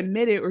 Like, just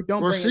admit it or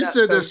don't Well, bring it she up.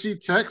 said that So she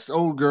texted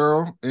old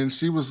girl and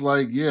she was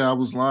like, "Yeah, I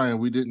was lying.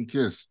 We didn't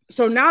kiss."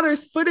 so now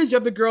there's footage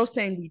of the girl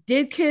saying we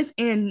did kiss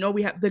and no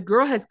we have the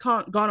girl has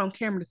gone on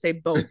camera to say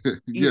both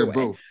Yeah, either way,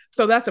 both.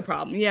 so that's a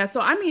problem. Yeah, so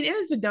I mean it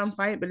is a dumb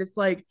fight, but it's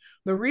like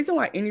the reason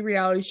why any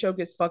reality show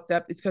gets fucked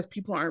up is because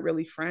people aren't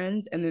really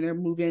friends and then they're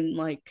moving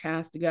like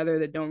cast together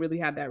that don't really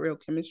have that real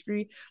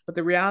chemistry. But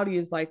the reality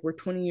is like we're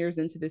 20 years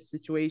into this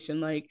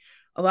situation. Like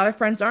a lot of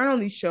friends aren't on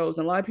these shows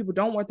and a lot of people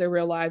don't want their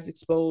real lives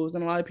exposed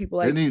and a lot of people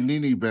They like need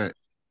Nene back.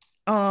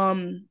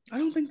 I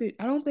don't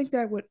think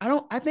that would I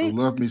don't I I think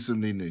love me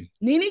some Nene.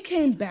 Nene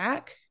came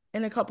back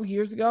in a couple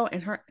years ago,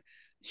 and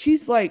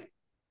she's like,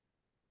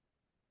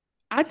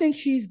 I think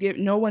she's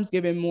given no one's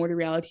given more to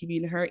reality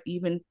TV than her.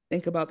 Even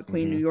think about the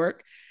Queen of New Mm-hmm.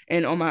 York.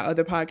 And on my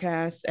other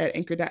podcast at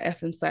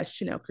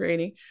anchor.fm/Chanel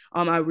creating,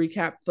 I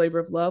recap Flavor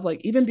of Love.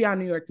 Like even beyond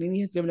New York, Nene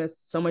has given us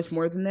so much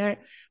more than that.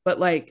 But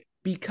like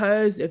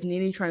because of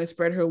Nene trying to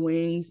spread her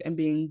wings and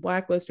being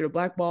blacklisted or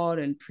blackballed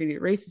and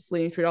treated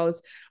racistly and treat all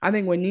this, I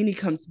think when Nene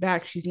comes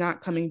back, she's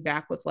not coming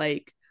back with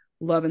like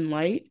love and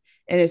light,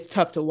 and it's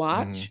tough to Mm-hmm.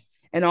 watch.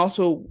 And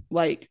also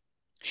like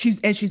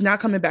she's not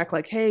coming back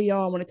like, hey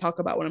y'all, I want to talk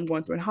about what I'm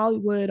going through in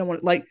Hollywood. I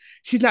want like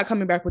she's not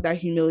coming back with that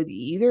humility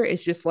either.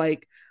 It's just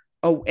like,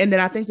 oh, and then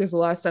I think there's a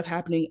lot of stuff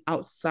happening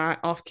outside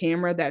off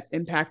camera that's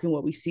impacting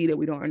what we see that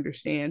we don't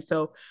understand.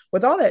 So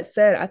with all that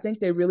said, I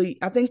think they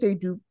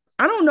do.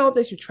 I don't know if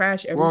they should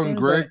trash Well, and everything,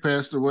 but Greg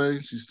passed away.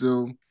 She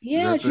still do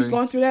yeah, that she's thing.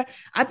 going through that.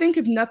 I think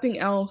if nothing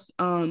else,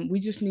 we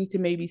just need to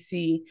maybe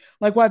see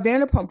like why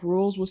Vanderpump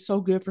Rules was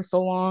so good for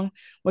so long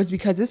was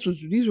because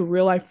these were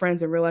real life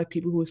friends and real life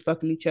people who was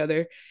fucking each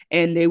other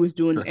and they was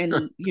doing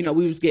and we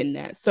was getting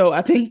that. So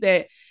I think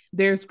that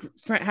there's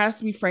has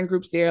to be friend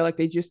groups there. Like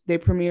they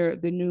premiere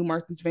the new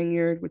Martha's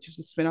Vineyard, which is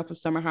a spinoff of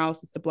Summer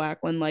House. It's the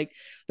black one. Like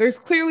there's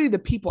clearly the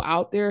people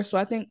out there. So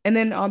I think, and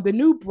then the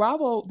new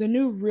Bravo, the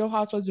new Real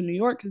Housewives of New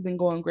York has been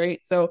going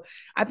great. So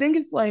I think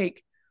it's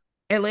like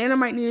Atlanta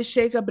might need a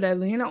shakeup, but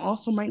Atlanta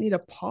also might need a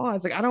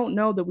pause. Like I don't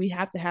know that we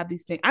have to have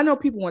these things. I know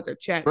people want their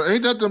check. But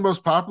ain't that the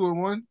most popular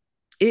one?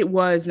 It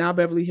was now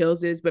Beverly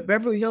Hills is, but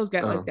Beverly Hills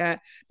got like Oh, that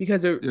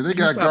because of, yeah, they you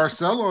got saw.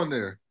 Garcelle on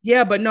there.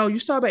 Yeah, but no, you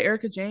saw about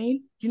Erica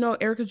Jane. You know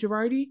Erica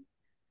Girardi.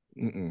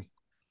 Mm-mm.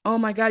 Oh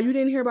my God, you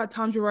didn't hear about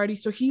Tom Girardi?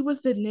 So he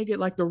was the nigga,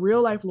 like the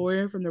real life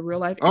lawyer from the real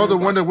life Oh, Aaron the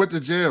one Brock. that went to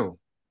jail.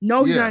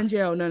 No, he's not Yeah. in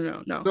jail. No, no,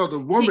 no, no. No, the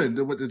He woman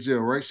that went to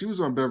jail, right? She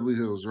was on Beverly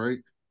Hills, right?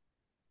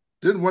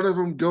 Didn't one of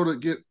them go to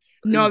get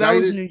No, that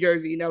was indicted? New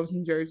Jersey. That was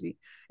New Jersey.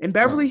 In Oh.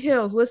 Beverly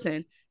Hills,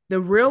 listen, the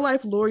real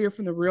life lawyer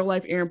from the real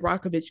life Aaron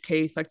Brockovich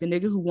case, like the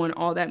nigga who won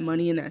all that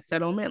money in that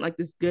settlement, like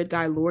this good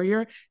guy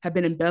lawyer, had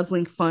been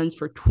embezzling funds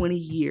for 20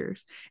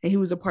 years. And he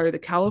was a part of the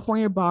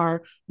California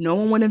bar. No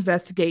one would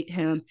investigate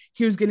him.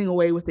 He was getting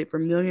away with it for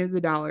millions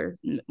of dollars,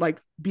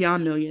 like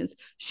beyond millions.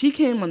 She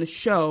came on the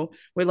show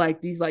with like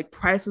these like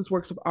priceless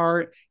works of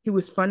art. He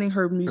was funding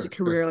her music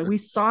career. Like we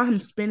saw him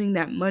spending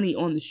that money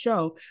on the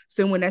show.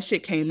 So when that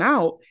shit came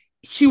out,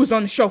 she was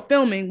on the show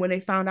filming when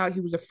they found out he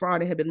was a fraud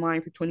and had been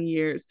lying for 20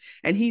 years.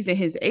 And he's in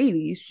his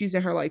 80s. She's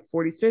in her like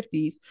 40s,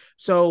 50s.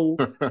 So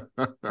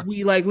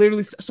we like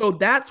literally, so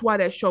that's why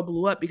that show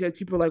blew up because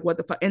people were like, what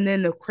the fuck? And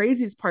then the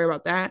craziest part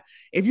about that,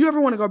 if you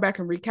ever want to go back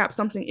and recap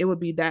something, it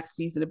would be that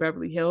season of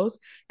Beverly Hills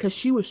because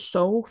she was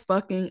so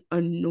fucking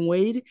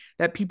annoyed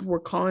that people were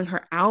calling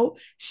her out.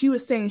 She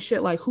was saying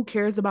shit like, who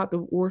cares about the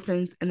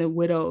orphans and the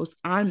widows?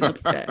 I'm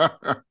upset.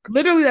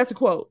 Literally, that's a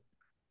quote.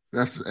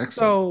 That's excellent.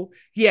 So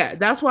yeah,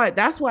 that's why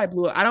it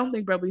blew up. I don't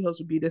think Beverly Hills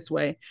would be this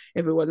way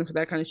if it wasn't for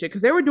that kind of shit.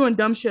 Because they were doing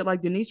dumb shit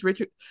like Denise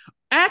Richards.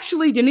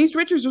 Actually, Denise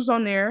Richards was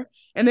on there,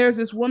 and there's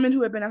this woman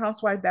who had been a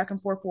housewife back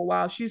and forth for a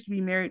while. She used to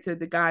be married to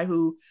the guy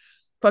who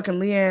fucking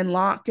Leanne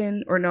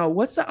Locken or no,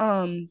 what's the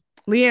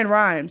LeAnn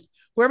Rimes.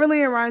 Whoever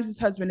LeAnn Rimes'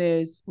 husband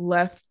is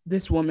left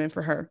this woman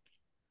for her.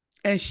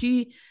 And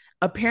she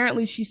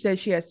apparently she said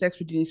she had sex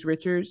with Denise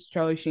Richards,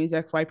 Charlie Sheen's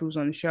ex-wife who was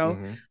on the show.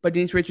 Mm-hmm. But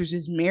Denise Richards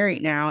is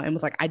married now and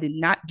was like, I did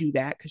not do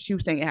that because she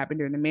was saying it happened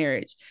during the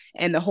marriage.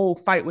 And the whole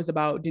fight was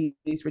about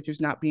Denise Richards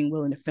not being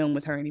willing to film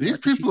with her anymore These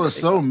because she people are said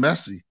they so fucked.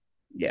 messy.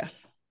 Yeah.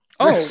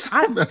 They're Oh,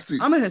 so messy.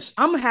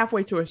 I'm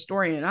halfway to a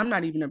historian. I'm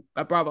not even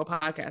a Bravo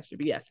podcaster,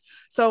 but yes.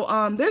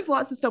 So there's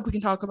lots of stuff we can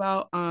talk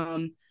about.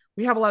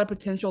 We have a lot of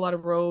potential, a lot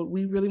of road.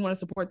 We really want to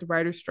support the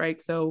writers'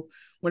 strike. So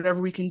whatever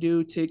we can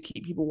do to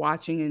keep people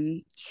watching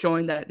and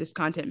showing that this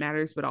content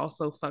matters, but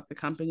also fuck the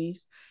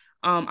companies.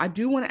 I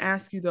do want to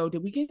ask you though,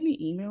 did we get any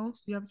emails?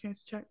 Do you have a chance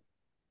to check?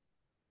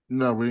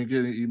 No, we didn't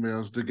get any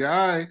emails. The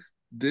guy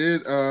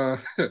did I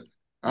The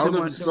don't know if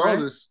one, you the saw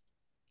writer? this.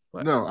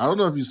 What? No, I don't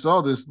know if you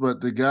saw this,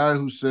 but the guy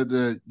who said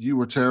that you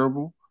were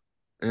terrible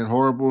and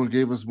horrible and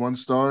gave us 1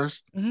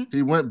 stars, Mm-hmm.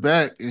 he went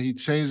back and he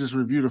changed his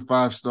review to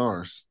 5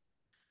 stars.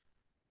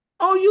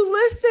 Oh, you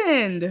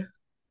listened.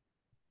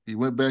 He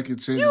went back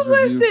and changed his You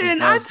review from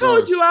listen. I five told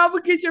stars. you I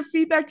would get your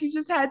feedback. You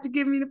just had to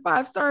give me the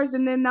 5 stars,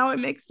 and then now it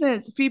makes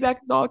sense. The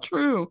feedback is all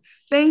true.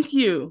 Thank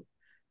you.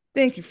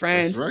 Thank you, That's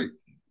friend. right.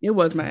 It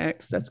was my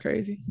ex. That's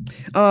crazy.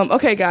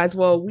 Okay, guys.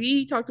 Well,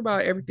 we talked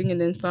about everything and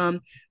then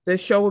some. The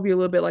show will be a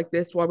little bit like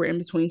this while we're in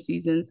between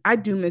seasons. I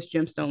do miss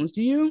gemstones.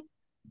 Do you?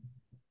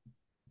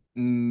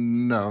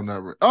 No,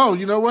 not really. Oh,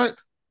 you know what?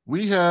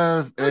 We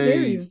have How dare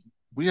a you?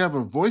 we have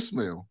a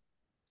voicemail.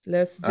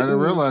 Let's I didn't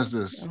do. realize I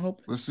this.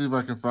 hope. Let's see if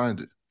I can find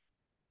it.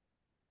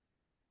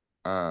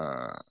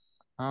 Uh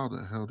how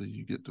the hell do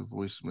you get the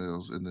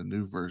voicemails in the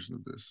new version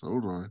of this?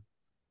 Hold on.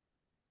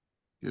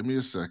 Give me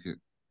a second.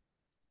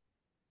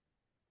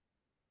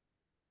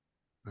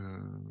 Uh,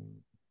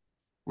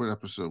 what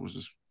episode was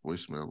this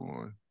voicemail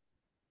on?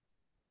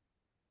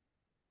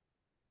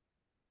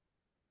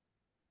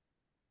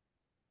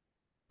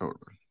 Hold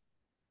on.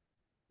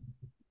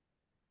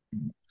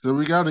 So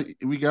we got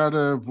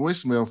a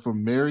voicemail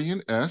from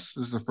Marion S.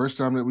 This is the first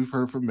time that we've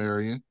heard from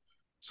Marion.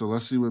 So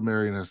let's see what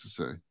Marion has to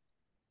say.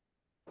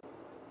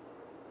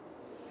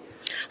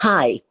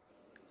 Hi,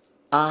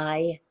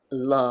 I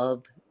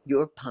love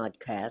your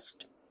podcast.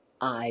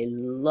 I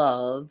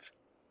love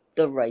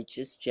the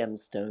Righteous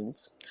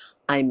Gemstones.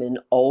 I'm an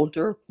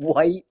older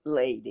white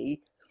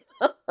lady,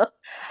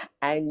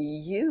 and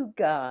you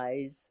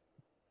guys,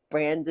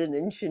 Brandon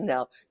and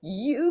Chanel,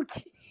 you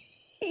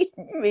keep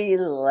me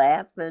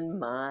laughing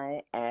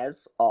my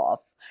ass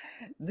off.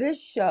 This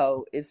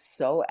show is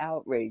so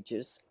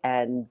outrageous,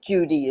 and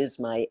Judy is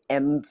my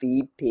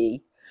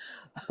MVP,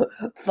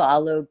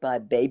 followed by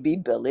Baby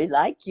Billy,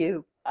 like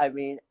you. I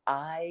mean,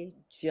 I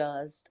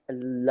just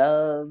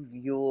love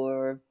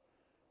your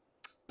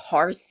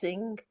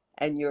parsing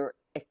and your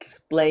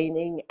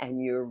explaining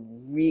and your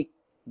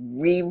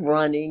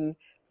rerunning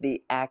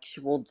the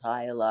actual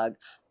dialogue.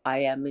 I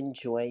am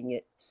enjoying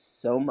it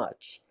so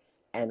much,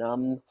 and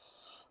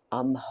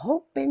I'm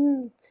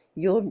hoping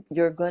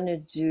you're gonna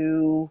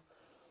do.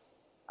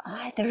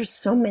 There's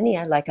so many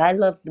I like. I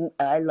love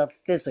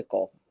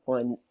Physical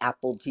on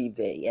Apple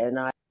TV, and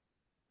I.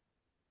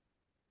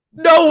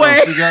 No Oh, way.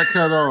 she got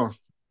cut off.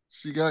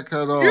 She got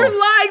cut You're off.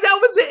 lying. That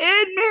was the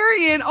end,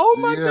 Marion. Oh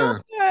my Yeah.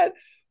 God.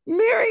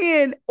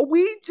 Marion,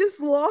 we just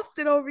lost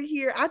it over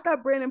here. I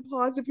thought Brandon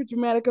paused it for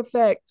dramatic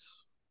effect.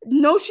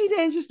 No, she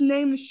didn't just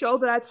name the show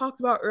that I talked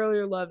about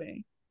earlier,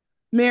 Loving.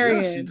 Yeah, she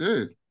Marion.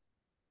 did.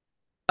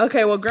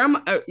 Okay, well,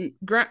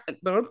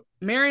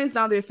 Marion's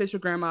now the official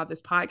grandma of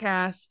this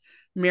podcast.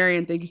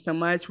 Marion, thank you so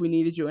much. We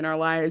needed you in our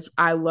lives.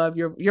 I love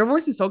your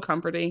voice is so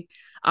comforting.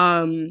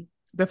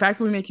 The fact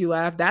that we make you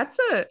laugh, that's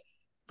a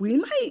we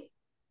might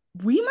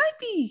we might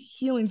be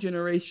healing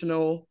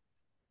generational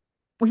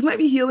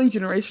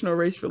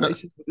race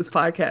relations with this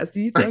podcast.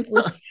 Do you think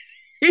we're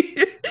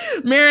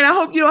Marion, I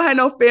hope you don't have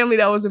no family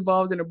that was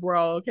involved in a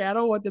brawl. Okay. I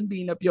don't want them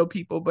beating up your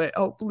people, but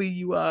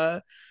hopefully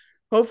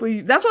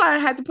that's why I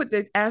had to put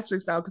the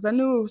asterisk out because I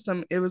knew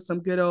it was some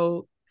good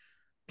old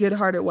good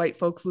hearted white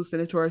folks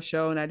listening to our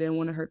show and I didn't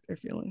want to hurt their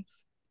feelings.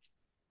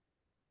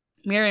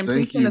 Marion, please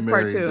Thank send you, us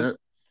part Marion. two.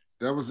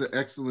 That was an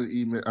excellent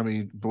email. I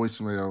mean,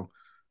 voicemail,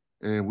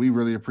 and we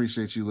really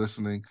appreciate you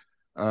listening.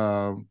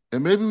 And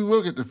maybe we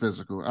will get the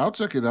physical. I'll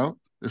check it out.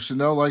 If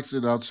Chanel likes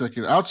it, I'll check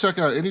it. I'll check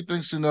out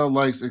anything Chanel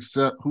likes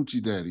except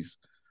Hoochie Daddies,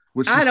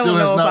 which she I still don't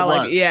has know if I not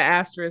like it. Yeah,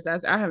 watched. asterisk.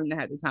 I haven't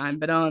had the time,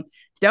 but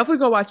definitely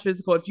go watch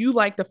Physical. If you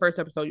like the first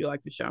episode, you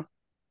like the show.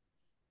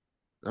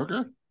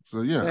 Okay.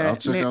 So yeah, I'll But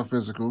check out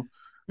physical.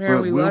 Marion,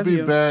 But we we'll love be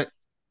you. back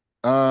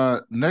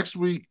next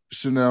week,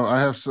 Chanel. I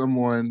have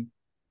someone,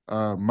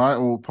 my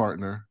old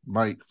partner,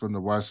 Mike from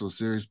the Why So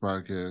Series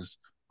podcast,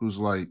 who's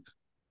like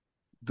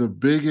the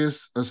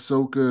biggest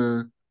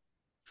Ahsoka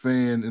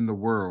fan in the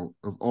world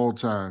of all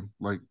time.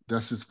 Like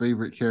that's his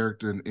favorite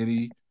character in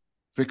any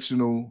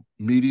fictional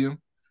medium.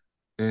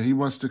 And he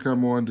wants to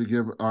come on to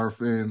give our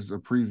fans a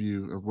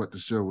preview of what the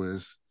show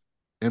is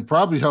and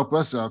probably help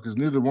us out because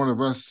neither one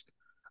of us,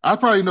 I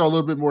probably know a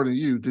little bit more than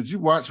you. Did you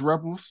watch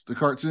Rebels, the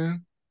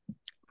cartoon?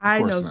 Of I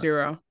course know not.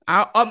 zero.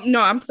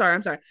 No, I'm sorry.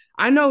 I'm sorry.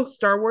 I know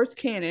Star Wars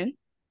canon.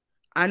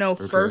 I know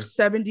Okay. first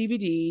 7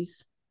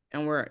 DVDs,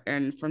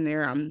 and from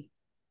there I'm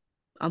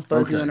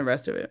fuzzy on Okay. the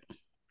rest of it.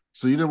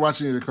 So you didn't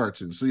watch any of the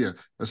cartoons. So yeah,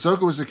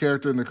 Ahsoka was a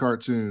character in the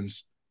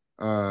cartoons.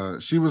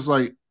 She was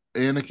like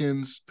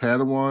Anakin's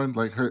Padawan,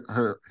 like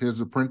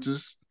his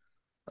apprentice,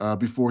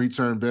 before he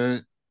turned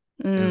bad.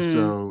 And Mm.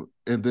 so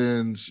and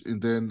then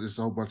there's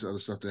a whole bunch of other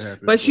stuff that But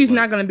happens. But she's like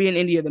not going to be in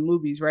any of the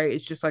movies, right?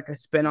 It's just like a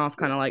spinoff,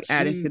 kind of like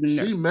adding to the.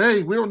 she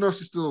may, we don't know if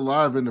she's still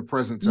alive in the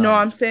present No, time.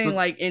 I'm saying So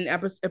like in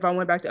episode. If I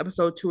went back to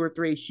episode 2 or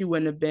 3, she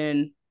wouldn't have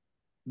been.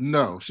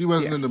 no, she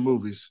wasn't Yeah. in the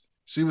movies.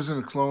 She was in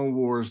the Clone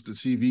Wars, the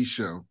TV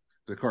show,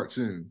 the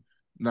cartoon,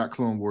 not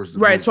Clone Wars, the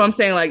Right. So I'm movie.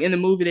 saying like in the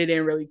movie they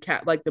didn't really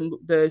like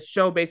the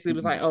show basically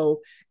was like, Mm-mm.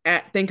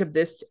 oh, think of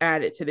this,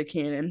 add it to the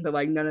canon, but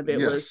like none of it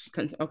was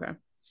Yes. okay.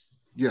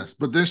 Yes,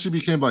 but then she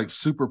became like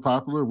super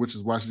popular, which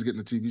is why she's getting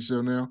a TV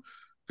show now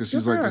because Good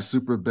she's for like her. this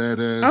super I'm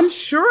badass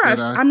sure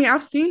Jedi. I mean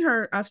I've seen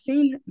her. I've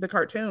seen the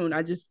cartoon.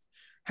 I just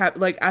have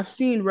like I've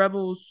seen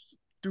Rebels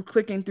through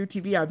clicking through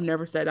TV. I've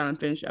never sat down and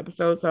finished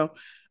episodes, so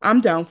I'm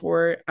down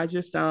for it. I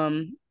just yeah,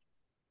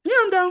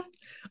 I'm down.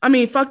 I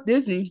mean, fuck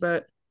Disney,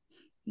 but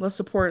let's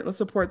support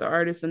the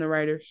artists and the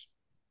writers.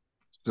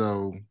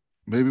 So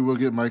maybe we'll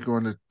get Mike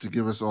on to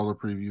give us all the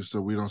previews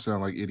so we don't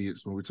sound like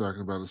idiots when we're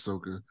talking about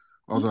Ahsoka.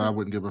 Although I Okay.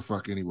 wouldn't give a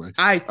fuck anyway.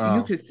 You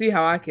Uh, could see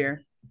how I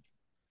care.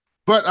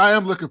 but I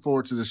am looking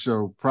forward to the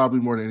show probably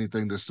more than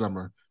anything this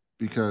summer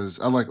because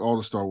I like all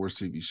the Star Wars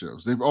TV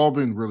shows. They've all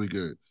been really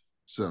good.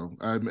 So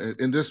I'm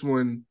and this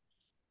one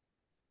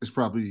is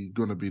probably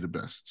going to be the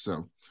best.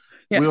 So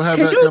Yeah. we'll have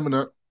Can that you coming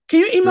up.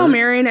 can you email Good.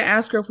 Marion and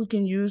ask her if we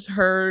can use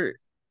her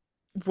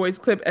voice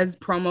clip as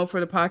promo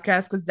for the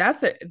podcast? Because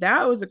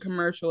that was a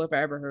commercial if I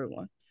ever heard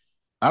one.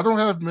 I don't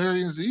have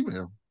Marion's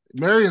email.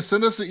 Marion,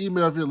 send us an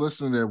email if you're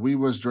listening at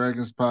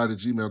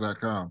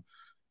wewasdragonspod@gmail.com.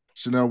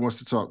 Chanel wants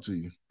to talk to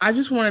you. I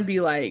just want to be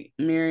like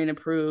Marion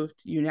approved.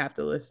 You have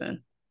to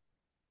listen.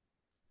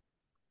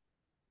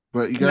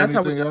 But you And got that's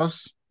how we anything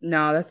else?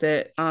 no, that's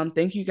it.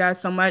 Thank you guys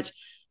so much.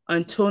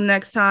 Until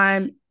next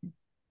time,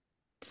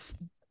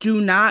 do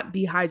not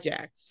be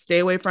hijacked. Stay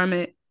away from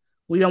it.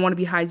 We don't want to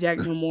be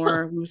hijacked no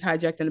more. We was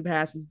hijacked in the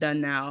past. It's done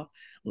now.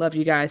 Love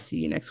you guys. See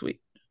you next week.